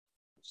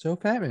So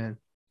Fat Man,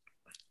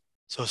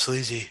 So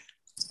sleazy.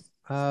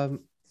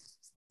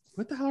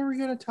 what the hell are we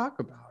gonna talk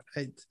about?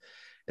 It's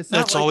not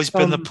That's like always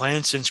been the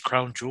plan since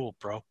Crown Jewel,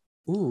 bro.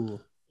 Ooh,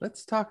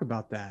 let's talk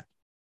about that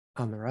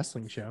on the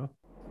wrestling show.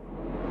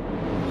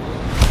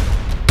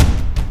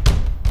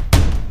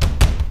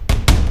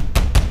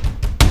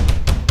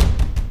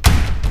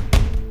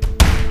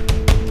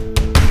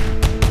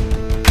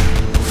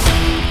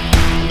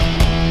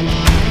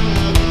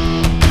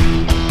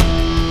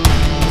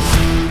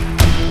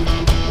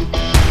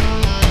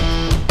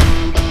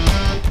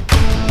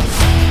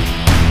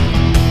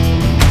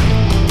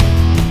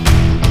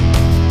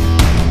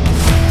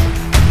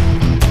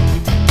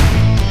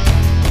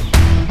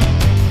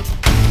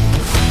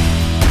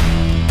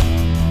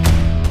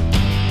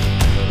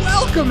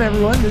 Welcome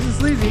everyone, this is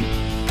Sleazy.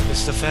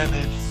 This is the Fat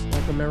Man.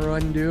 Welcome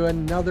everyone to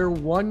another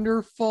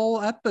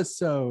wonderful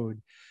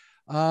episode.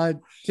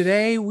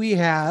 Today we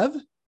have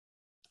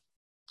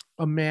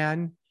a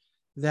man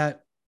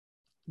that,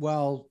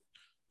 well,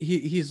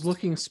 he's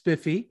looking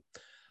spiffy.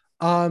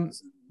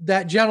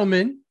 That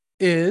gentleman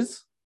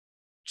is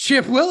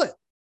Chip Willett.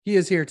 He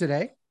is here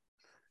today.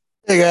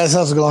 Hey guys,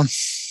 how's it going?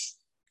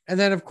 And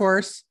then, of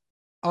course,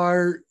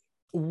 our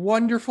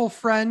wonderful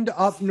friend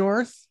up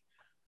north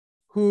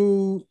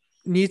who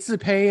needs to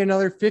pay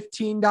another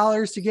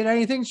 $15 to get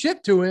anything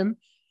shipped to him.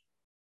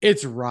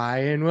 It's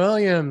Ryan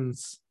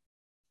Williams.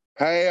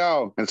 Hey,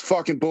 yo, it's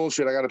fucking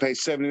bullshit. I got to pay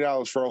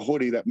 $70 for a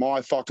hoodie that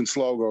my fucking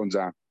slogan's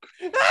on.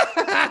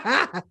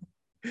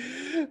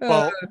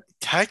 Well,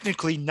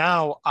 technically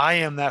now I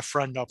am that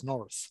friend up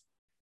north.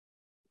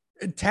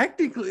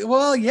 Technically,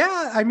 well,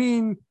 yeah. I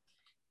mean,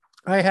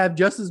 I have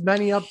just as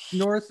many up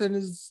north and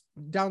as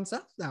down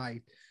south now.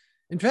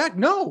 In fact,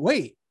 no,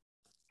 wait.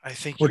 I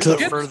think you're the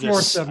furthest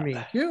north of me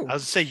too. I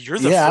would say you're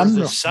the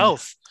furthest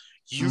south.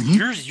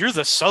 You're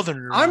the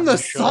southerner. I'm the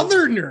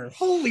southerner.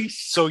 Holy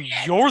shit. So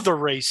you're the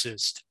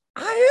racist.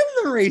 I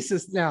am the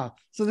racist now.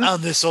 So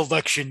on this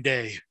election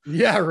day.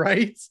 Yeah,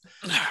 right.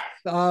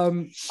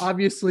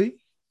 Obviously,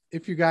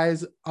 if you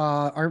guys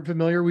aren't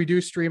familiar, we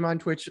do stream on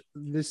Twitch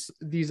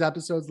these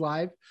episodes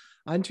live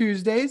on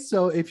Tuesdays.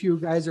 So if you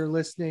guys are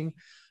listening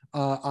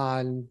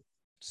on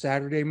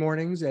Saturday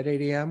mornings at 8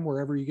 a.m.,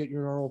 wherever you get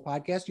your normal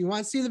podcast, you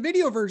want to see the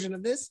video version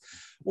of this,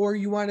 or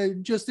you want to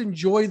just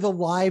enjoy the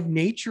live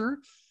nature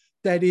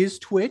that is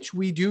Twitch,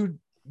 we do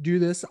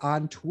this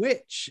on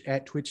Twitch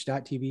at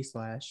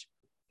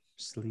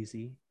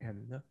twitch.tv/sleazy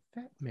and the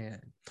Fat Man.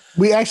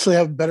 We actually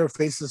have better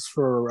faces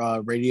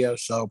for radio,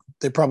 so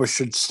they probably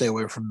should stay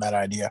away from that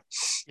idea.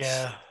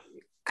 Yeah.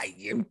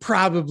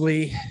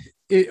 Probably.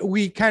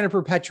 We kind of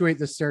perpetuate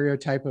the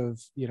stereotype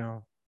of,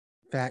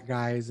 fat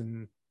guys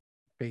and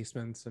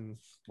basements and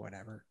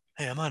whatever.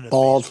 Hey, I'm on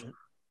bald.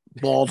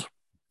 Bald.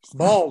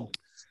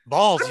 I'm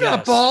yes.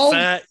 Not bald.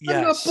 Fat, yes.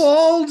 I'm not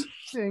bald.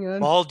 Hang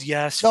on. Bald,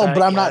 yes. No, fat,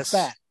 but I'm yes. not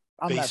fat.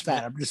 I'm Basement. not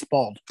fat. I'm just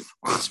bald.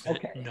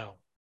 Okay. No.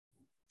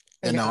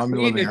 Yeah, no, I'm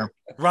living here.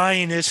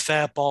 Ryan is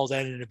fat, bald,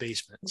 and in a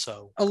basement.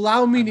 So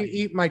allow me to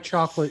eat my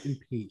chocolate in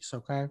peace,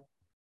 okay?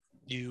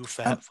 You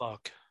fat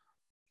fuck.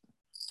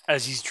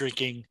 As he's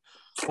drinking,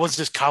 what's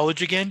this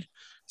college again?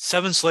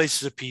 7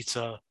 slices of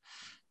pizza,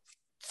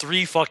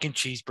 3 fucking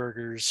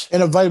cheeseburgers,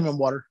 and a vitamin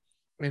water,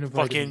 and a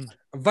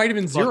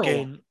vitamin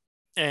zero,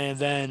 and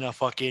then a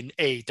fucking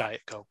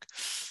Diet Coke.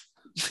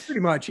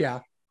 Pretty much, yeah.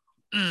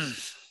 I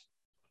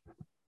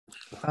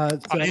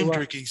am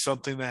drinking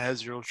something that has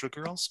 0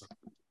 sugar also.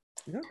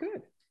 Yeah,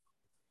 good.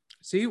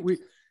 See,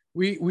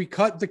 we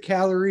cut the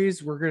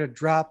calories. We're gonna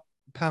drop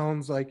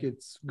pounds like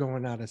it's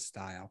going out of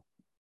style.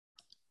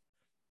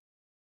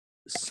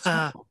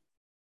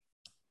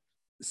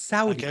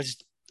 Saudi.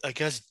 I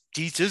guess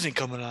Dietz isn't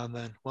coming on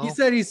then. Well, he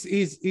said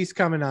he's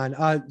coming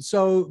on.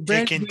 So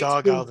Brandon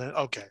dog out then.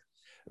 Okay.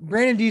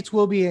 Brandon Dietz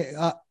will be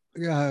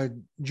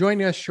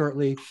joining us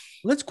shortly.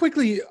 Let's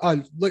quickly,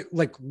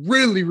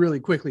 really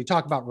quickly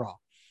talk about Raw.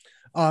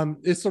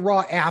 It's the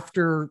Raw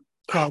after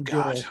Crown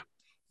Jewel.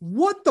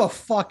 What the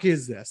fuck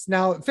is this?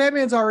 Now, Fat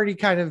Man's already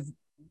kind of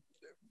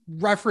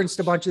referenced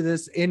a bunch of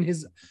this in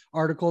his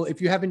article.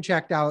 If you haven't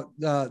checked out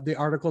the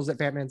articles that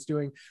Fat Man's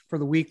doing for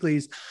the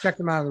weeklies, check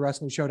them out on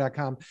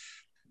thewrestlingshow.com.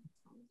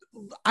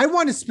 I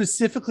want to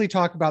specifically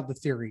talk about the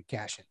Theory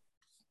cash-in.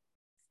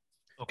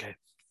 Okay.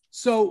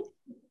 So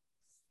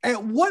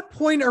at what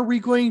point are we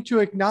going to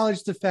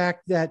acknowledge the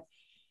fact that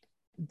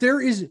there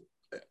is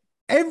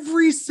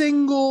every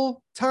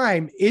single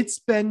time it's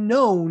been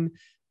known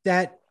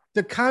that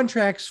the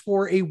contracts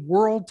for a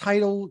world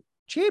title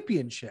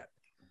championship?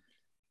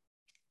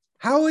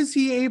 How is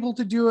he able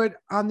to do it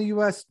on the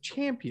U.S.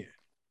 champion?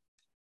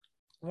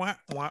 Wow.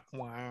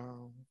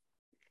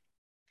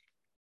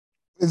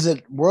 Is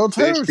it world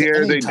title? This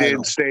year they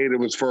did state it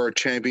was for a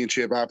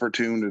championship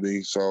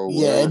opportunity. So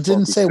yeah, it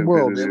didn't say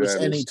world. It was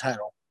any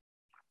title.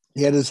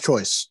 He had his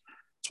choice.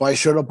 That's why he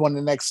showed up on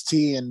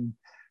NXT and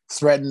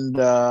threatened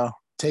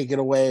take it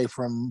away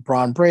from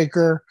Braun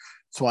Breaker.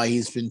 That's why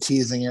he's been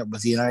teasing it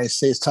with the United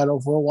States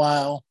title for a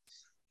while.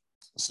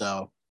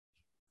 So,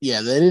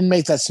 yeah, they didn't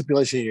make that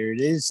stipulation here.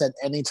 They said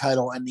any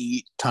title,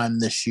 any time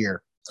this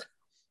year.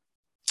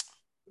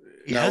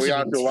 Now we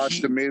have to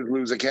watch The Miz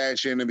lose a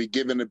cash in and be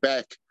giving it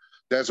back.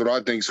 That's what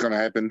I think is going to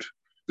happen.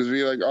 Because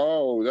we're like,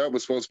 oh, that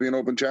was supposed to be an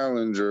open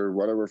challenge or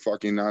whatever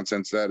fucking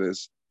nonsense that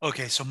is.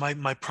 Okay, so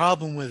my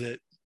problem with it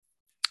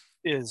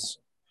is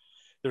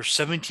there's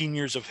 17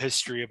 years of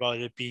history about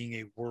it being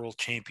a world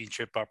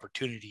championship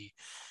opportunity.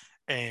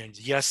 And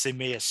yes, they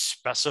may have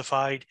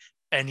specified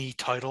any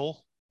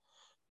title,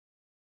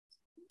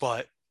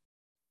 but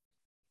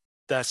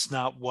that's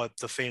not what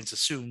the fans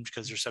assumed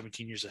because there's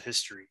 17 years of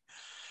history.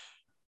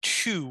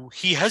 2,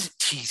 he hasn't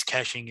teased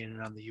cashing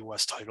in on the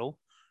U.S. title.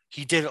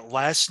 He did it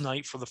last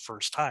night for the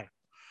first time.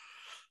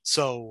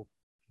 So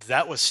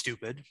that was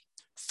stupid.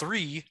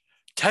 3,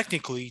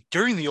 technically,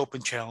 during the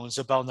open challenge,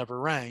 the bell never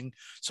rang.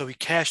 So he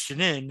cashed it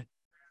in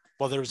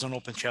while there was an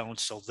open challenge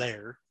still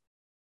there.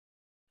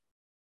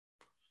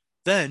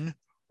 Then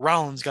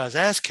Rollins got his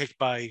ass kicked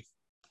by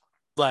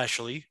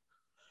Lashley.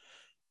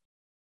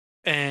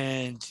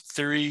 And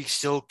Theory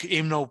still,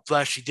 even though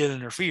Lashley did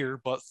interfere,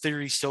 but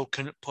Theory still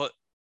couldn't put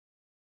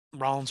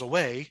Rollins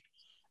away,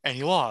 and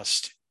he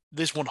lost.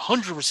 This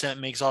 100%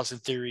 makes Austin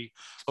Theory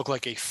look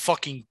like a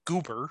fucking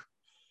goober.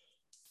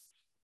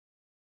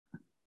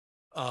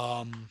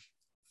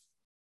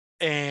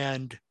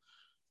 And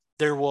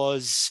there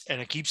was,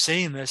 and I keep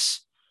saying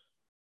this,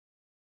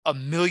 a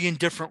million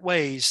different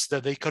ways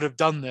that they could have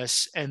done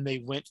this, and they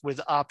went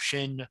with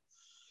option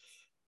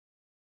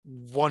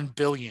 1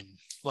 billion.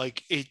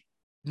 Like, it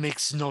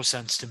makes no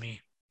sense to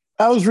me.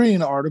 I was reading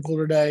an article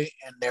today,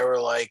 and they were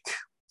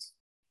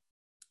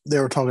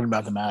talking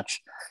about the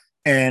match,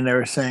 and they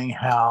were saying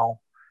how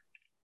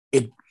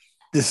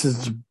this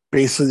is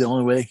basically the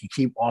only way they can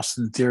keep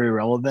Austin Theory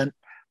relevant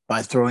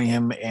by throwing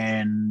him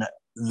in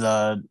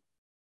the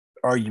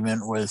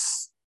argument with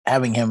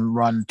having him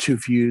run 2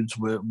 feuds,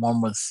 with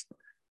one with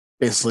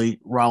basically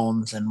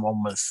Rollins and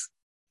one with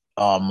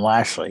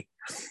Lashley.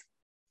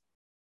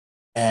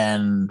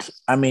 And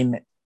I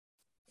mean,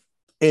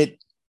 it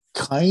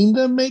kind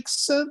of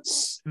makes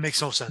sense. It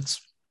makes no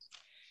sense.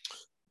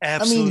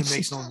 Absolutely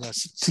makes no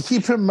sense. To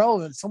keep him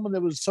relevant, someone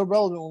that was so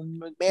relevant when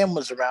McMahon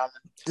was around,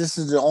 this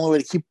is the only way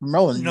to keep him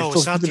relevant. No,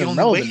 it's not the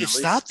only way.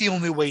 It's not the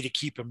only way to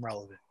keep him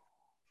relevant.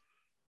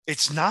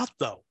 It's not,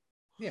 though.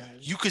 Yeah.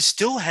 You could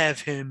still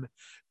have him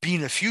be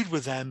in a feud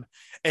with them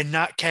and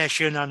not cash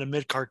in on a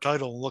mid-card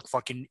title and look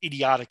fucking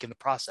idiotic in the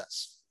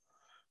process.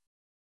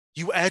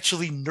 You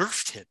actually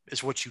nerfed him,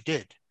 is what you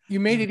did. You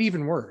made it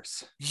even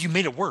worse. You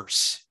made it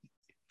worse.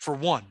 For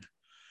 1,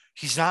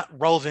 he's not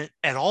relevant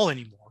at all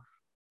anymore.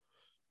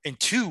 And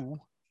 2,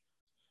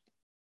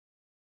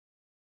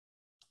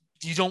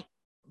 you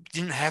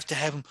didn't have to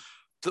have him.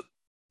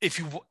 If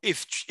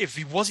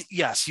he wasn't,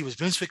 yes, he was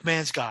Vince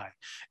McMahon's guy,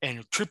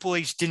 and Triple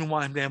H didn't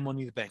want him to have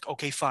Money in the Bank.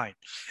 Okay, fine.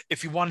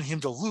 If he wanted him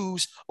to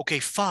lose, okay,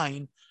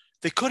 fine.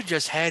 They could have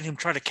just had him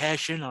try to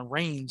cash in on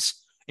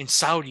Reigns in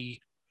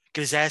Saudi,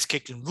 get his ass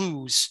kicked and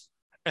lose,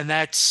 and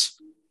that's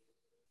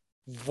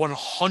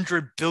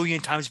 100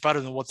 billion times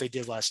better than what they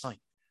did last night.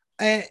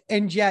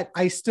 And yet,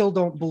 I still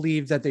don't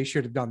believe that they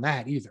should have done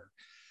that either.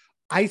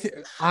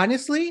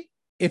 Honestly,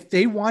 if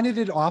they wanted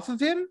it off of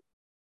him,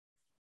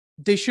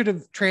 they should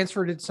have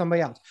transferred it to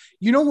somebody else.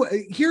 You know what?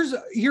 Here's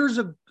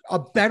a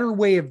better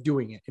way of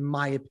doing it, in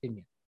my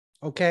opinion.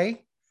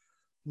 Okay,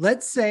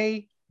 let's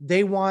say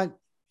he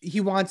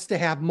wants to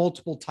have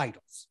multiple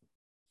titles.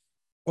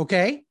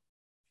 Okay,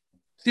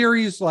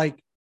 Theory is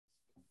like,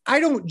 I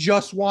don't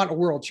just want a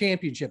world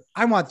championship.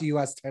 I want the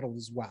U.S. title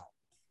as well.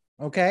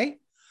 Okay,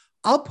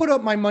 I'll put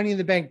up my Money in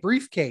the Bank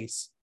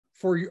briefcase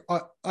for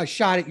a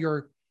shot at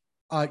your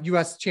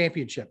U.S.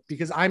 championship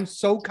because I'm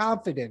so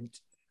confident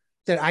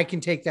that I can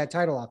take that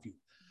title off you.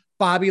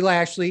 Bobby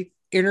Lashley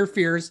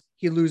interferes.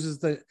 He loses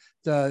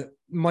the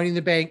Money in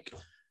the Bank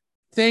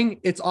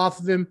thing. It's off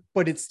of him,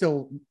 but it's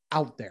still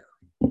out there.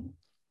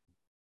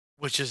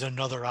 Which is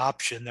another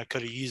option that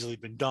could have easily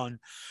been done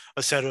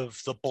instead of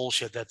the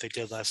bullshit that they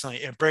did last night.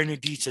 And Brandon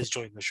Dietz has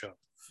joined the show.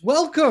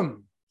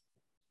 Welcome.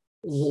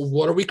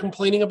 What are we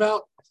complaining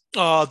about?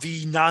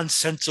 The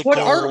nonsensical What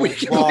are we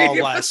Raw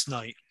last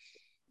night.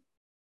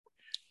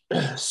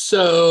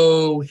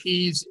 So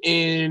he's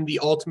in the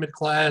ultimate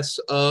class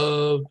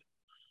of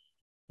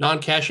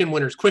non-cash-in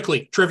winners.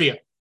 Quickly, trivia.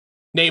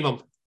 Name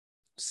them.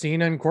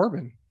 Cena and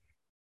Corbin.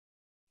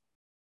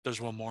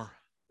 There's one more.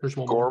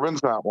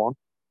 Corbin's not one.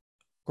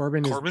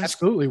 Corbin's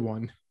absolutely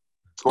one.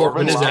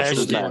 Corbin is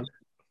absolutely one.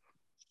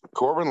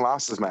 Corbin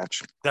lost his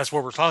match. That's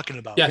what we're talking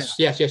about. Yes.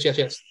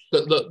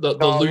 The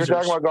No, losers. you're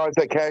talking about guys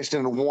that cashed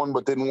in and won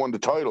but didn't win the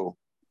title.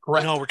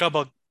 Correct. No, we're talking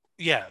about,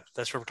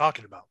 that's what we're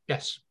talking about.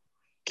 Yes.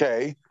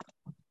 Okay.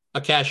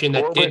 A cash in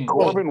that didn't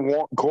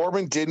win.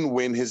 Corbin didn't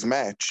win his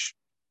match.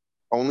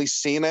 Only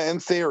Cena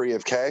and Theory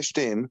have cashed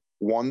in,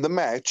 won the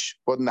match,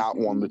 but not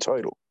won the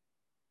title.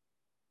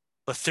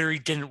 But Theory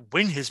didn't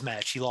win his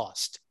match. He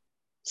lost.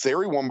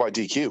 Theory won by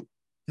DQ.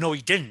 No,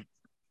 he didn't.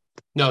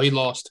 No, he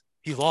lost.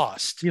 He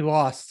lost. He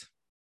lost.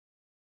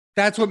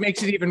 That's what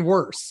makes it even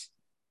worse.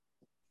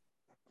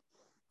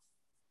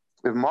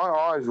 If my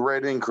eyes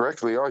read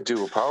incorrectly, I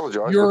do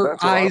apologize. Your But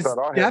that's what eyes I thought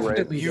I had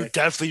definitely read. You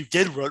definitely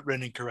did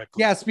read incorrectly.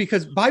 Yes,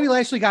 because Bobby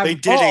Lashley got They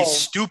involved. did a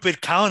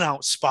stupid count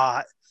out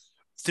spot.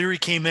 Theory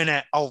came in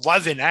at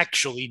 11,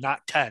 actually,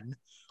 not 10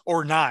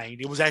 or 9.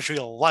 It was actually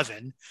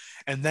 11.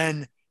 And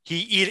then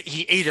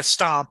he ate a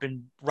stomp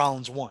in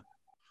rounds 1.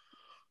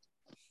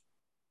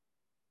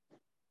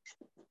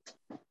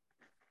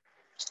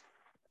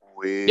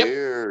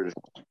 Weird.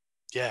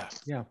 Yeah.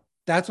 Yeah.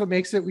 That's what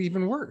makes it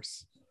even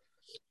worse.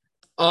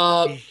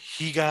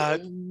 He got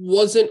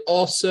wasn't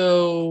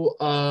also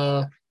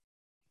oh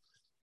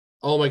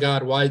my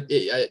god, why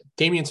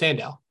Damian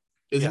Sandow.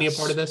 Isn't he a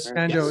part of this?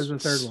 Sandow is the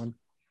third one.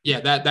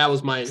 Yeah, that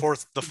was my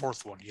the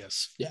fourth one,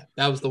 yes. Yeah,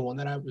 that was the one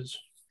that I was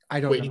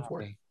don't waiting know.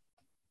 for.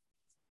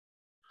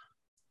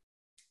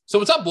 So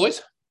what's up,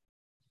 boys?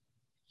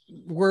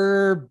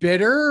 We're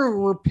bitter,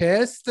 we're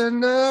pissed,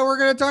 and we're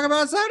gonna talk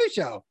about a Saudi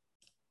show.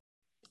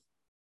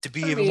 To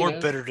be even more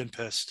bitter than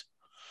pissed.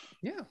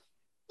 Yeah.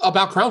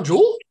 About Crown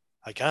Jewel?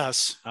 I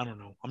guess. I don't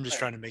know. I'm just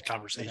trying to make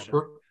conversation.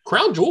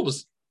 Crown Jewel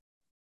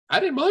I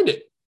didn't mind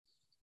it.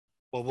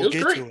 Well, we'll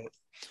get to it.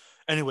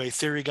 Anyway,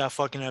 Theory got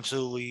fucking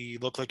absolutely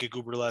looked like a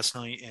goober last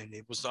night, and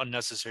it was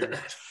unnecessary.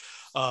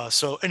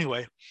 So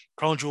anyway,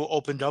 Crown Jewel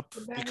opened up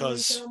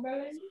because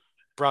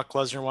Brock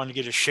Lesnar wanted to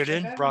get his shit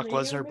in. Brock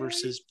Lesnar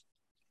versus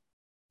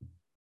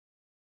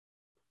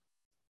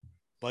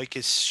Mike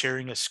is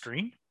sharing a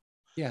screen.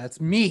 Yeah,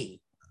 it's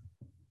me.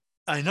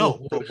 I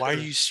know, but why are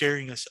you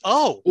sharing us?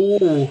 Oh,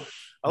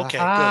 okay,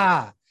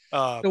 Aha.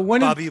 good. So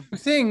one Bobby, of the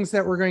things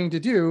that we're going to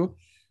do,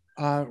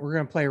 we're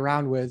going to play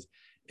around with,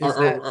 is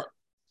that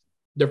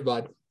never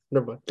mind.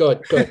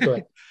 Go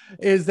ahead.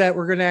 is that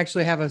we're going to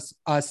actually have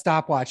a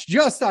stopwatch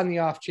just on the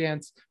off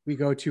chance we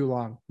go too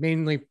long,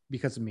 mainly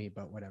because of me,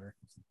 but whatever.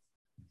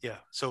 Yeah.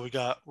 So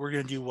we're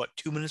going to do what,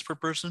 2 minutes per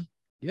person?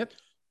 Yep.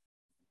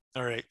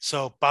 All right.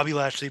 So Bobby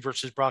Lashley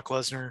versus Brock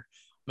Lesnar.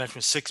 Match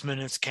was 6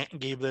 minutes. Canton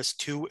gave this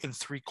 2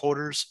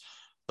 3/4.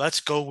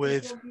 Let's go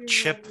with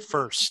Chip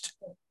first.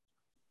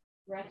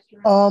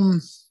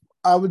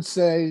 I would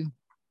say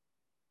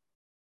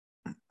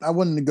I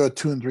wouldn't go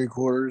 2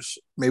 3/4,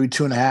 maybe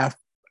 2.5.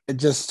 It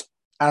just,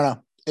 I don't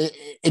know.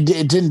 It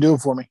didn't do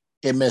it for me.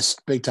 It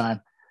missed big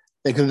time.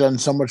 They could have done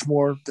so much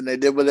more than they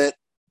did with it.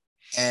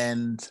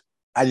 And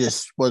I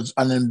just was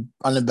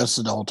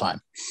uninvested the whole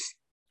time.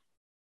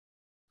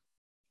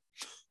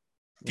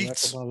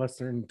 That's a lot less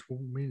than 2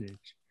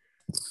 minutes.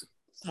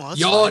 Well,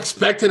 y'all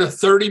expecting a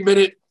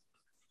 30-minute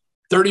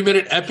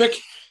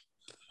epic?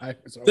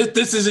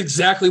 This is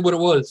exactly what it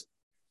was.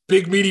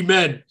 Big meaty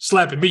men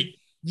slapping meat.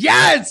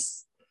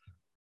 Yes.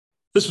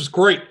 This was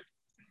great.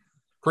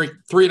 Great.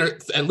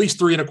 At least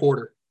 3 1/4. Do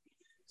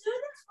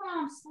this while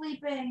I'm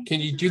sleeping.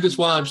 Can you do this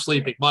while I'm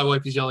sleeping? My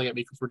wife is yelling at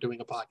me because we're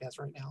doing a podcast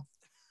right now.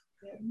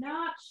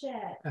 Not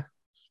shit.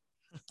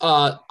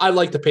 I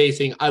like the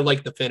pacing. I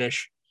like the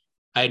finish.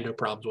 I had no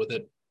problems with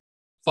it.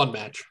 Fun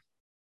match.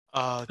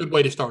 Good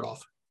way to start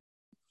off.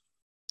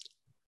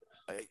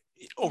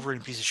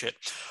 Overrated piece of shit.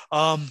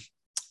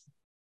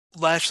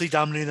 Lashley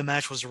dominating the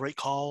match was the right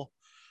call.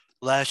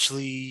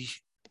 Lashley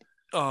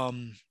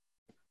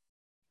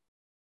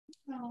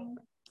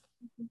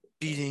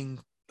beating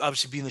the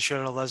shit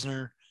out of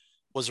Lesnar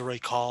was the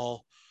right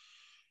call.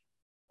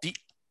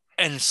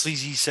 And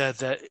Sleazy said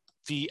that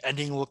the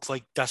ending looked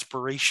like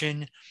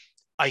desperation.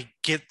 I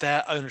get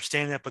that. I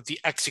understand that. But the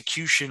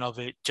execution of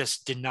it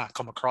just did not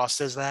come across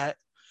as that.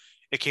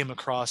 It came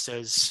across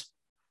as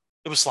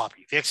it was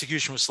sloppy. The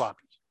execution was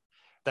sloppy.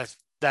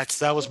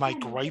 That was my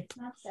gripe.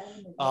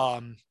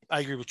 I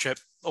agree with Chip.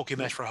 Okay,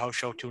 match for a house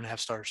show, 2.5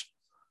 stars.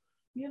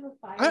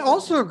 I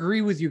also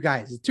agree with you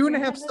guys.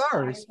 2.5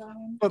 stars.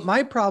 But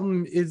my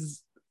problem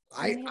is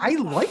I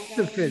like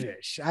the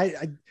finish.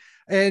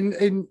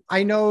 And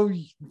I know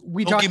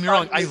we don't get me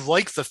wrong. I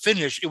like the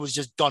finish. It was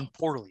just done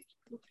poorly.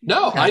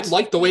 No, I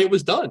like the way it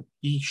was done.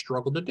 He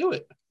struggled to do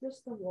it.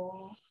 Just the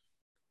wall.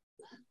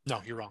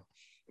 No, you're wrong.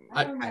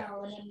 I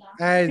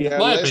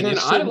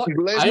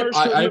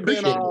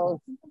appreciate it.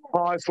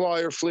 High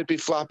flyer, flippy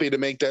floppy to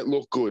make that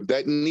look good.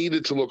 That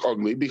needed to look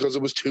ugly because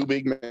it was too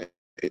big men,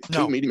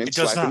 too meaty men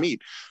slapping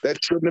meat.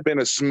 That shouldn't have been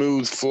a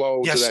smooth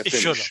flow to that finish. It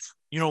should have.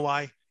 You know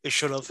why? It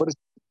should have.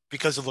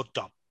 Because it looked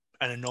dumb.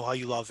 And I know how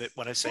you love it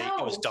when I say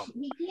it was dumb.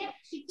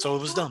 So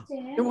it was dumb.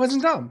 It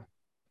wasn't dumb.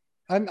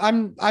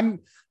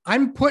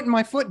 I'm putting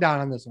my foot down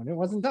on this one. It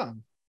wasn't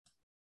dumb.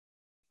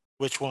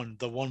 Which one?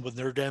 The one with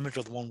nerve damage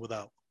or the one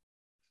without?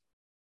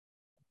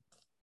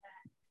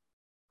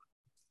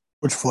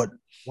 Which foot?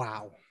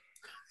 Wow.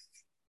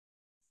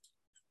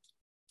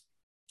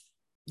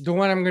 The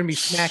one I'm going to be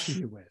smacking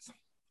you with.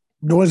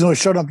 The one's going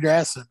to shut up your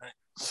ass in it.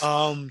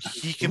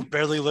 He can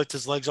barely lift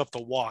his legs up to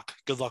walk.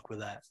 Good luck with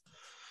that.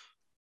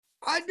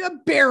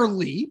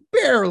 Barely.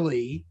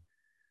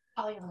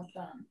 All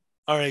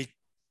right,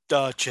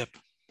 Chip.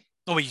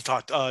 Oh wait, you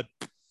talked.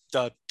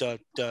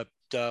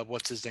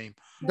 What's his name?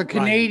 The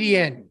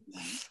Canadian.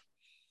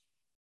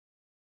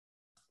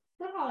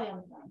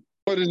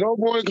 But there's no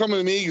point coming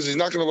to me because he's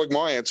not going to like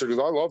my answer because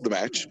I love the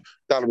match.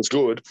 Thought it was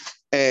good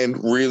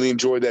and really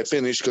enjoyed that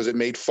finish because it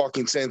made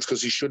fucking sense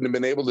because he shouldn't have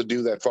been able to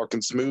do that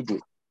fucking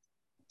smoothly.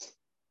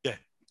 Yeah.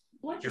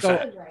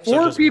 So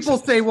four people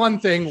say one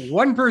thing,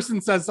 one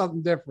person says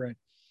something different.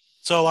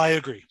 So I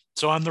agree.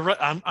 So I'm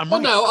right.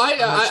 Well, no,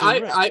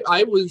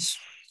 I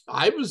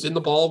was in the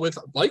ball with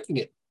liking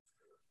it.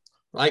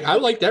 Like I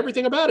liked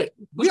everything about it.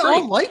 We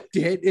all liked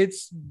it.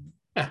 It's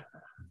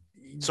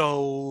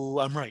so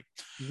I'm right.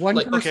 One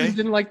person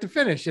didn't like the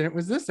finish, and it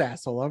was this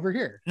asshole over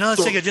here. No, I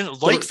think I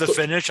didn't like the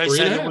finish. I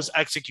said it was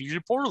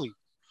executed poorly.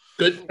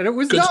 Good, and it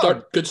was good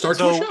start. Good start.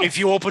 So if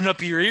you open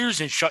up your ears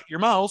and shut your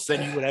mouth,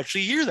 then you would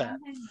actually hear that.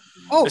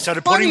 Oh, instead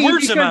of putting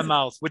words in my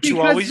mouth, which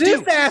you always do.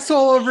 This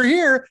asshole over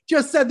here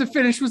just said the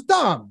finish was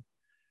dumb.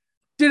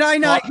 Did I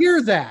not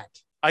hear that?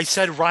 I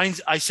said I'm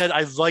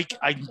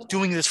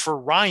doing this for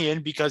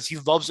Ryan because he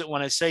loves it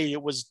when I say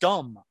it was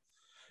dumb.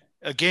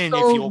 Again, so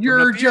if you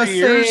open up your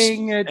ears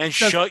and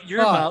shut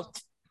your mouth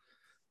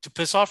to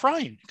piss off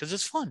Ryan because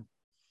it's fun.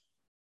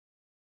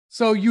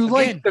 So you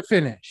like the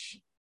finish?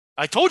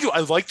 I told you I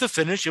like the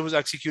finish. It was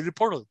executed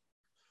poorly.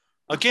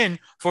 Again,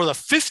 for the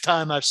fifth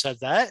time I've said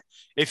that.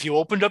 If you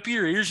opened up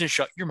your ears and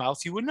shut your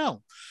mouth, you would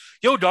know.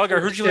 Yo, dog, I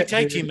heard you like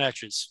tag team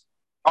matches.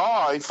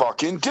 I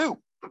fucking do.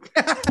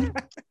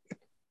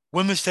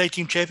 Women's Tag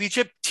Team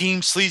Championship,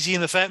 Team Sleazy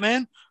and the Fat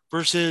Man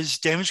versus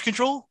Damage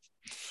Control.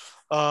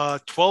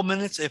 12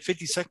 minutes and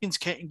 50 seconds.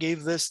 Kenton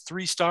gave this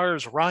 3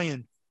 stars.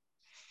 Ryan.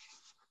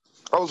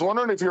 I was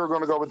wondering if you were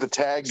going to go with the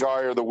tag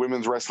guy or the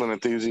women's wrestling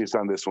enthusiast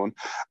on this one.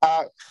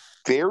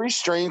 Very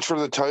strange for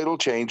the title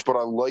change, but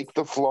I like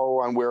the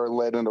flow on where it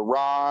led into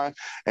Raw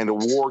and the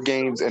War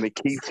Games, and it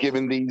keeps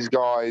giving these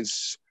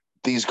girls,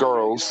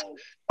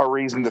 a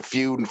reason to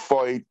feud and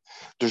fight.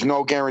 There's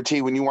no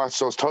guarantee when you watch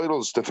those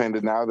titles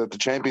defended now that the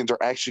champions are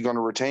actually going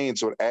to retain,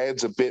 so it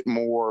adds a bit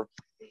more.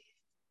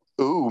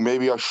 Ooh,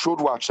 maybe I should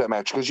watch that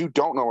match because you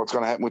don't know what's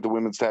going to happen with the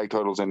women's tag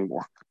titles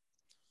anymore.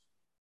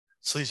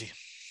 Sleazy.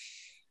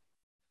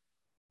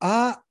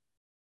 Wow,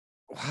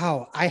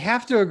 I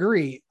have to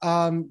agree.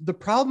 The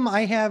problem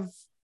I have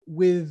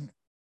with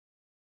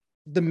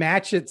the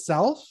match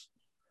itself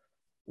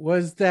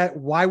was that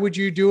why would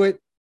you do it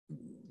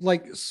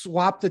like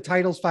swap the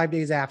titles 5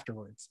 days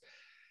afterwards?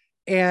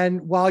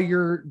 And while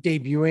you're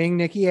debuting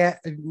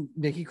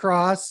Nikki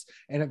Cross,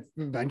 and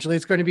eventually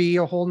it's going to be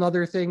a whole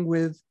nother thing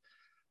with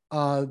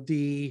what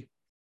do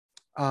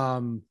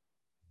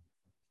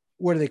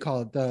they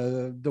call it?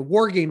 The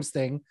War Games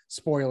thing.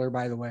 Spoiler,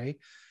 by the way.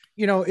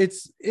 You know,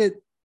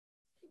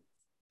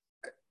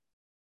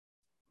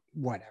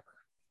 whatever.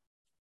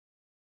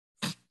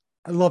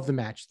 I love the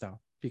match though,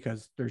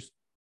 because there's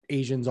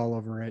Asians all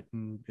over it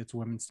and it's a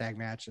women's tag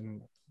match,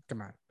 and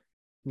come on,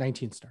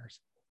 19 stars.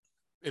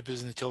 If it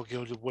was in the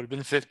Tokyo, it would have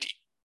been 50.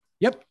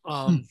 Yep.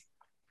 I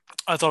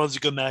thought it was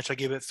a good match. I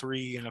gave it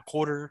 3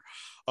 1/4.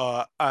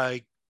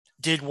 I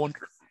did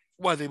wonder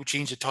why they would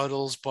change the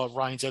titles, but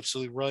Ryan's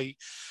absolutely right.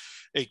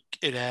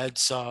 It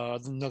adds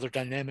another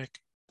dynamic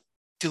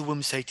to the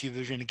women's tag team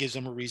division. It gives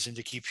them a reason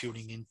to keep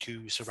feuding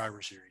into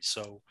Survivor Series.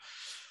 So,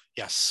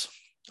 yes.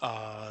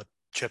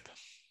 Chip.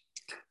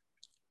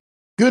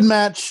 Good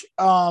match.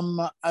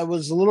 I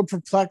was a little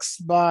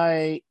perplexed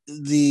by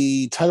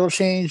the title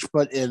change,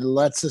 but it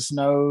lets us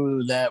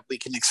know that we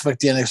can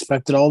expect the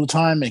unexpected all the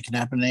time. It can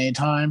happen at any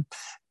time.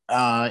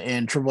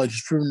 And Triple H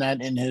has proven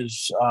that in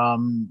his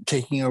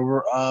taking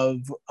over of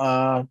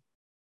the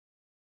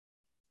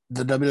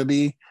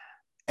WWE.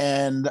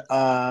 And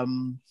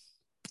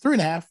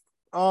 3.5.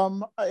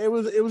 It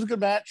was a good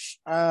match.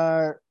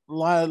 A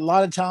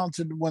lot of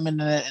talented women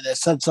in it, and it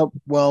sets up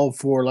well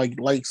for like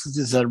you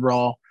said,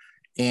 Raw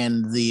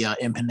and the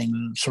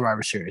impending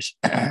Survivor Series.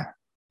 All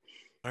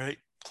right,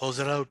 close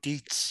it out,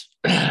 Deets.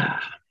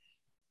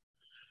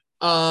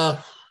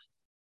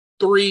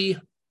 3.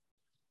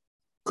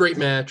 Great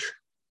match.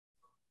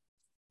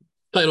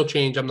 Title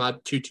change, I'm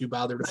not too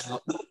bothered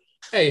about.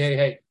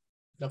 Hey.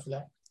 Enough of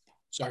that.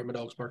 Sorry, my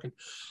dog's barking.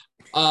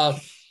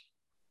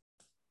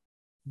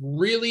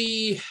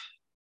 Really,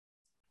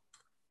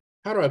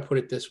 how do I put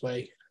it this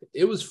way?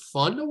 It was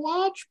fun to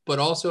watch, but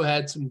also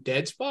had some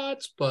dead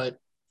spots. But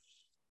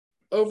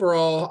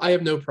overall, I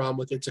have no problem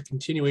with it. It's a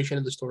continuation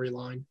of the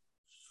storyline.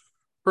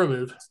 Pro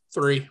move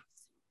 3.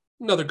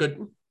 Another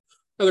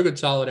good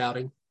solid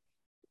outing.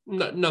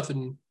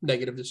 Nothing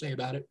negative to say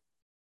about it.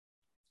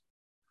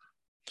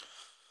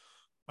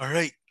 All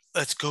right,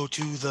 let's go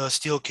to the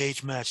steel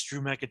cage match.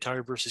 Drew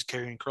McIntyre versus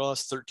Karrion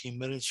Kross. 13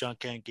 minutes. John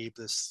Kent gave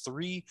this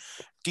 3.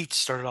 Deets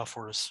started off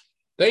for us.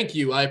 Thank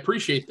you. I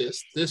appreciate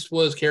this. This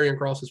was Karrion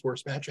Kross's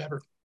worst match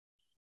ever.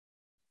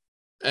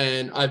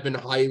 And I've been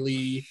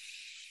highly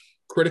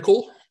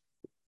critical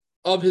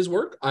of his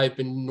work. I've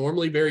been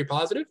normally very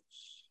positive.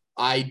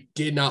 I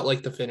did not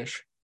like the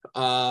finish.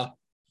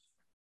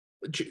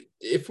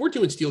 If we're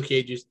doing steel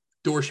cages,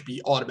 door should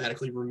be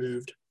automatically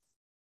removed.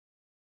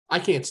 I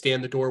can't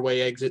stand the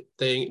doorway exit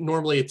thing.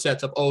 Normally it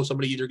sets up,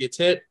 somebody either gets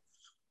hit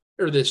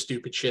or this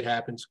stupid shit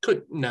happens.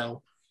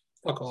 No.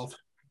 Fuck off.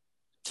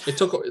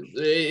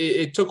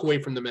 It took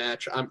away from the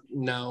match.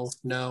 No.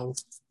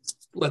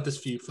 Let this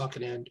feud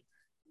fucking end.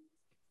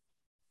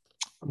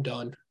 I'm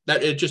done.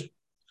 That it just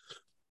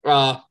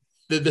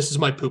this is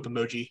my poop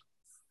emoji.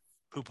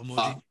 Poop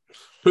emoji.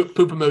 Poop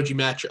emoji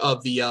match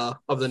of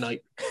the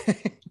night.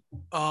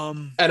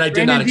 And I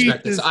did not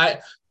expect this. I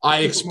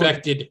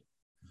expected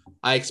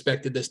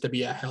this to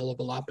be a hell of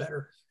a lot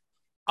better.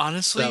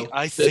 Honestly, so,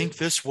 I think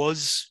this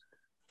was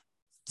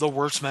the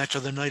worst match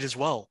of the night as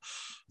well.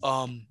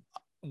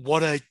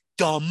 What a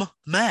dumb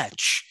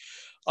match.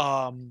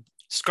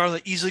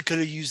 Scarlett easily could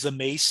have used the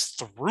mace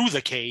through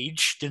the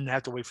cage. Didn't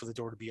have to wait for the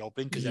door to be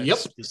open because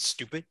that's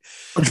stupid.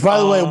 Which, by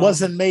the way,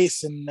 wasn't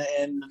mace, and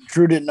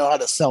Drew didn't know how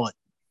to sell it.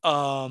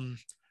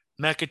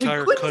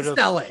 McIntyre could have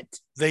sell it.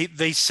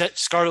 They said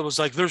Scarlett was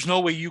like, "There's no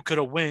way you could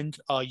have won.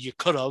 You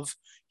could have.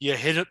 You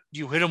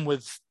hit him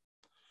with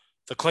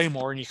the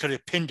Claymore, and you could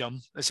have pinned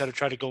him instead of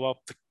trying to go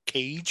up the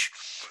cage."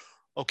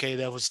 Okay,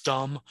 that was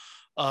dumb.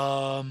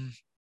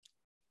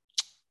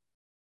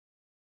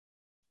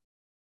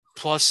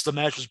 Plus, the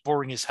match was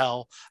boring as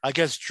hell. I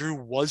guess Drew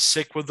was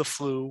sick with the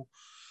flu,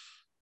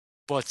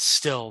 but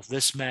still,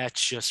 this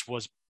match just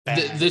was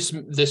bad. This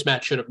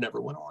match should have never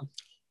went on.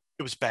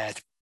 It was bad.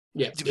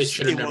 Yeah, it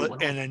should have never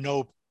went on. And I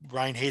know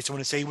Ryan hates it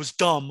when I say it was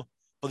dumb,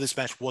 but this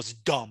match was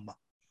dumb.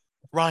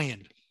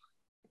 Ryan.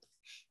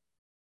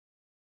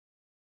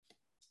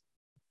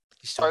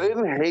 I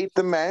didn't hate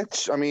the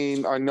match. I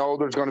mean, I know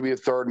there's going to be a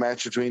third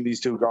match between these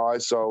two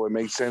guys, so it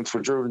makes sense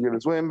for Drew to get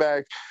his win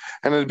back.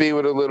 And it'd be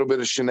with a little bit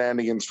of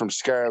shenanigans from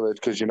Scarlett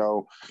because,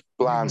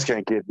 blondes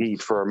can't get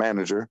heat for a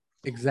manager.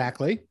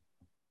 Exactly.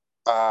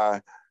 Yeah,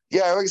 like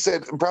I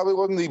said, probably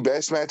wasn't the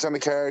best match on the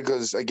card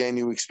because, again,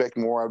 you expect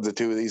more out of the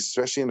two of these,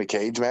 especially in the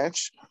cage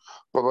match.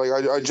 But,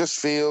 I just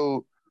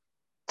feel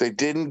they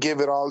didn't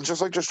give it all,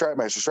 just like the strap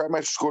match. The strap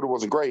match was good. It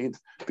wasn't great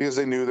because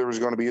they knew there was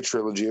going to be a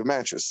trilogy of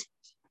matches.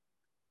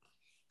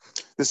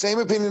 The same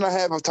opinion I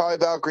have of Ty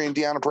Valkyrie and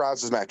Deanna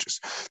Purrazzo's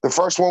matches. The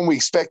first one, we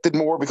expected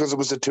more because it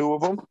was the two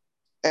of them,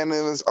 and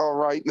it was all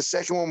right. The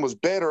second one was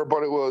better,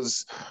 but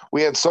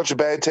we had such a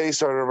bad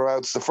taste out of our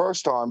mouths the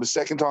first time. The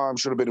second time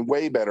should have been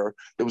way better.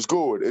 It was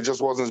good. It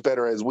just wasn't as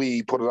better as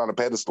we put it on a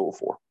pedestal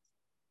for.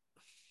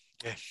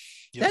 Yeah.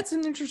 That's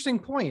an interesting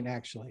point,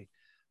 actually.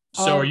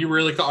 So are you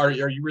really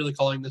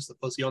calling this the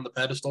pussy on the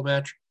pedestal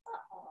match?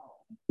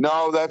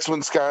 No, that's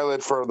when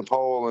Scarlett for the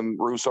pole and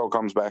Russo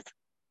comes back.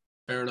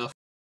 Fair enough.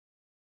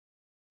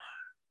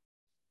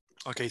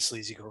 Okay,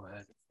 Sleazy, go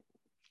ahead.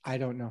 I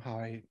don't know how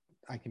I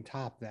can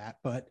top that,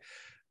 but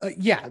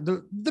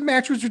the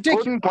match was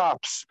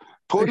ridiculous.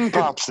 Pudding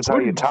pops is how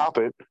you top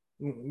it.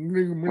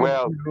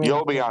 Well,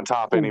 you'll be on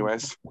top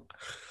anyways.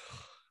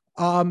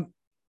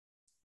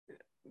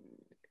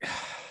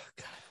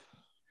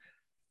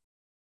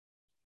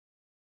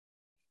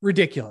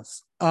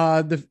 Ridiculous.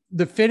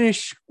 The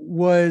finish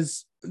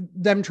was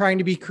them trying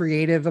to be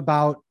creative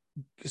about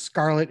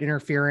Scarlett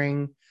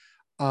interfering.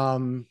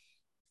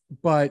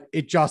 But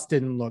it just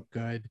didn't look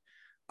good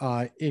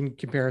in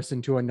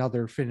comparison to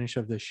another finish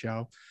of this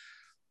show.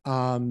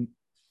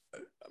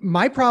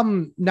 My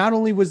problem not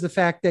only was the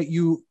fact that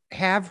you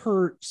have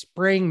her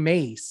spraying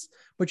mace,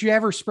 but you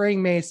have her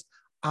spraying mace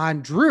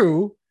on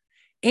Drew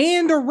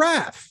and a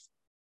ref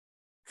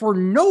for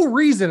no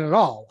reason at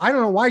all. I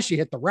don't know why she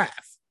hit the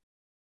ref.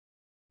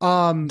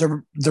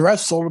 The ref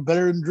sold it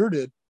better than Drew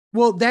did.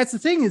 Well, that's the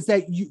thing is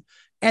that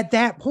at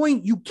that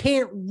point, you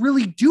can't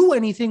really do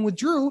anything with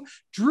Drew.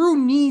 Drew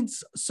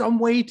needs some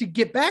way to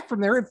get back from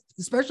there,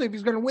 especially if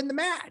he's going to win the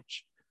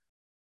match.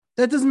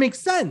 That doesn't make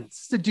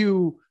sense to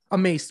do a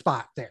mace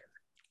spot there.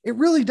 It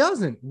really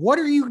doesn't. What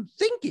are you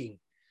thinking?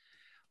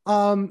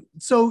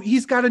 So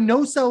he's got a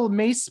no-sell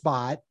mace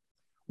spot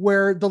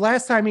where the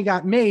last time he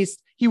got maced,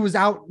 he was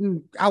out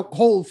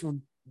cold for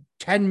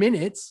 10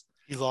 minutes.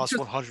 He lost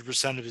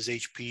 100% of his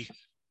HP.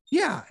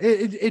 Yeah,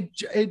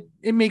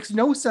 it makes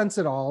no sense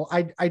at all.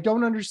 I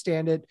don't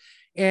understand it.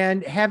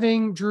 And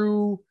having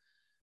Drew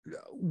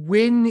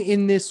win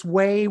in this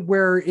way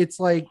where it's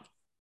like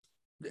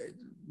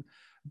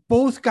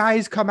both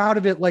guys come out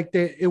of it like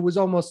it was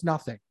almost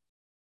nothing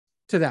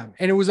to them.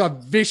 And it was a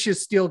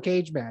vicious steel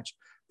cage match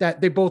that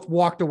they both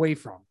walked away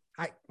from.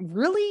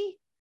 Really?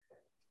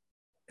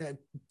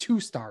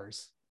 2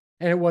 stars.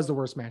 And it was the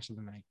worst match of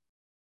the night.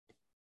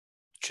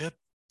 Chip,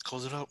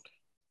 close it out.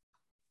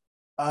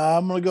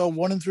 I'm going to go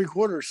 1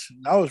 3/4.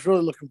 I was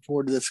really looking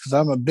forward to this because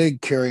I'm a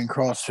big Karrion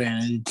Kross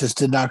fan. It just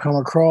did not come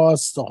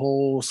across. The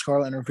whole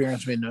Scarlett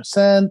interference made no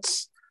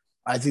sense.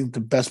 I think the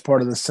best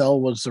part of the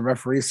sell was the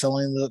referee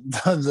selling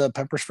the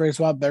pepper spray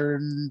spot better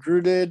than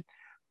Drew did.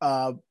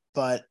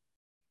 But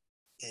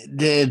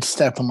it's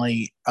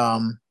definitely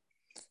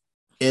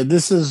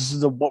this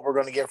is what we're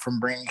going to get from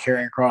bringing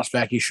Karrion Kross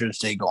back. He should have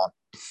stayed gone.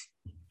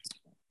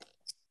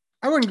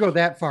 I wouldn't go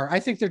that far. I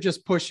think they're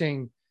just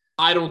pushing.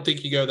 I don't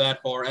think you go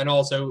that far. And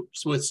also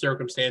with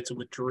circumstance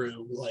with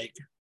Drew, like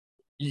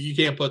you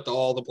can't put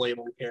all the blame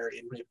on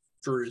Karrion if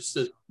Drew is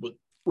with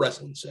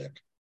wrestling sick.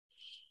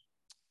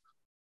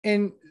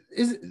 And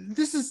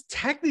this is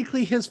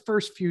technically his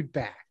first feud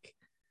back.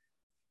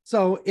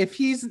 So if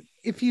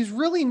he's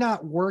really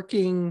not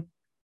working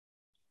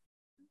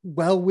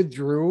well with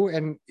Drew,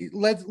 and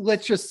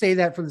let's just say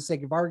that for the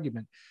sake of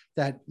argument,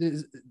 that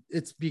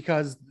it's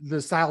because the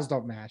styles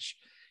don't match.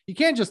 You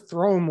can't just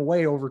throw him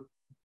away over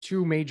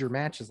 2 major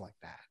matches like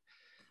that.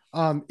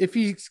 If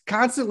he's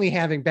constantly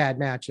having bad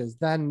matches,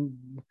 then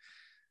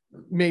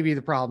maybe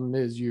the problem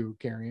is you,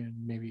 Karrion.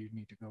 Maybe you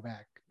need to go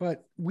back.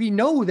 But we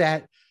know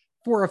that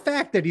for a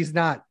fact that he's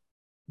not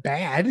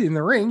bad in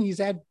the ring. He's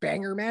had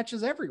banger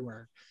matches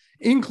everywhere,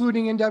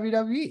 including in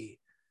WWE.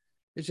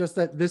 It's just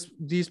that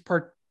these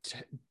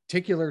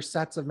particular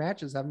sets of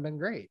matches haven't been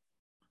great.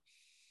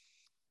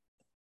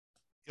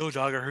 Yo,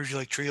 dog, I heard you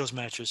like trios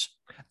matches.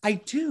 I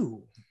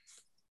do.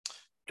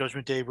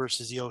 Judgment Day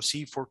versus the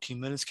OC, 14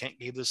 minutes. Kent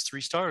gave this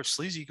 3 stars.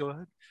 Sleazy, go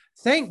ahead.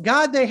 Thank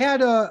God they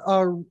had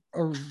a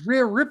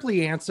Rhea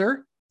Ripley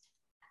answer.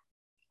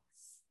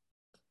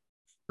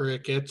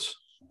 Crickets.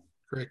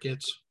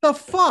 The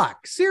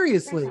fuck?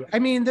 Seriously. I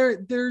mean,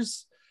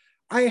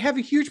 I have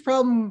a huge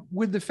problem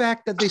with the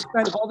fact that they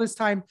spent all this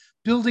time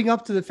building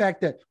up to the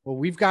fact that, well,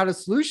 we've got a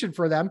solution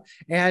for them.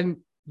 And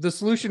the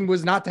solution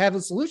was not to have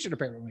a solution,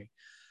 apparently.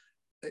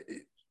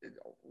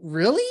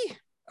 Really?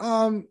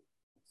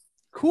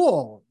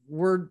 Cool.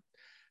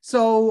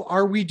 So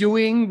are we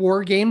doing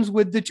War Games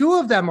with the 2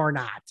 of them or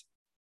not?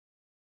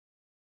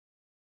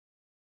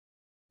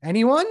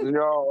 Anyone?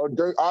 No,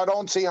 I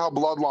don't see how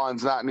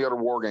Bloodline's not in the other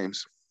War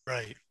Games.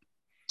 Right.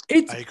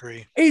 I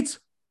agree. It's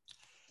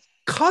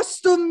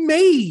custom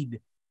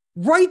made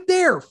right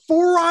there.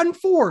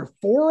 4-on-4,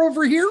 4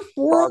 over here,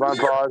 4 over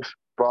here.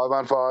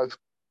 5-on-5.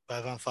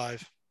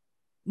 5-on-5.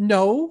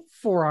 No,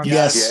 4-on-5.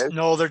 Yes.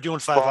 No, they're doing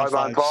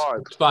 5-on-5.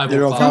 5-on-5. They're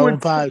doing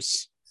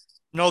 5-on-5s.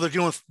 No, they're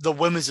doing the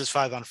women's is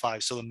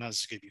 5-on-5, so the men's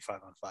is going to be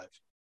 5-on-5.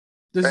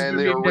 This And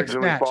is the going to be a mixed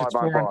original match. It's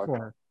 5-on-5.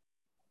 4-on-4.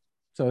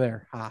 So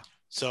there. Ha.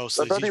 So I thought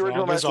Sleazy's the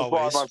original wrong match as was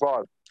always.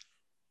 5-on-5.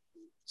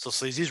 So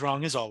Sleazy's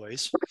wrong as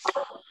always.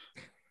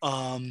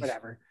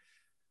 Whatever.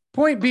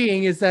 Point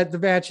being is that the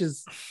match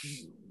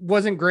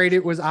wasn't great.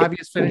 It was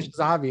obvious. Finish is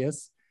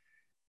obvious.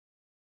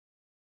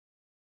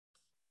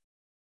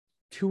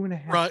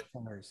 2.5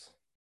 stars.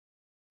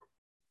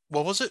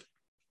 What was it?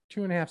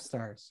 2.5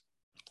 stars.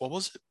 What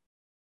was it?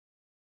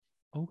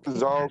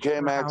 Okay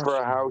match for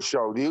a house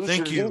show.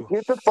 Thank you.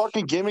 Get the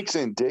fucking gimmicks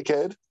in,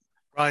 dickhead.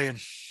 Ryan.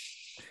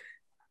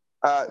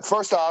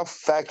 First off,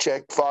 fact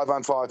check,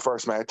 5-on-5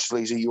 first match.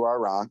 Sleazy, you are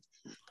wrong.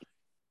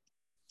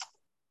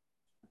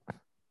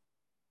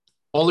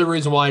 Only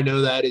reason why I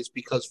know that is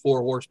because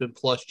 4 Horsemen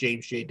plus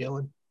James J.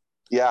 Dillon.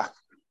 Yeah.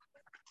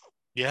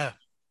 Yeah.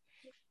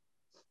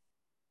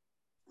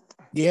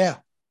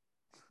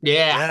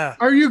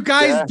 Are you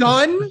guys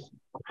done?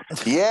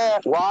 Yeah.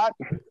 What?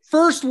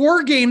 First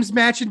War Games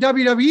match in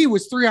WWE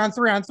was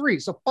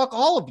 3-on-3-on-3. So fuck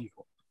all of you.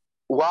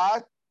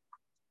 What?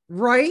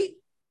 Right?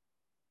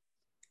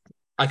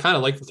 I kind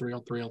of like the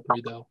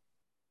 3-on-3-on-3 though.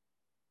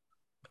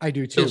 I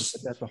do too.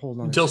 But that's a whole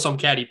nother until some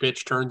catty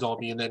bitch turns on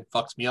me and then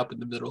fucks me up in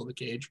the middle of the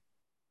cage.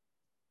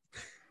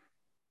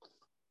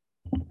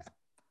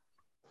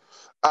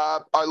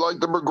 I like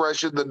the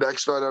progression the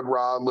next night on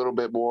Raw a little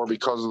bit more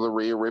because of the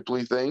Rhea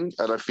Ripley thing,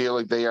 and I feel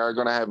like they are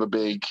going to have a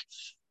big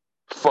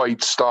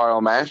fight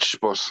style match.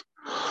 But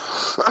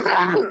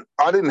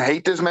I didn't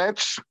hate this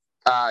match.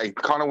 I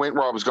kind of went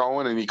where I was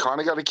going, and you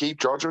kind of got to keep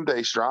Judgment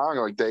Day strong.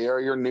 Like, they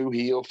are your new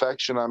heel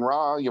faction on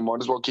Raw. You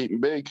might as well keep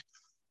them big.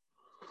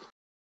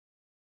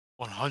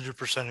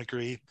 100%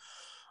 agree.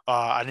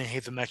 I didn't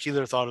hate the match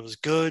either. I thought it was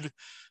good.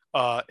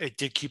 It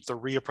did keep the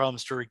Rhea problem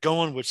story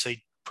going, which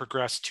they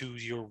progressed to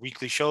your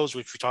weekly shows,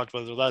 which we talked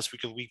about the last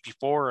week or the week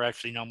before, are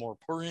actually now more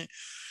important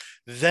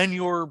than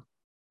your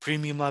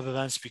premium live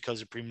events, because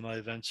the premium live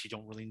events, you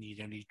don't really need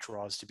any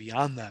draws to be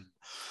on them.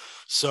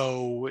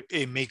 So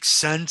it makes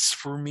sense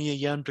for Mia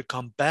Yim to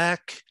come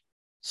back.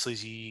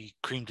 Sleazy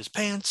creamed his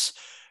pants,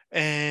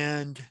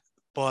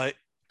 but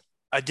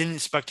I didn't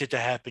expect it to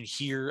happen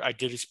here. I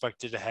did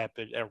expect it to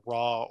happen at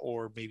Raw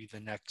or maybe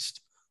the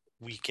next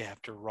week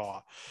after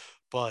Raw.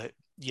 But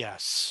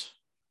yes.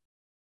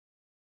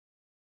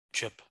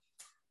 Chip.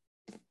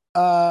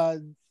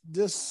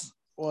 This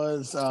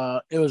was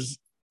it was,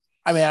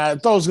 I mean, I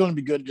thought it was going to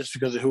be good just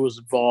because of who was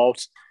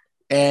involved,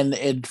 and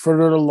it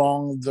furthered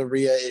along the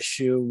Rhea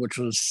issue, which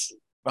was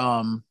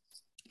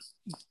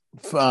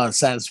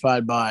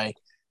satisfied by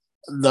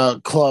the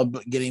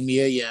club getting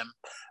Mia Yim.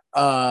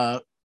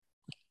 3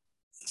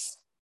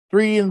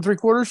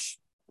 3/4.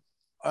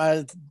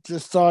 I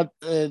just thought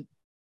it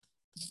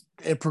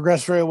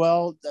progressed very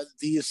well. That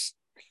these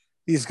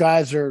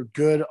guys are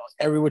good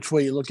every which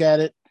way you look at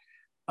it.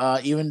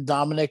 Even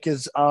Dominic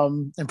is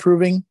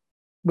improving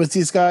with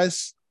these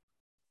guys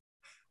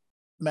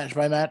match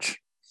by match.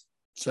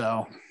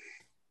 So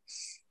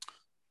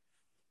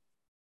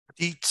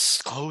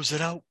Deets, close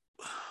it out.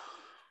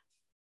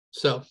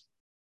 So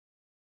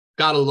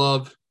gotta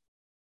love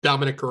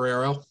Dominic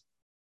Guerrero.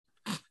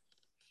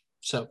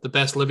 So the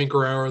best living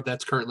Guerrero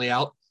that's currently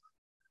out.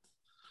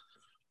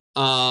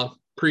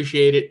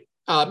 Appreciate it.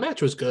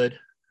 Match was good.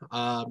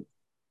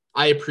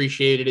 I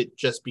appreciated it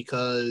just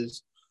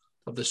because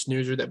of the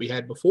snoozer that we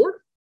had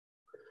before.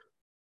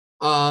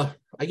 I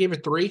gave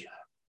it 3.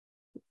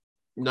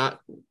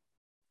 Not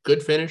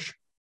good finish.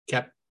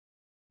 Kept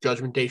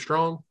Judgment Day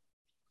strong.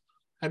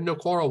 I have no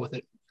quarrel with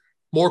it.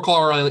 More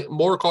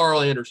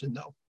Carl Anderson,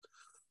 though.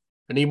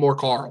 I need more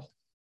Carl.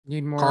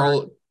 Need more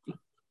Carl.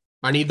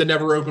 I need the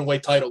never open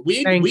weight title.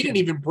 We didn't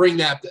even bring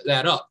that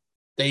up.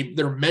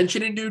 They're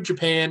mentioning New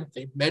Japan.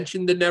 They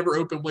mentioned the never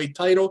open weight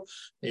title.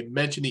 They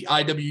mentioned the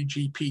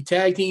IWGP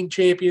Tag Team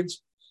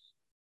Champions.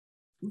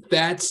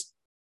 That's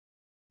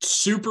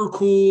super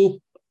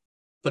cool,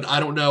 but I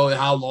don't know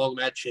how long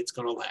that shit's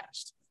gonna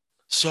last.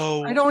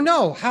 So I don't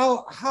know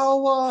how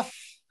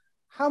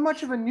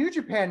much of a New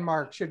Japan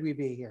mark should we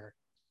be here?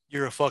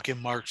 You're a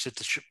fucking mark. Sit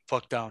the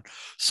fuck down.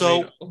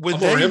 So when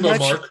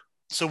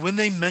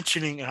they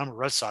mentioning, and I'm a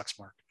Red Sox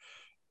mark,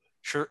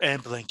 sure,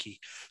 and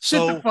Blinky.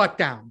 So sit the fuck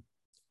down.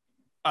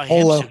 I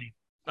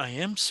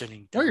am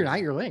sitting down. No, you're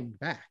not. You're laying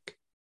back.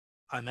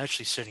 I'm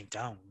actually sitting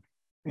down.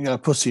 You got a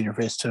pussy in your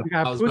face too. You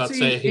got a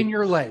pussy in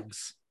your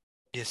legs.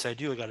 Yes, I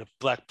do. I got a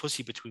black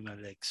pussy between my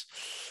legs.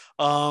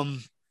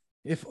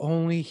 If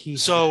only he had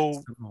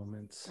some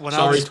moments. When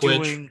I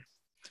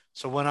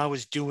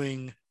was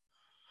doing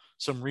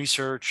some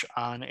research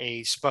on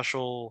a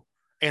special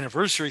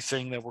anniversary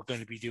thing that we're going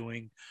to be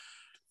doing,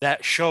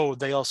 that show,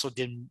 they also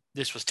did,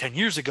 this was 10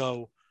 years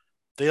ago,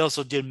 they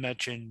also did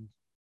mention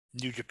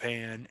New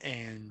Japan,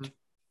 and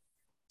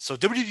so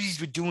WWE's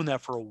been doing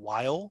that for a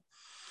while.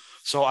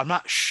 So I'm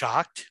not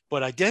shocked,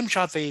 but I am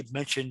shocked they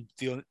mentioned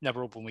the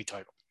never open weight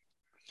title.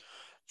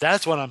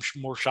 That's what I'm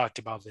more shocked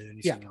about than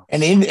anything else.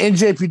 And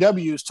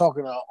NJPW is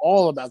talking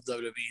all about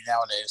WWE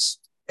nowadays.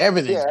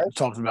 Everything's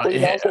talking about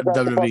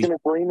WWE. Fucking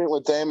agreement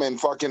with them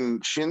and fucking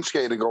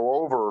Shinsuke to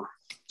go over.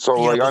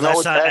 So I know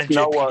it's not at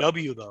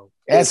NJPW Noah, though.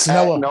 That's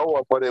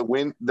Noah, but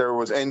there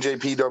was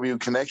NJPW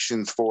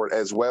connections for it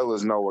as well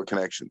as Noah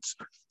connections.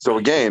 So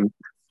again,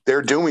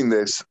 they're doing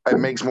this. It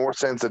makes more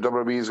sense that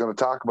WWE is going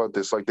to talk about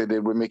this like they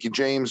did with Mickey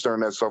James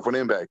during that stuff with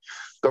Impact.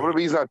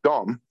 WWE's not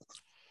dumb.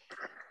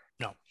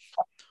 No,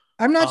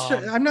 I'm not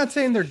sure. I'm not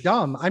saying they're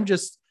dumb. I'm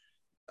just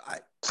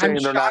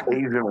saying they're not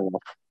Asian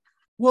enough.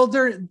 Well,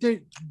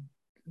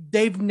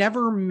 they've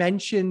never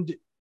mentioned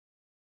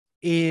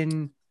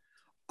in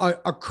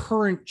a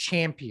current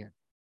champion,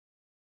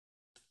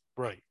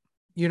 right?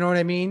 You know what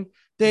I mean?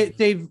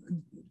 They've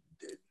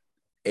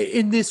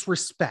in this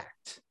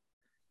respect.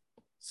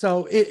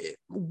 So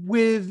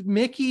with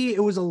Mickey,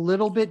 it was a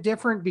little bit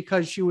different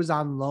because she was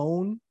on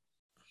loan,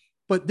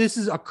 but this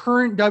is a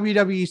current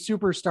WWE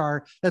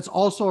superstar that's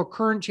also a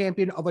current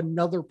champion of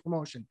another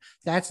promotion.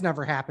 That's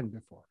never happened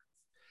before.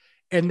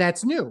 And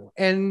that's new.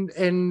 And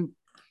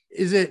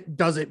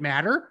does it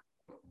matter?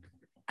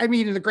 I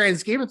mean, in the grand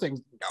scheme of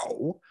things,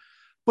 no,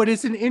 but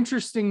it's an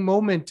interesting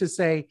moment to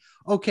say,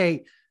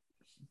 okay,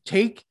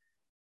 take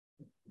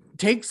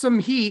some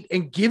heat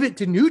and give it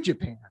to New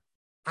Japan.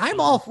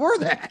 I'm all for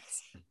that.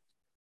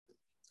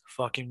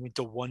 Fucking went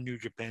to one New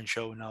Japan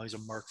show and now he's a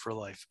mark for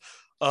life.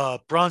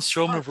 Braun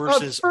Strowman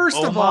versus first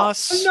Omos. of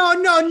all,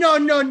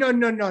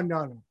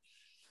 no.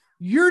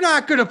 You're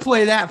not going to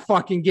play that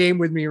fucking game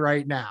with me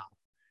right now.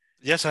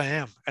 Yes, I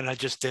am. And I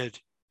just did.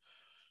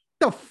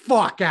 The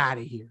fuck out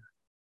of here.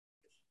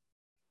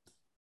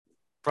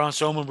 Braun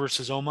Strowman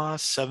versus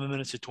Omos, 7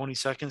 minutes and 20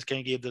 seconds.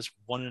 Can't give this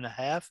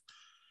 1.5.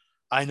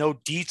 I know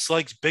Dietz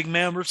likes big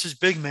man versus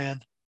big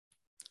man.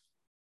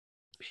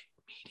 Big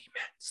meaty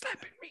man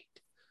slapping meat.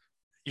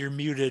 You're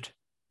muted.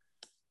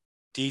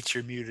 Dietz,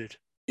 you're muted.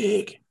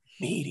 Big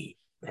meaty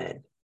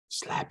men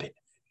slapping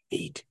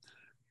meat.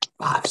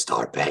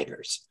 5-star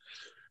bangers.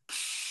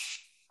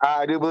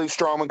 I do believe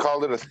Strowman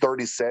called it a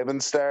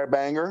 37-star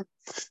banger.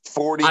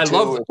 42. I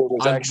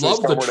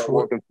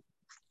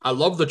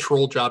love the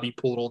troll job he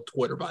pulled on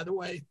Twitter, by the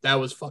way. That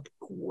was fucking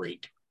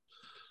great.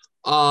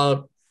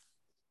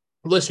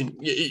 Listen,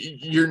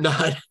 you're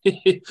not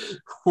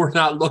we're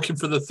not looking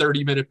for the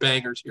 30-minute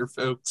bangers here,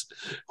 folks.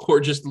 We're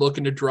just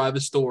looking to drive a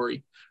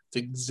story. It's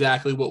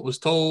exactly what was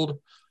told.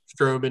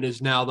 Strowman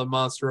is now the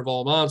monster of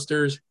all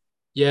monsters.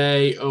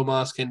 Yay,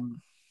 Omos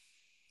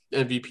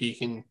MVP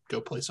can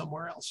go play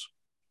somewhere else.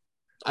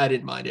 I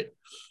didn't mind it.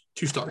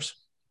 2 stars.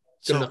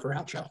 Good enough for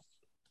outro.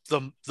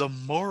 The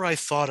more I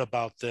thought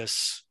about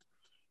this,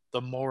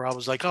 the more I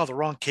was like, oh, the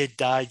wrong kid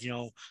died,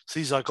 So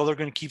he's like, oh, they're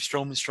going to keep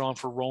Strowman strong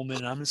for Roman.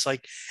 And I'm just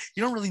like,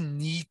 you don't really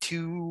need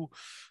to.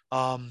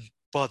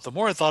 But the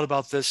more I thought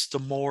about this, the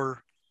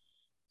more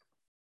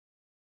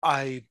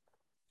I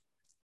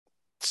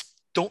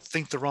don't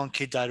think the wrong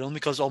kid died, only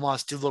because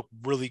Omos did look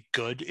really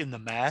good in the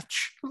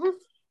match. Mm-hmm.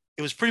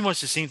 It was pretty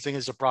much the same thing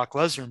as the Brock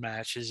Lesnar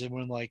match, is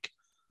when like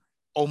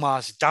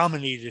Omos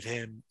dominated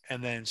him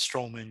and then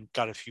Strowman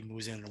got a few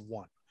moves in and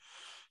won.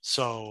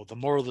 So the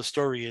moral of the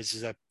story is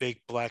that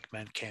big black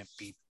men can't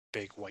beat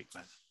big white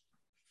men.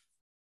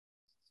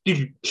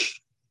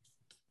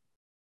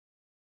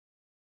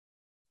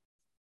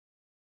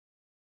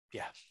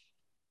 Yeah.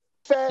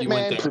 Fat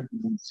man.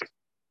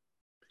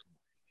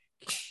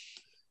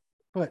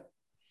 But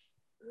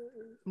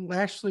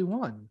Lashley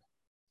won.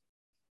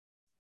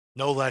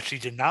 No, Lashley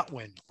did not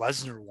win.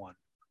 Lesnar won.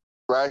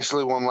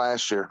 Lashley won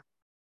last year,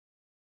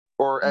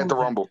 or at the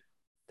Rumble.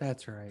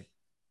 That's right.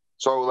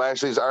 So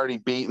Lashley's already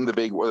beaten the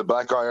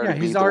black guy. Already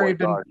he's beat already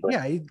the white been.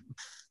 guy, so.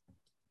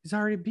 He's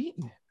already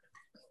beaten it.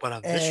 But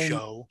on this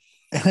show,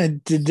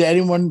 did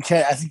anyone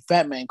catch? I think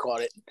Fat Man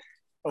caught it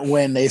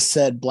when they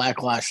said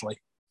Black Lashley.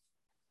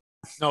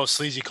 No,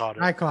 Sleazy caught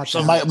it. I caught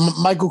so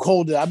Michael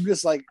Cole did. I'm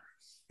just like,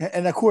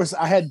 and of course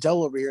I had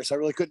Dell over here, so I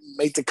really couldn't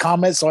make the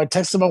comment. So I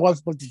texted my wife,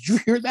 "But did you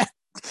hear that?"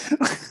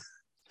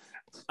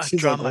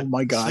 She's like, "Oh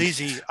my god,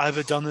 Sleazy! I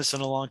haven't done this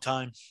in a long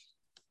time."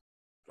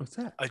 What's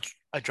that?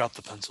 I dropped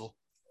the pencil.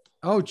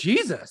 Oh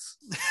Jesus!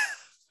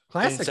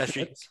 Classic.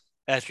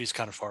 Actually, it's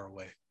kind of far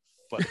away,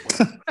 but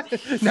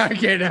now I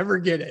can't ever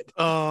get it.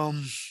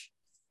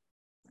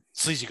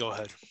 Sleazy, go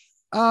ahead.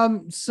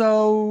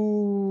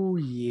 So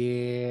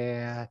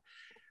yeah,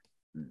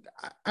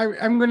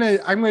 I'm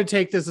gonna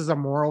take this as a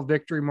moral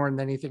victory more than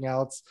anything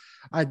else.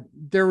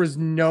 There was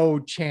no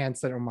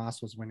chance that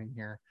Omos was winning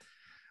here.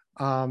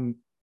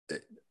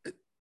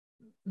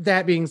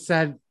 That being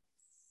said,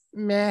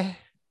 meh.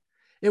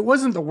 It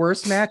wasn't the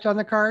worst match on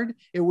the card.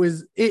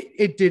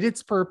 It did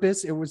its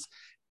purpose. It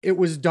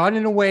was done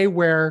in a way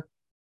where,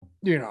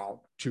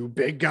 two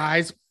big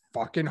guys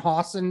fucking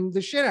hossing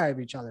the shit out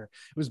of each other.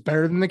 It was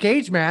better than the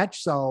cage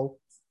match. So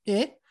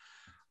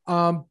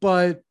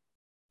but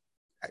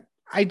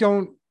I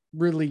don't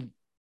really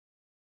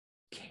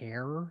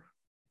care.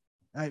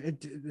 I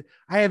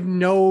have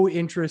no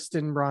interest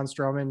in Braun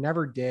Strowman.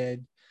 Never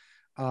did.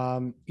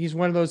 He's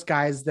one of those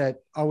guys that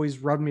always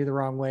rubbed me the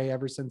wrong way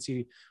ever since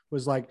he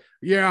was like,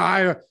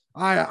 yeah,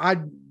 I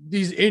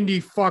these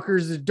indie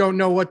fuckers that don't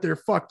know what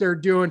they're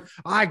doing.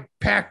 I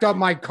packed up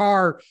my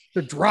car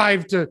to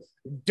drive to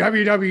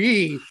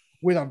WWE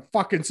with a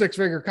fucking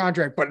 6-figure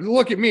contract, but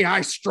look at me,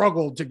 I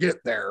struggled to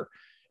get there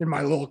in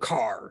my little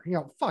car.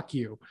 Fuck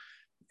you.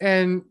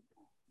 And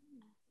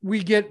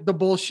we get the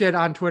bullshit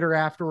on Twitter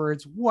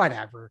afterwards.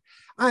 Whatever.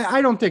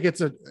 I don't think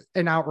it's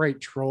an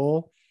outright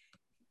troll.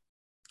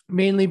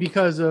 Mainly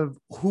because of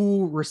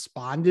who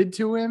responded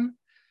to him.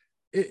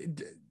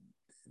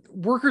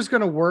 Worker's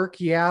going to work,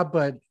 yeah,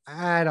 but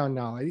I don't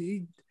know.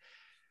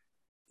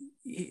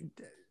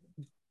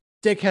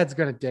 Dickhead's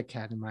going to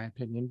dickhead, in my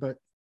opinion, but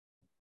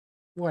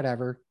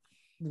whatever.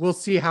 We'll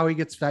see how he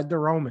gets fed to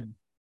Roman.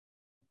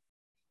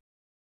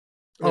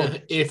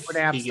 If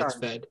he gets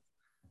fed.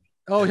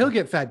 Oh, he'll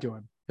get fed to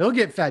him.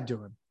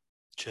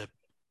 Chip.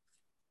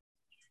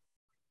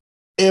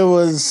 It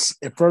was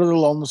further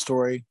along the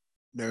story.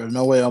 There was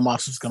no way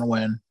Omos was going to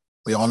win.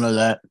 We all know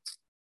that.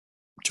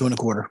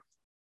 2.25.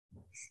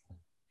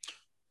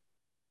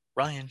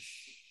 Ryan.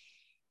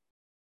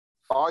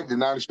 I did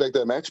not expect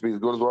that match to be as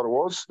good as what it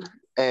was.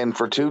 And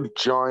for two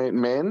giant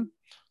men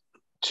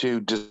to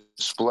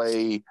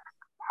display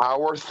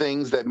power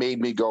things that made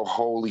me go,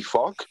 holy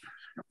fuck,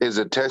 is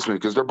a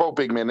testament, because they're both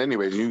big men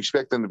anyways. You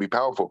expect them to be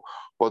powerful.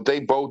 But they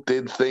both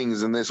did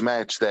things in this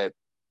match that,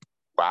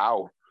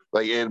 wow.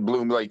 Like, it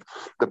blew me. Like,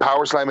 the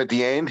power slam at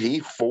the end, he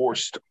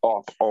forced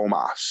up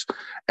Omos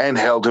and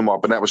held him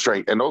up, and that was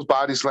straight. And those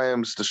body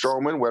slams to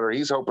Strowman, whether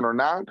he's hoping or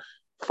not,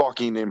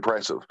 fucking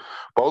impressive.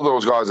 Both of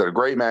those guys had a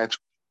great match.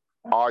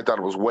 I thought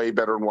it was way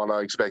better than what I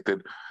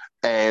expected.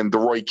 And the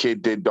right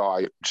kid did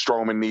die.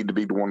 Strowman needed to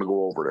be the one to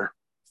go over there.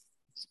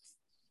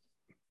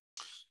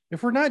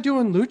 If we're not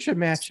doing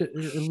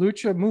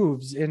lucha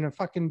moves in a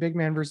fucking big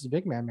man versus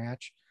big man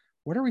match,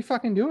 what are we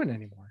fucking doing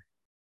anymore?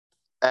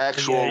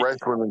 Actual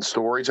wrestling and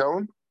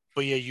storytelling.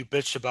 But yeah, you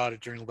bitched about it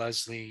during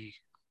Leslie.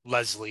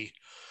 Okay.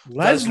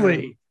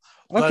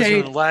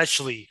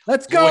 Lashley.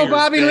 Let's go,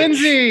 Bobby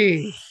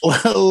Lindsay.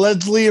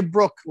 Leslie and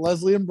Brooke.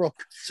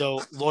 So,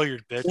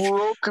 lawyered bitch.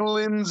 Brooke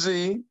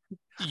Lindsay.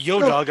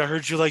 Dog, I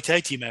heard you like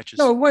tag team matches.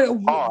 No,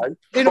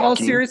 in all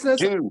seriousness,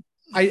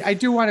 I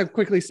do want to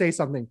quickly say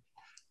something.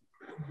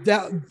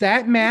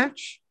 That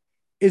match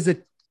is a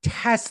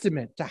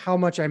testament to how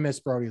much I miss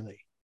Brody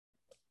Lee.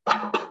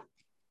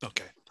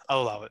 Okay.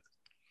 I'll allow it.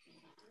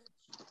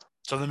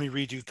 So let me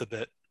redo the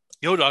bit.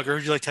 Dog, I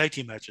heard you like tag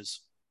team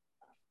matches.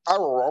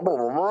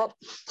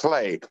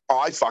 Play.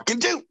 I fucking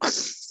do.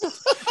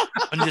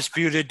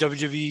 Undisputed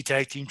WWE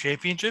Tag Team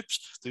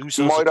Championships.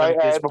 Might I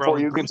add, before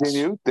you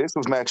continue, this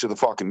was match of the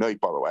fucking night,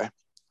 by the way.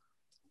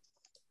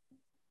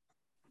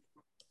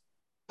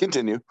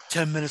 Continue.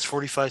 10 minutes,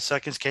 45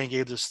 seconds. Ken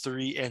gave this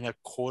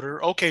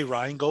 3.25. Okay,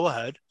 Ryan, go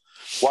ahead.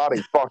 What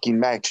a fucking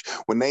match.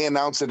 When they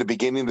announced at the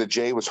beginning that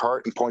Jay was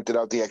hurt and pointed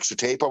out the extra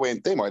tape, I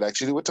went, they might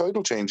actually do a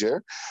title change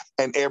here.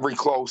 And every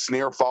close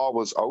near fall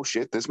was, oh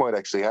shit, this might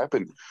actually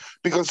happen.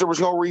 Because there was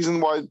no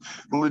reason why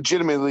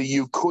legitimately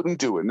you couldn't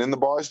do it. And then the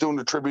boys doing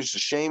the tributes to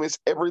Sheamus,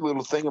 every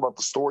little thing about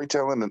the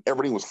storytelling and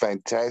everything was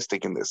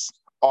fantastic in this.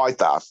 I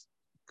thought.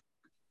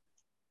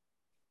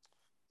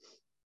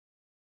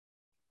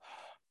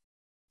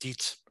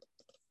 Deets.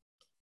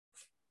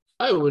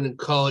 I wouldn't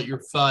call it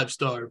your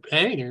 5-star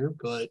banger,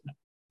 but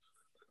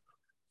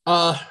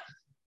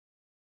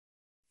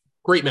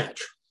great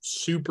match.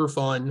 Super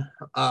fun.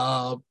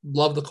 Love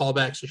the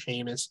callbacks to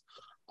Sheamus.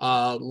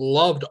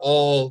 Loved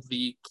all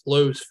the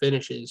close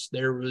finishes.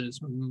 There was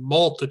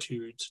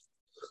multitudes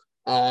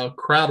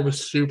Crowd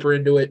was super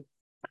into it.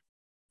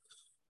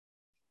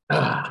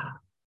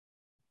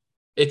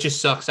 It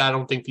just sucks. I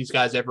don't think these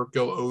guys ever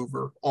go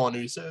over on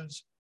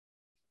Usos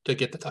to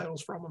get the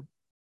titles from them.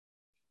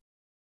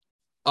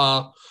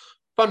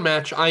 Fun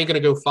match. I ain't gonna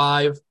go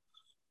 5,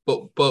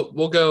 but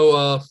we'll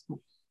go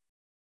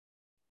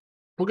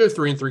 3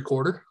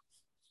 3/4.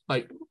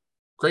 Like,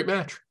 great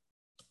match.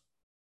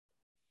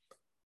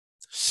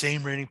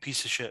 Same reigning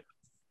piece of shit.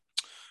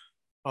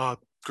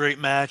 Great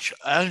match.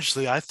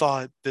 Honestly, I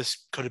thought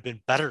this could have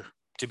been better,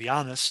 to be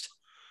honest,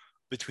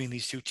 between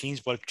these two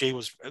teams. But if Jay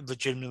was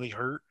legitimately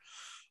hurt,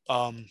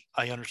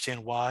 I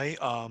understand why.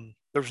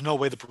 There was no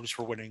way the Brutes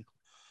were winning.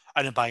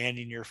 I didn't buy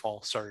any near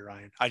fall. Sorry,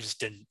 Ryan. I just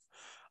didn't.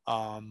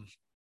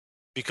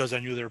 Because I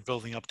knew they were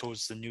building up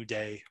towards the New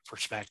Day for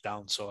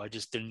SmackDown, so I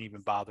just didn't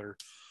even bother.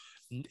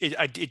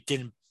 I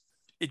didn't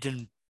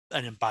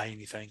buy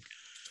anything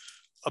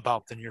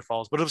about the near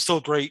falls, but it was still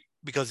great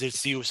because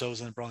it's the Usos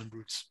and the Brawling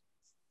Brutes.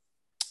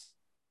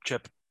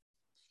 Chip.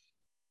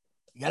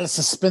 You gotta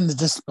suspend the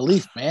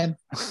disbelief, man.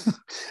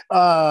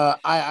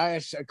 I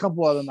a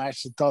couple of them I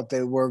actually thought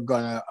they were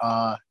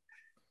gonna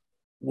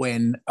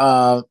win.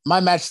 My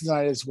match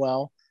tonight as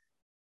well.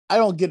 I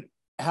don't get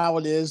how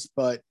it is,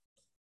 but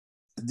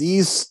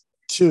these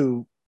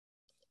two,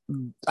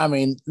 I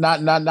mean,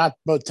 not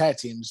both tag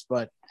teams,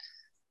 but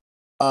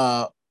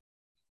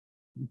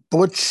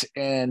Butch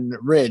and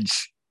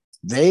Ridge,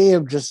 they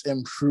have just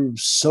improved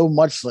so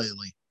much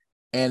lately,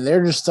 and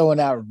they're just throwing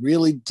out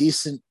really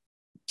decent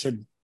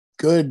to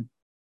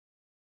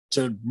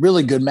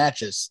really good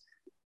matches.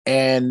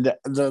 And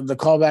the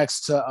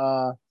callbacks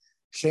to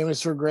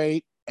Sheamus were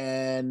great,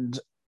 and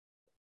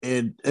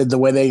the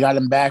way they got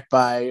him back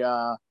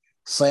by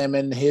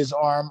slamming his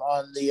arm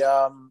on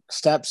the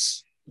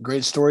steps,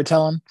 great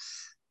storytelling.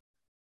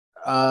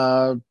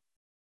 My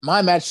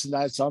match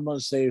tonight, so I'm going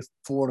to say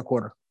 4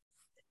 1/4.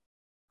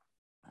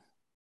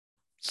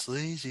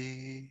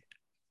 Sleazy.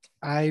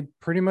 I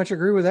pretty much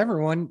agree with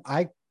everyone.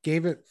 I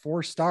gave it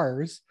 4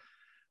 stars.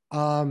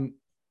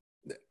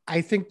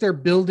 I think they're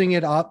building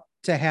it up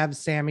to have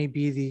Sammy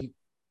be the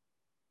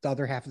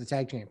other half of the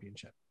tag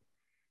championship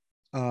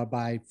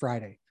by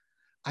Friday.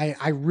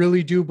 I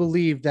really do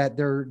believe that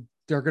they're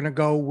going to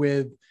go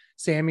with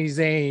Sami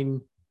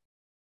Zayn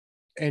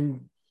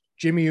and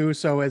Jimmy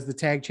Uso as the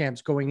tag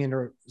champs going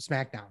into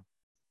SmackDown.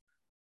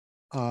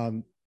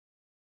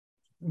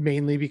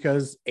 Mainly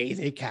because A,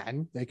 they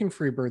can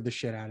freebird the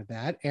shit out of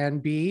that.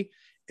 And B,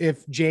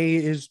 if Jay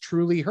is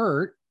truly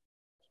hurt,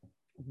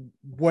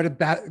 what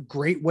a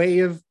great way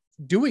of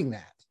doing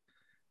that.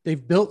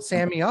 They've built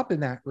Sammy up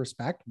in that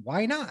respect.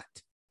 Why not?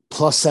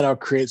 Plus that'll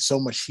create so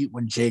much heat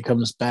when Jay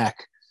comes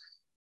back.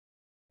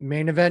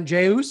 Main event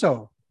Jay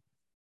Uso.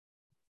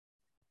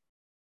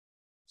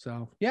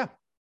 So yeah,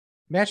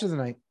 match of the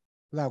night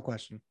without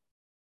question.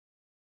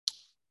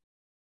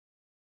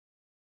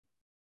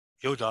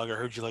 Yo, dog, I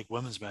heard you like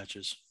women's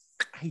matches.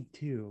 I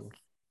do.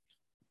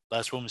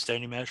 Last women's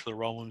standing match for the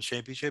Raw Women's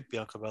Championship.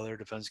 Bianca Belair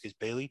defends against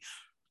Bayley.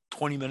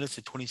 20 minutes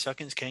and 20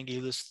 seconds. Ken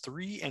gave this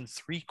 3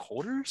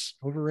 3/4.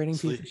 Overrating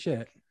piece of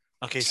shit.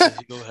 Okay, so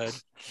go ahead.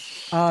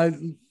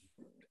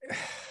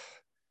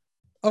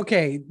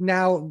 Okay,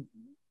 now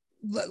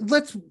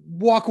let's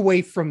walk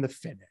away from the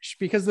finish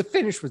because the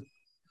finish was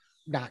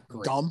not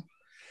great. Dumb.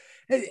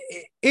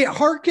 It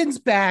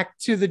harkens back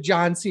to the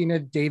John Cena,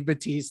 Dave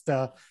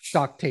Batista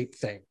duct tape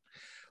thing.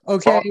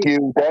 Okay. Fuck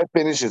you. That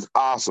finish is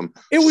awesome.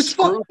 It was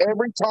screwed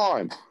every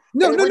time.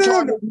 No. They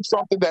do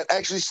something that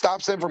actually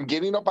stops them from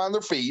getting up on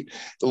their feet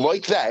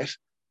like that.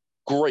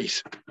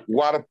 Great.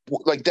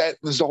 Like that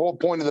is the whole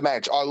point of the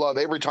match. I love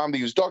every time they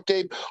use duct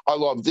tape. I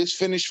love this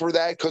finish for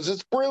that because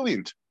it's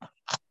brilliant.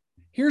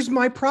 Here's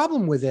my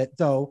problem with it,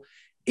 though.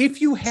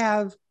 If you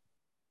have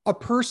a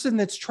person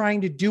that's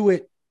trying to do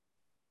it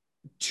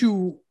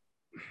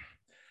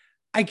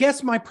I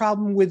guess my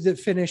problem with the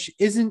finish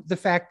isn't the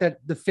fact that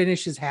the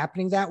finish is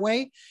happening that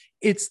way.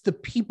 It's the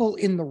people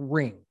in the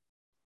ring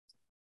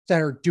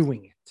that are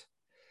doing it.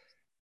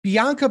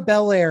 Bianca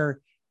Belair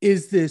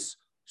is this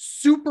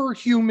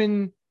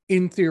superhuman,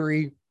 in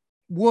theory,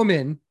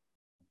 woman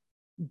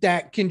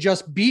that can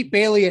just beat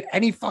Bayley at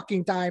any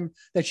fucking time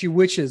that she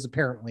wishes,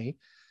 apparently.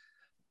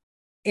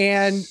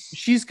 And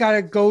she's got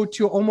to go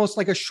to almost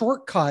like a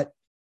shortcut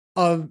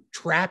of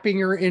trapping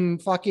her in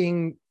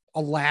fucking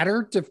a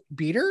ladder to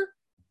beat her.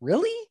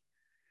 Really?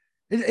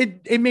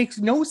 It makes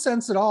no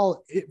sense at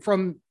all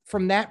from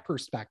that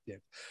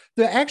perspective.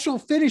 The actual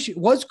finish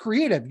was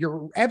creative.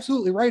 You're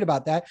absolutely right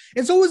about that.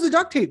 And so was the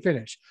duct tape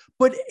finish,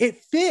 but it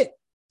fit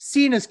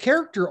Cena's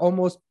character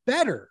almost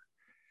better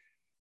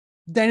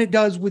than it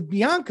does with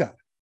Bianca.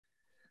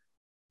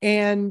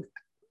 And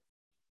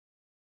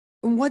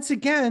once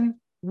again,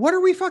 what are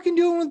we fucking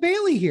doing with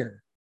Bayley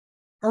here?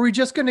 Are we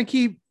just going to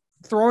keep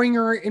throwing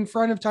her in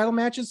front of title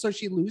matches so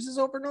she loses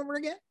over and over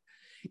again?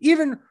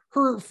 Even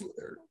her,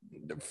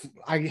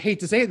 I hate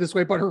to say it this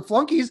way, but her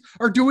flunkies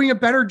are doing a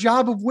better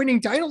job of winning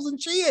titles than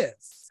she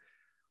is.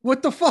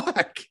 What the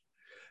fuck?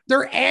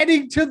 They're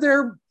adding to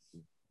their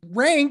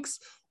ranks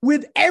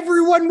with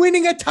everyone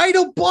winning a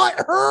title but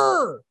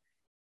her.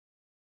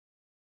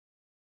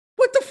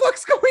 What the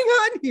fuck's going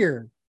on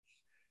here?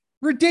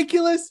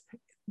 Ridiculous.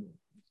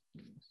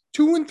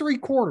 2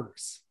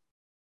 3/4.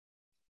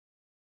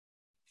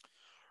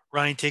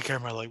 Ryan, take care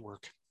of my light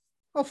work.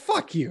 Oh,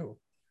 fuck you.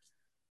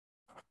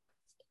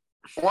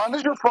 What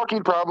is your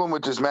fucking problem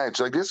with this match?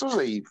 Like, this was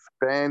a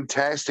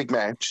fantastic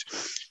match.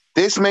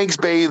 This makes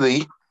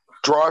Bayley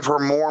drive her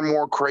more and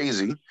more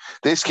crazy.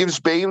 This gives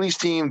Bayley's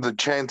team the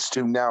chance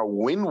to now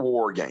win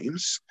War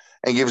Games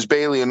and gives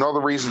Bayley another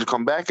reason to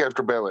come back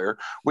after Belair,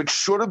 which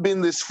should have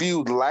been this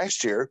feud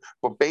last year,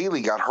 but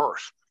Bayley got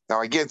hurt. Now,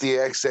 I get the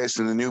excess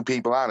and the new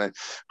people on it,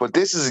 but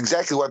this is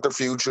exactly what their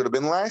feud should have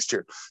been last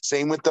year.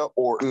 Same with the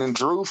Orton and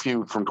Drew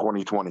feud from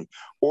 2020.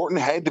 Orton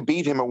had to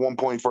beat him at one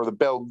point for the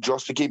belt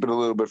just to keep it a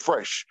little bit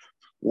fresh.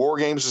 War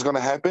Games is going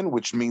to happen,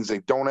 which means they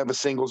don't have a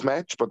singles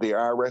match, but they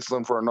are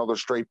wrestling for another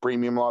straight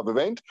premium live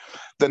event.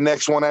 The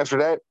next one after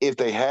that, if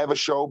they have a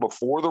show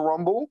before the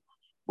Rumble,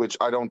 which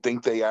I don't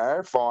think they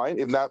are, fine.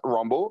 If not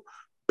Rumble,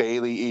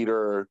 Bayley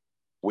either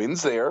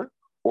wins there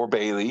or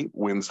Bayley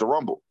wins the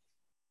Rumble.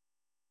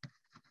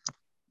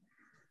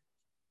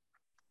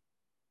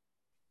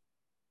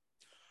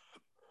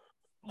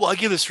 Well, I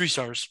give this 3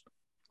 stars.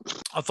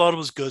 I thought it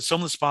was good.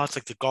 Some of the spots,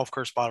 like the golf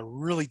cart spot, I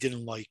really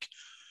didn't like.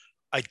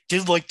 I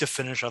did like the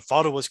finish. I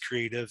thought it was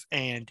creative,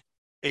 and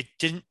it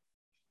didn't.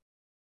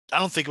 I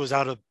don't think it was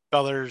out of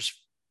Belair's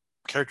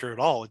character at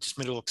all. It just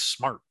made it look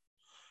smart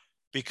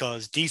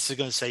because Deese is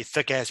going to say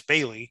thick ass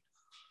Bayley,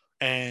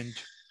 and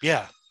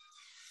yeah,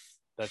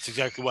 that's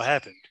exactly what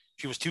happened.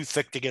 She was too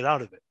thick to get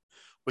out of it,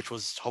 which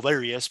was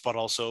hilarious, but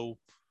also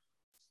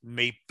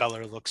made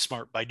Belair look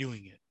smart by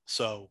doing it.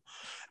 So,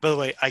 by the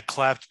way, I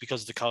clapped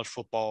because of the college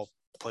football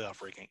playoff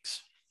rankings.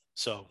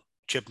 So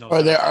Chip knows.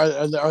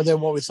 Are they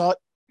what we thought?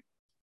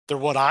 They're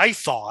what I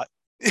thought.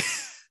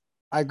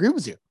 I agree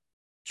with you.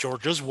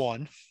 Georgia's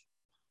 1,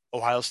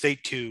 Ohio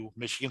State 2,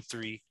 Michigan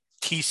 3,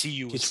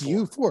 TCU is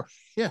 4. 4.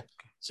 Yeah.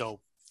 So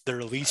they're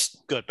at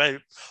least good.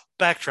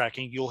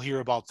 Backtracking, you'll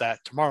hear about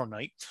that tomorrow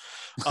night.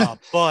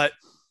 But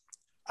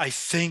I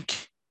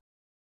think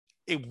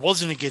it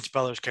wasn't against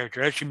Bella's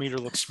character. It actually made her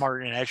look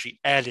smart and actually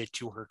added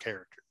to her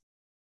character.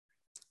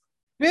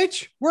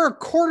 Bitch, we're a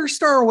quarter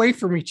star away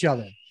from each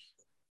other.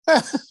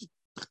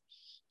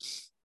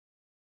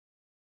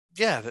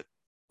 Yeah,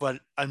 but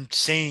I'm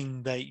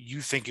saying that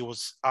you think it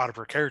was out of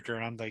her character,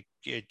 and I'm like,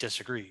 I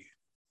disagree.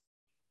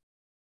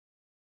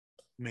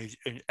 Made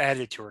it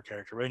added to her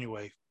character. But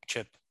anyway,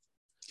 Chip.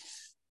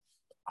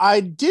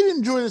 I did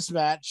enjoy this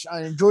match.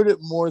 I enjoyed it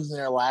more than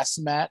their last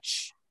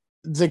match.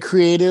 The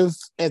creative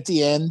at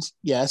the end,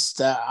 yes.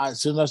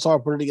 As soon as I saw her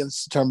put it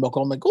against the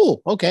turnbuckle, I'm like,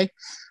 oh, okay.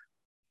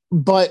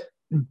 But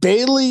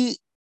Bayley,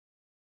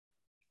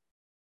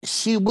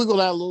 she wiggled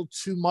out a little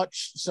too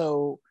much,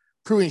 so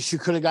proving she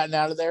could have gotten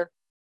out of there.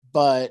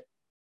 But,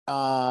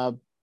 I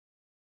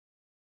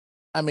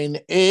mean,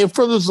 it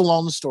furthers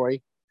along the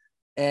story.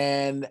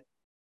 And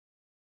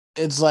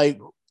it's like,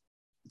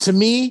 to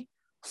me,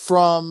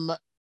 from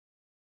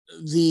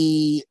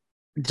the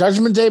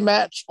Judgment Day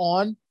match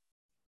on,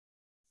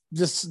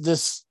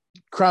 this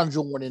crown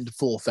jewel went into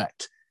full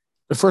effect.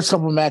 The first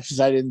couple of matches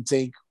I didn't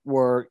think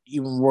were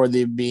even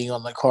worthy of being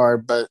on the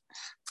card, but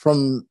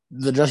from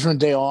the Judgment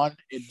Day on,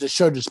 the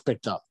show just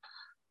picked up.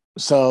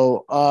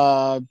 So,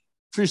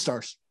 3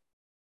 stars.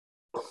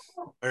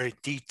 All right,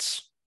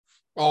 Deets.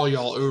 All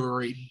y'all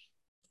overrated.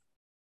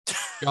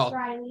 Y'all,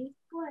 Riley,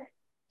 what?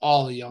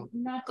 all of y'all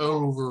Not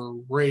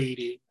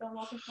overrated. Don't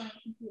walk in front of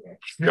the computer.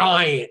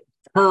 Giant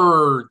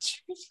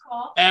turds Just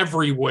call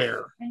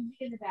everywhere. and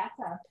get in the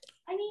bathtub.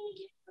 I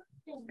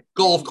mean,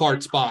 Golf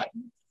cart spot.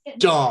 Get in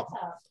the Dumb.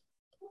 bathtub.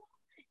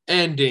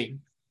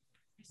 Ending.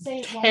 Say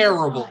it one more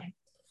Terrible. time.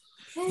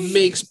 Say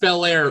Makes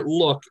Belair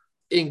look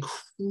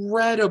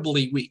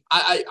incredibly weak.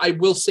 I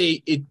will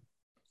say it.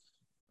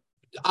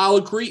 I'll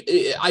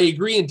agree. I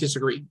agree and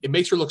disagree. It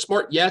makes her look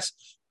smart, yes,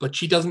 but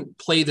she doesn't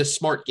play the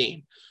smart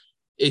game.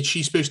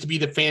 She's supposed to be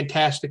the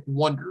fantastic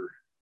wonder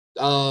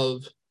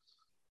of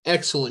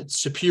excellence,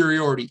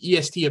 superiority,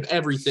 EST of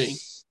everything.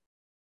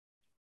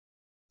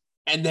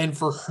 And then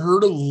for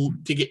her to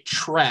get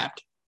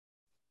trapped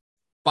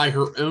by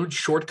her own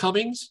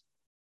shortcomings,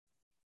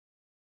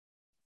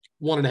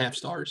 1.5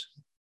 stars.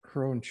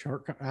 Her own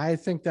shortcoming. I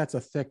think that's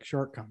a thick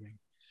shortcoming.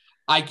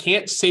 I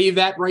can't say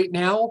that right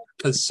now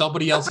because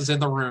somebody else is in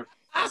the room.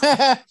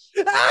 I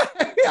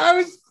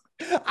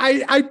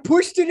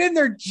pushed it in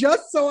there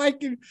just so I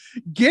could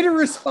get a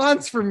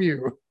response from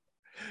you.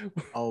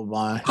 Oh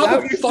my! How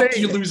the fuck do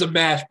you lose a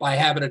match by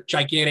having a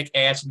gigantic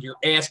ass and your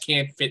ass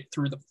can't fit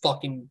through the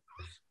fucking?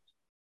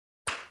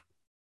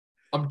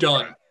 I'm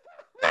done.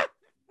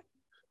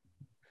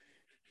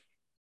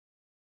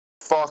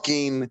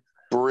 Fucking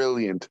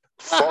brilliant.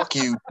 Fuck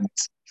you.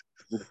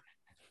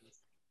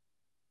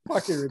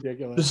 Fucking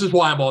ridiculous. This is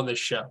why I'm on this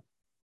show.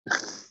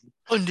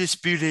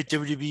 Undisputed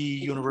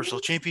WWE Universal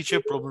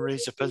Championship. Roman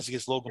Reigns defends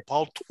against Logan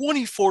Paul.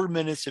 24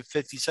 minutes and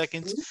 50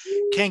 seconds.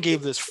 Ken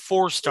gave this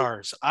 4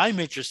 stars. I'm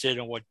interested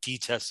in what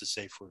Deets has to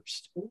say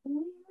first.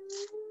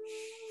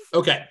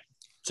 Okay.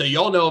 So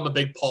y'all know I'm a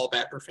big Paul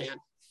Bearer fan.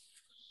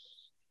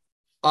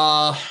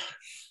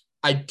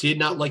 I did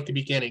not like the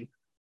beginning.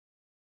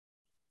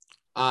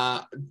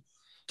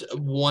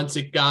 Once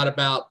he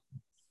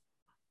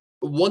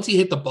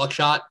hit the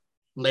buckshot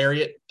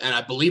lariat, and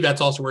I believe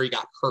that's also where he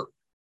got hurt.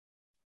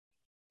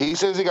 He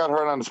says he got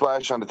hurt on the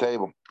splash on the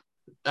table.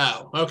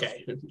 Oh,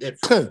 okay.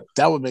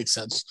 That would make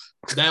sense.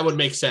 That would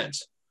make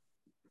sense.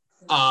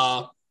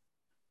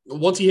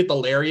 Once he hit the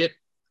lariat,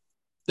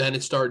 then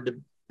it started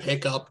to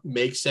pick up,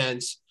 make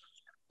sense.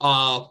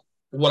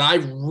 What I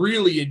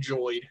really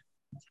enjoyed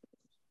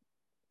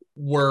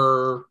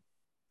were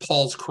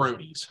Paul's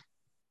cronies.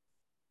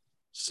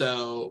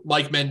 So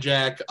Mike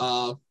Menjack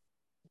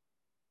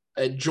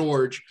and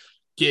George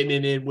getting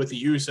it in with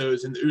the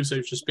Usos, and the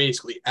Usos just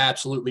basically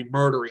absolutely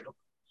murdering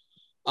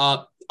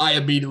them. I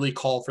immediately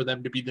call for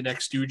them to be the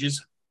next Stooges.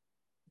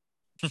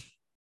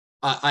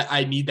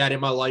 I need that in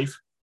my life.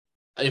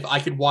 If I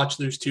could watch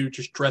those two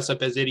just dress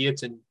up as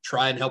idiots and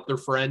try and help their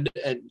friend,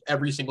 and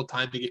every single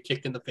time they get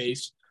kicked in the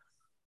face,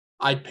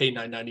 I'd pay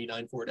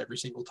 $9.99 for it every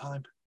single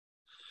time.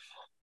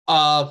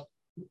 I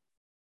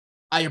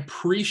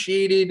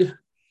appreciated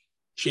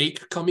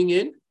Jake coming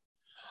in.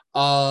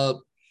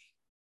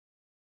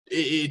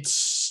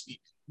 It's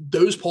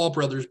those Paul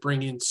brothers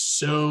bring in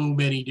so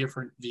many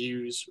different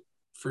views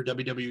for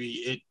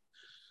WWE.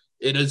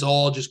 It is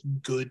all just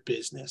good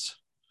business.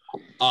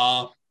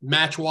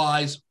 Match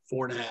wise,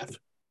 4.5.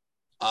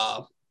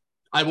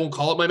 I won't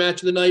call it my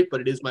match of the night,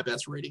 but it is my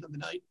best rating of the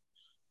night,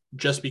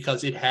 just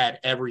because it had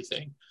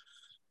everything.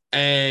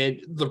 And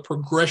the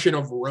progression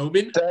of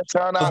Roman. That's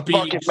how not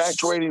fucking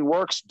match rating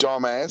works,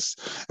 dumbass.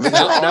 If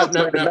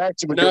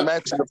it's No,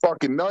 match in the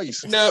fucking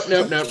nice. No.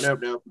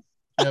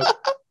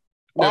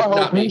 I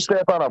hope you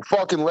step on a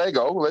fucking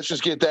Lego. Let's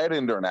just get that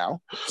in there now.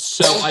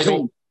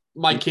 So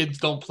my kids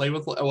don't play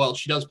with, well,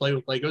 she does play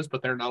with Legos,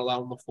 but they're not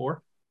allowed on the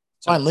floor.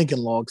 Find Lincoln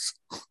Logs.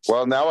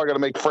 Well, now I got to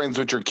make friends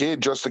with your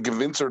kid just to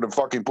convince her to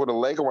fucking put a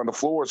Lego on the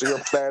floor so your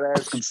fat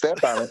ass can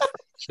step on it.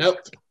 Nope.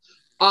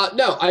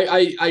 No,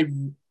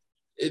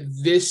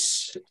 the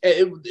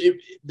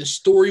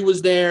story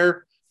was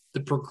there, the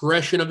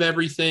progression of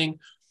everything.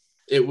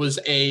 It was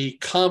a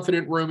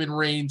confident Roman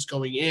Reigns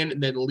going in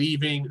and then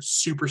leaving,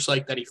 super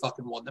psyched that he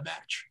fucking won the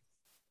match.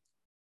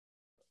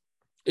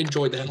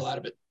 Enjoyed the hell out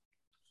of it.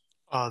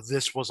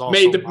 This was also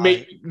made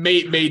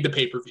the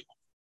pay-per-view.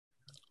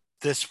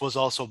 This was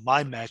also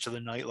my match of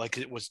the night, like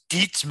it was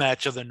Deet's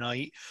match of the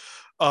night.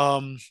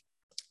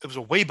 It was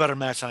a way better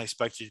match than I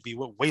expected it to be,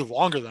 way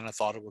longer than I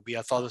thought it would be.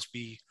 I thought this would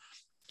be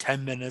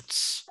 10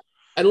 minutes.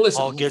 And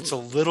listen, Paul gets a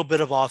little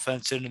bit of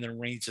offense in, and then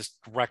Reigns just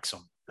wrecks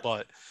him.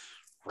 But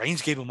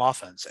Reigns gave him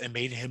offense and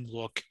made him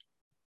look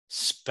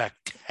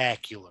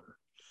spectacular.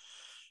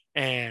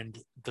 And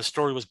the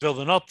story was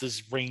building up.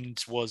 This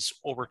Reigns was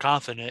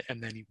overconfident, and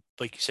then he,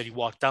 like you said, he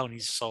walked down.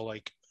 He's so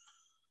like,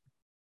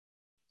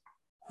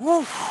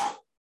 whew.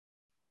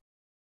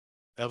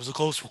 That was a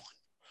close one.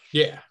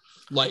 Yeah.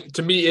 Like,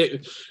 to me,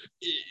 it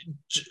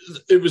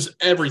was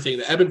everything.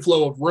 The ebb and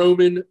flow of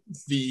Roman,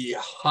 the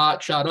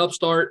hot shot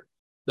upstart,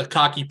 the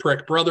cocky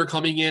prick brother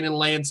coming in and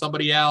laying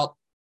somebody out.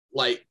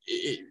 Like,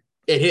 it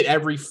hit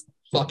every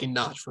fucking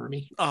notch for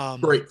me.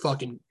 Great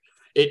fucking,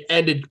 it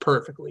ended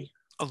perfectly.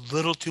 A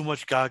little too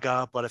much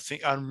gaga, but I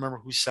don't remember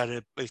who said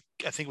it, but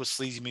I think it was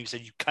Sleazy maybe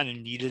said you kind of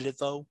needed it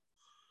though.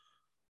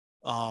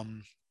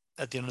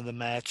 At the end of the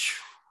match.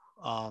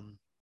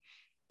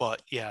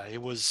 But yeah,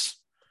 it was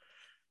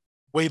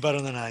way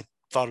better than I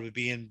thought it would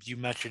be. And you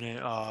mentioned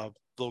it,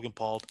 Logan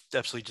Paul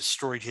absolutely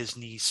destroyed his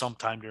knee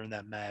sometime during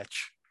that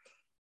match,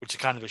 which is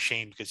kind of a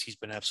shame because he's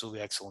been absolutely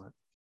excellent.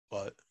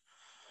 But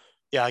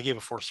yeah, I gave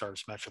a 4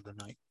 stars match of the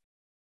night.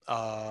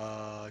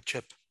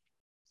 Chip.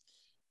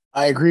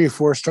 I agree,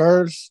 4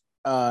 stars.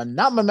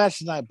 Not my match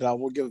tonight, but I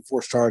will give it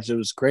 4 stars. It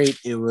was great.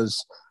 It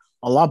was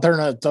a lot better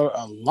than I thought.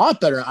 A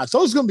lot better. I thought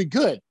it was going to be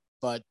good,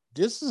 but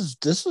this is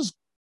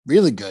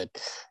really good.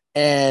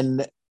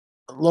 And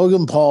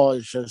Logan Paul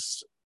is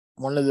just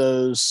one of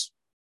those,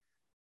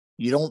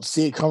 you don't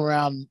see it come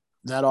around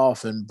that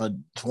often, but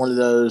it's one of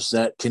those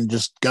that can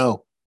just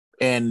go.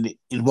 And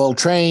he's well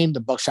trained. The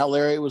buckshot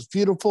lariat was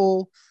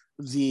beautiful.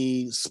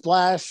 The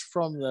splash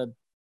to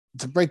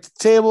break the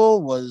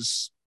table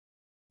was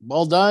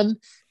well done.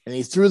 And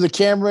he threw the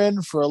camera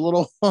in for a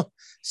little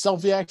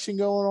selfie action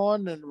going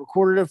on and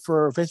recorded it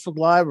for Facebook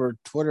Live or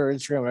Twitter or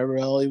Instagram, whatever the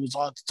hell he was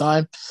on at the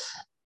time.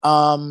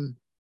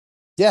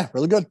 Yeah,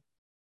 really good.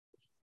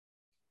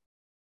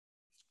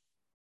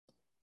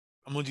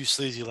 I'm going to do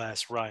Sleazy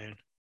last, Ryan.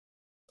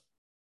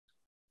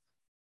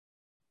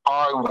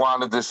 I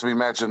wanted this to be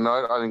match of the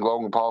night. I think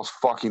Logan Paul's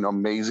fucking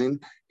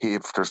amazing.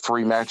 If there's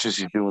 3 matches,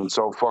 he's doing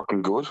so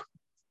fucking good.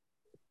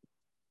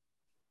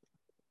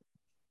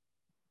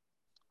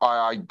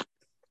 I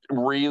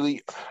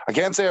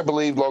can't say I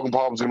believe Logan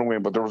Paul was going to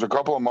win, but there was a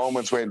couple of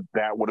moments when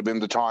that would have been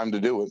the time to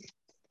do it.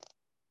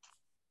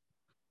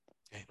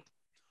 Okay.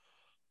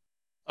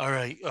 All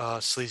right,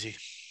 Sleazy.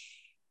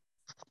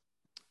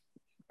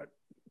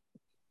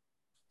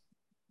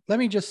 Let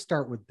me just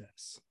start with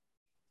this.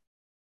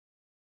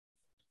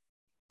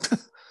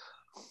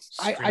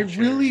 I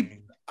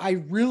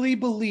really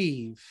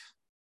believe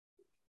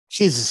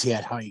Jesus, he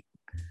had height.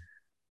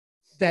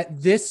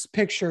 That this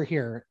picture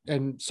here,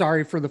 and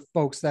sorry for the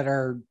folks that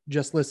are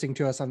just listening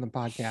to us on the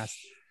podcast,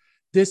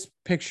 this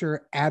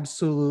picture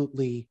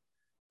absolutely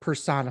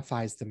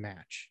personifies the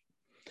match.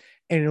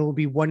 And it will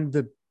be one of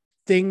the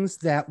things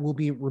that will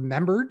be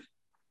remembered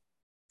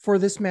for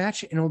this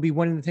match. And it will be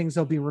one of the things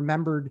that'll be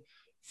remembered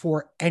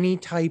for any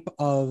type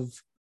of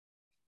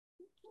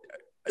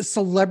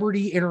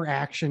celebrity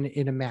interaction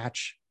in a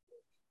match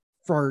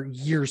for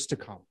years to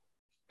come.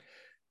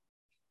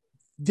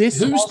 Who's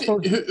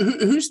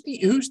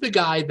the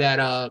guy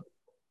that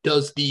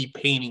does the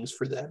paintings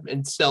for them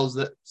and sells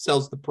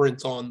the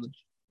prints on the...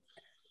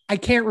 I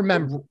can't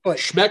remember, but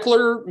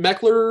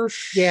Meckler,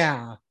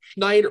 yeah,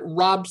 Schneider,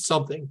 Rob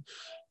something.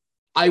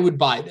 I would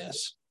buy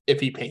this if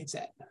he paints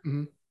that.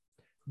 Mm-hmm.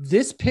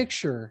 This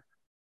picture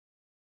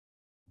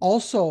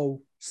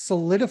also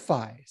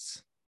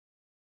solidifies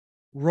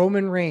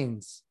Roman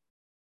Reigns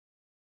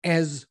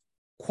as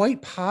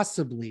quite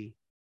possibly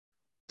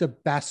the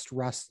best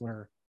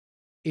wrestler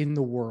in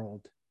the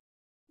world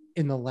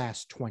in the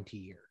last 20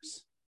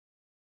 years.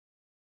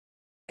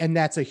 And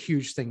that's a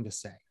huge thing to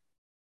say.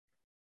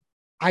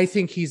 I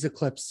think he's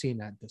eclipsed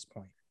Cena at this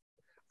point.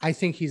 I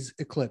think he's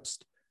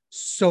eclipsed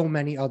so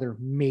many other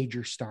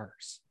major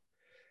stars.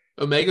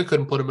 Omega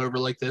couldn't put him over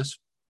like this.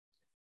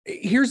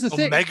 Here's the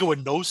thing. Omega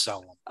would no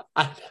sell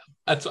him.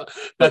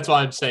 That's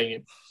why I'm saying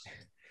it.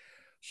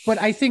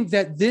 But I think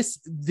that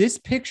this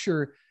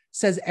picture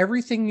says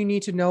everything you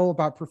need to know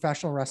about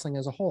professional wrestling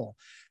as a whole.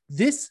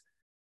 This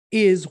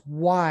is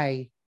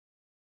why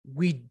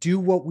we do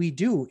what we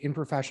do in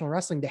professional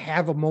wrestling, to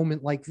have a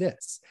moment like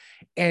this.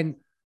 And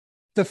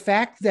the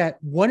fact that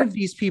one of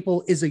these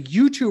people is a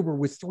YouTuber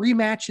with 3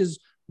 matches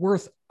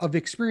worth of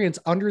experience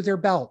under their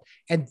belt,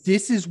 and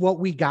this is what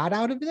we got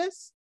out of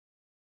this,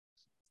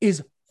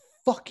 is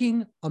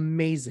fucking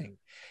amazing.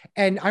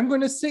 And I'm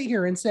going to sit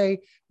here and say,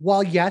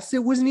 while yes,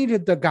 it was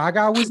needed, the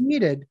Gaga was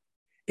needed,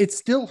 it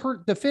still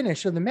hurt the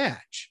finish of the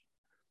match.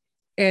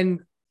 And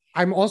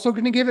I'm also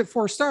going to give it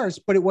 4 stars,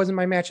 but it wasn't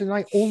my match of the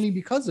night only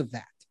because of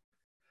that.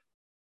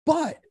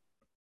 But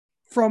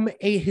from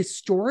a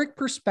historic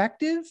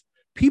perspective,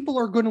 people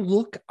are going to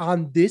look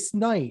on this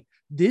night,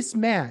 this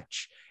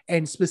match,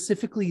 and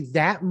specifically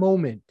that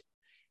moment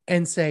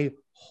and say,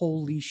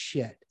 holy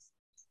shit,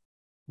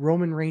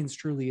 Roman Reigns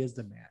truly is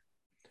the man.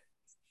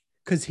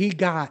 Because he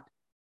got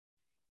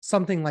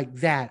something like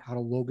that out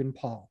of Logan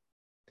Paul.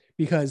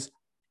 Because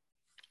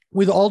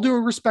with all due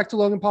respect to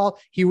Logan Paul,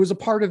 he was a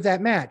part of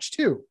that match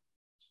too.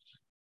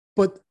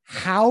 But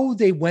how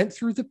they went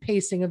through the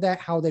pacing of that,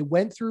 how they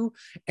went through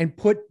and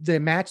put the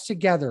match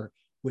together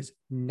was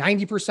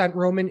 90%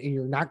 Roman, and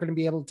you're not going to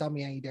be able to tell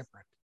me any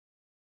different.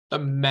 A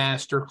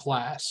master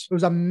class. It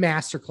was a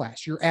master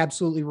class. You're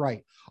absolutely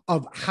right.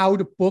 Of how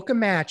to book a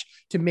match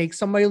to make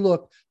somebody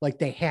look like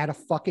they had a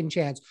fucking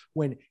chance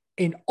when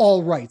in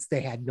all rights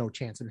they had no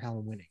chance in hell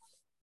of winning.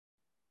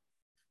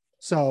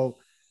 So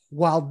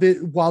while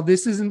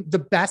this isn't the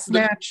best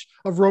match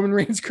of Roman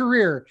Reigns'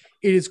 career,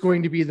 it is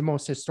going to be the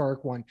most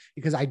historic one,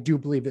 because I do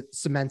believe it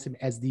cements him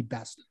as the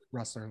best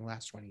wrestler in the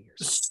last 20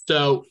 years.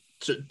 So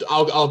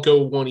I'll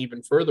go one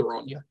even further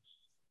on you.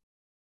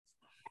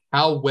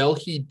 How well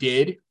he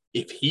did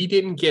if he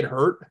didn't get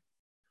hurt.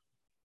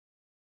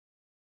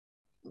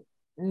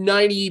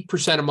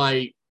 90% of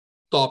my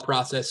thought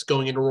process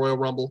going into Royal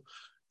Rumble,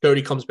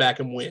 Cody comes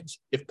back and wins.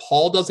 If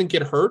Paul doesn't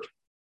get hurt,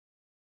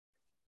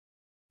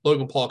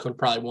 Logan Paul could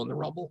probably win the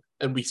Rumble,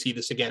 and we see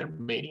this again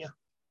in Mania.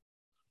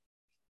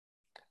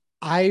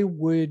 I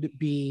would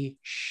be,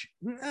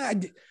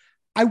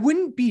 I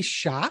wouldn't be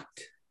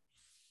shocked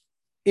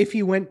if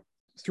he went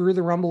through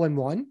the Rumble and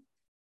won.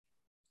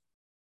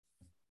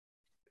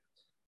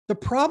 The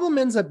problem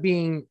ends up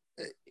being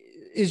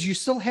is you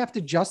still have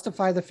to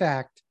justify the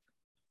fact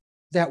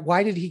that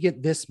why did he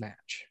get this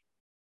match?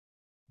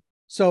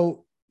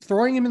 So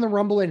throwing him in the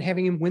Rumble and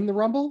having him win the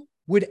Rumble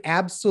would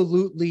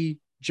absolutely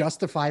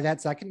justify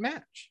that second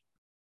match.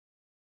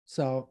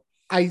 So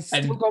I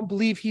still don't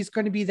believe he's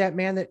going to be that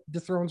man that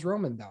dethrones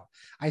Roman, though.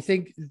 I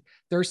think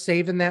they're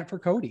saving that for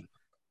Cody.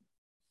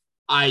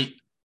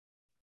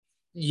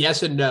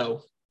 Yes and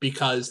no,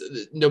 because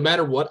no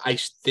matter what, I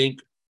think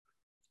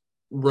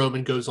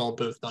Roman goes on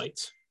both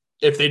nights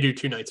if they do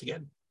 2 nights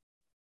again.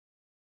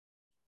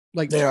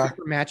 Like they are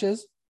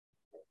matches?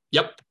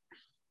 Yep.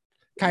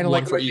 Kind of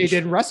like what they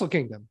did in Wrestle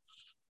Kingdom.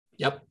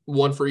 Yep.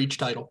 1 for each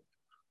title.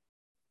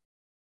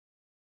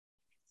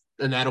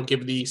 And that'll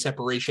give the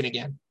separation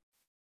again,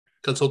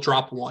 because he'll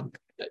drop 1.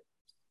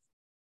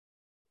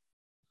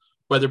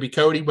 Whether it be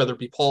Cody, whether it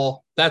be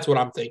Paul, that's what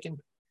I'm thinking.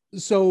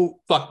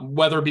 So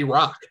whether it be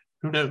Rock,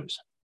 who knows?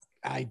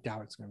 I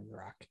doubt it's going to be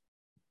Rock.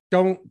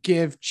 Don't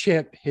give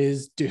Chip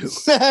his due.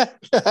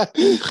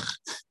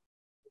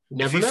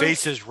 If he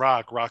faces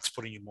Rock, Rock's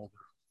putting him over.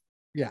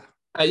 Yeah.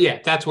 Yeah,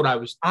 that's what I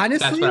was. Honestly,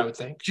 that's what I would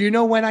think. Do you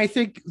know when I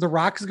think The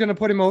Rock is going to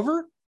put him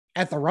over?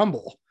 At the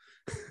Rumble.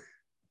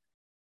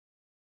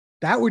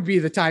 That would be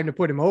the time to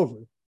put him over.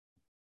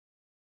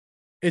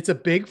 It's a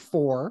big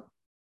 4.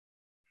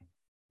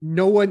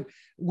 No one,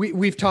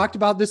 we've talked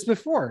about this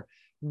before.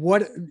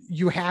 What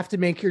you have to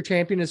make your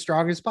champion as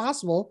strong as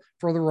possible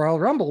for the Royal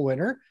Rumble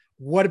winner.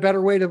 What a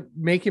better way to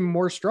make him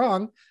more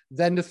strong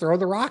than to throw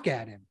the Rock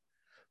at him?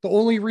 The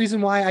only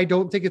reason why I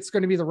don't think it's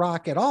going to be the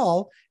Rock at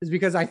all is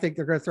because I think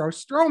they're going to throw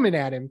Strowman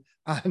at him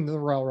on the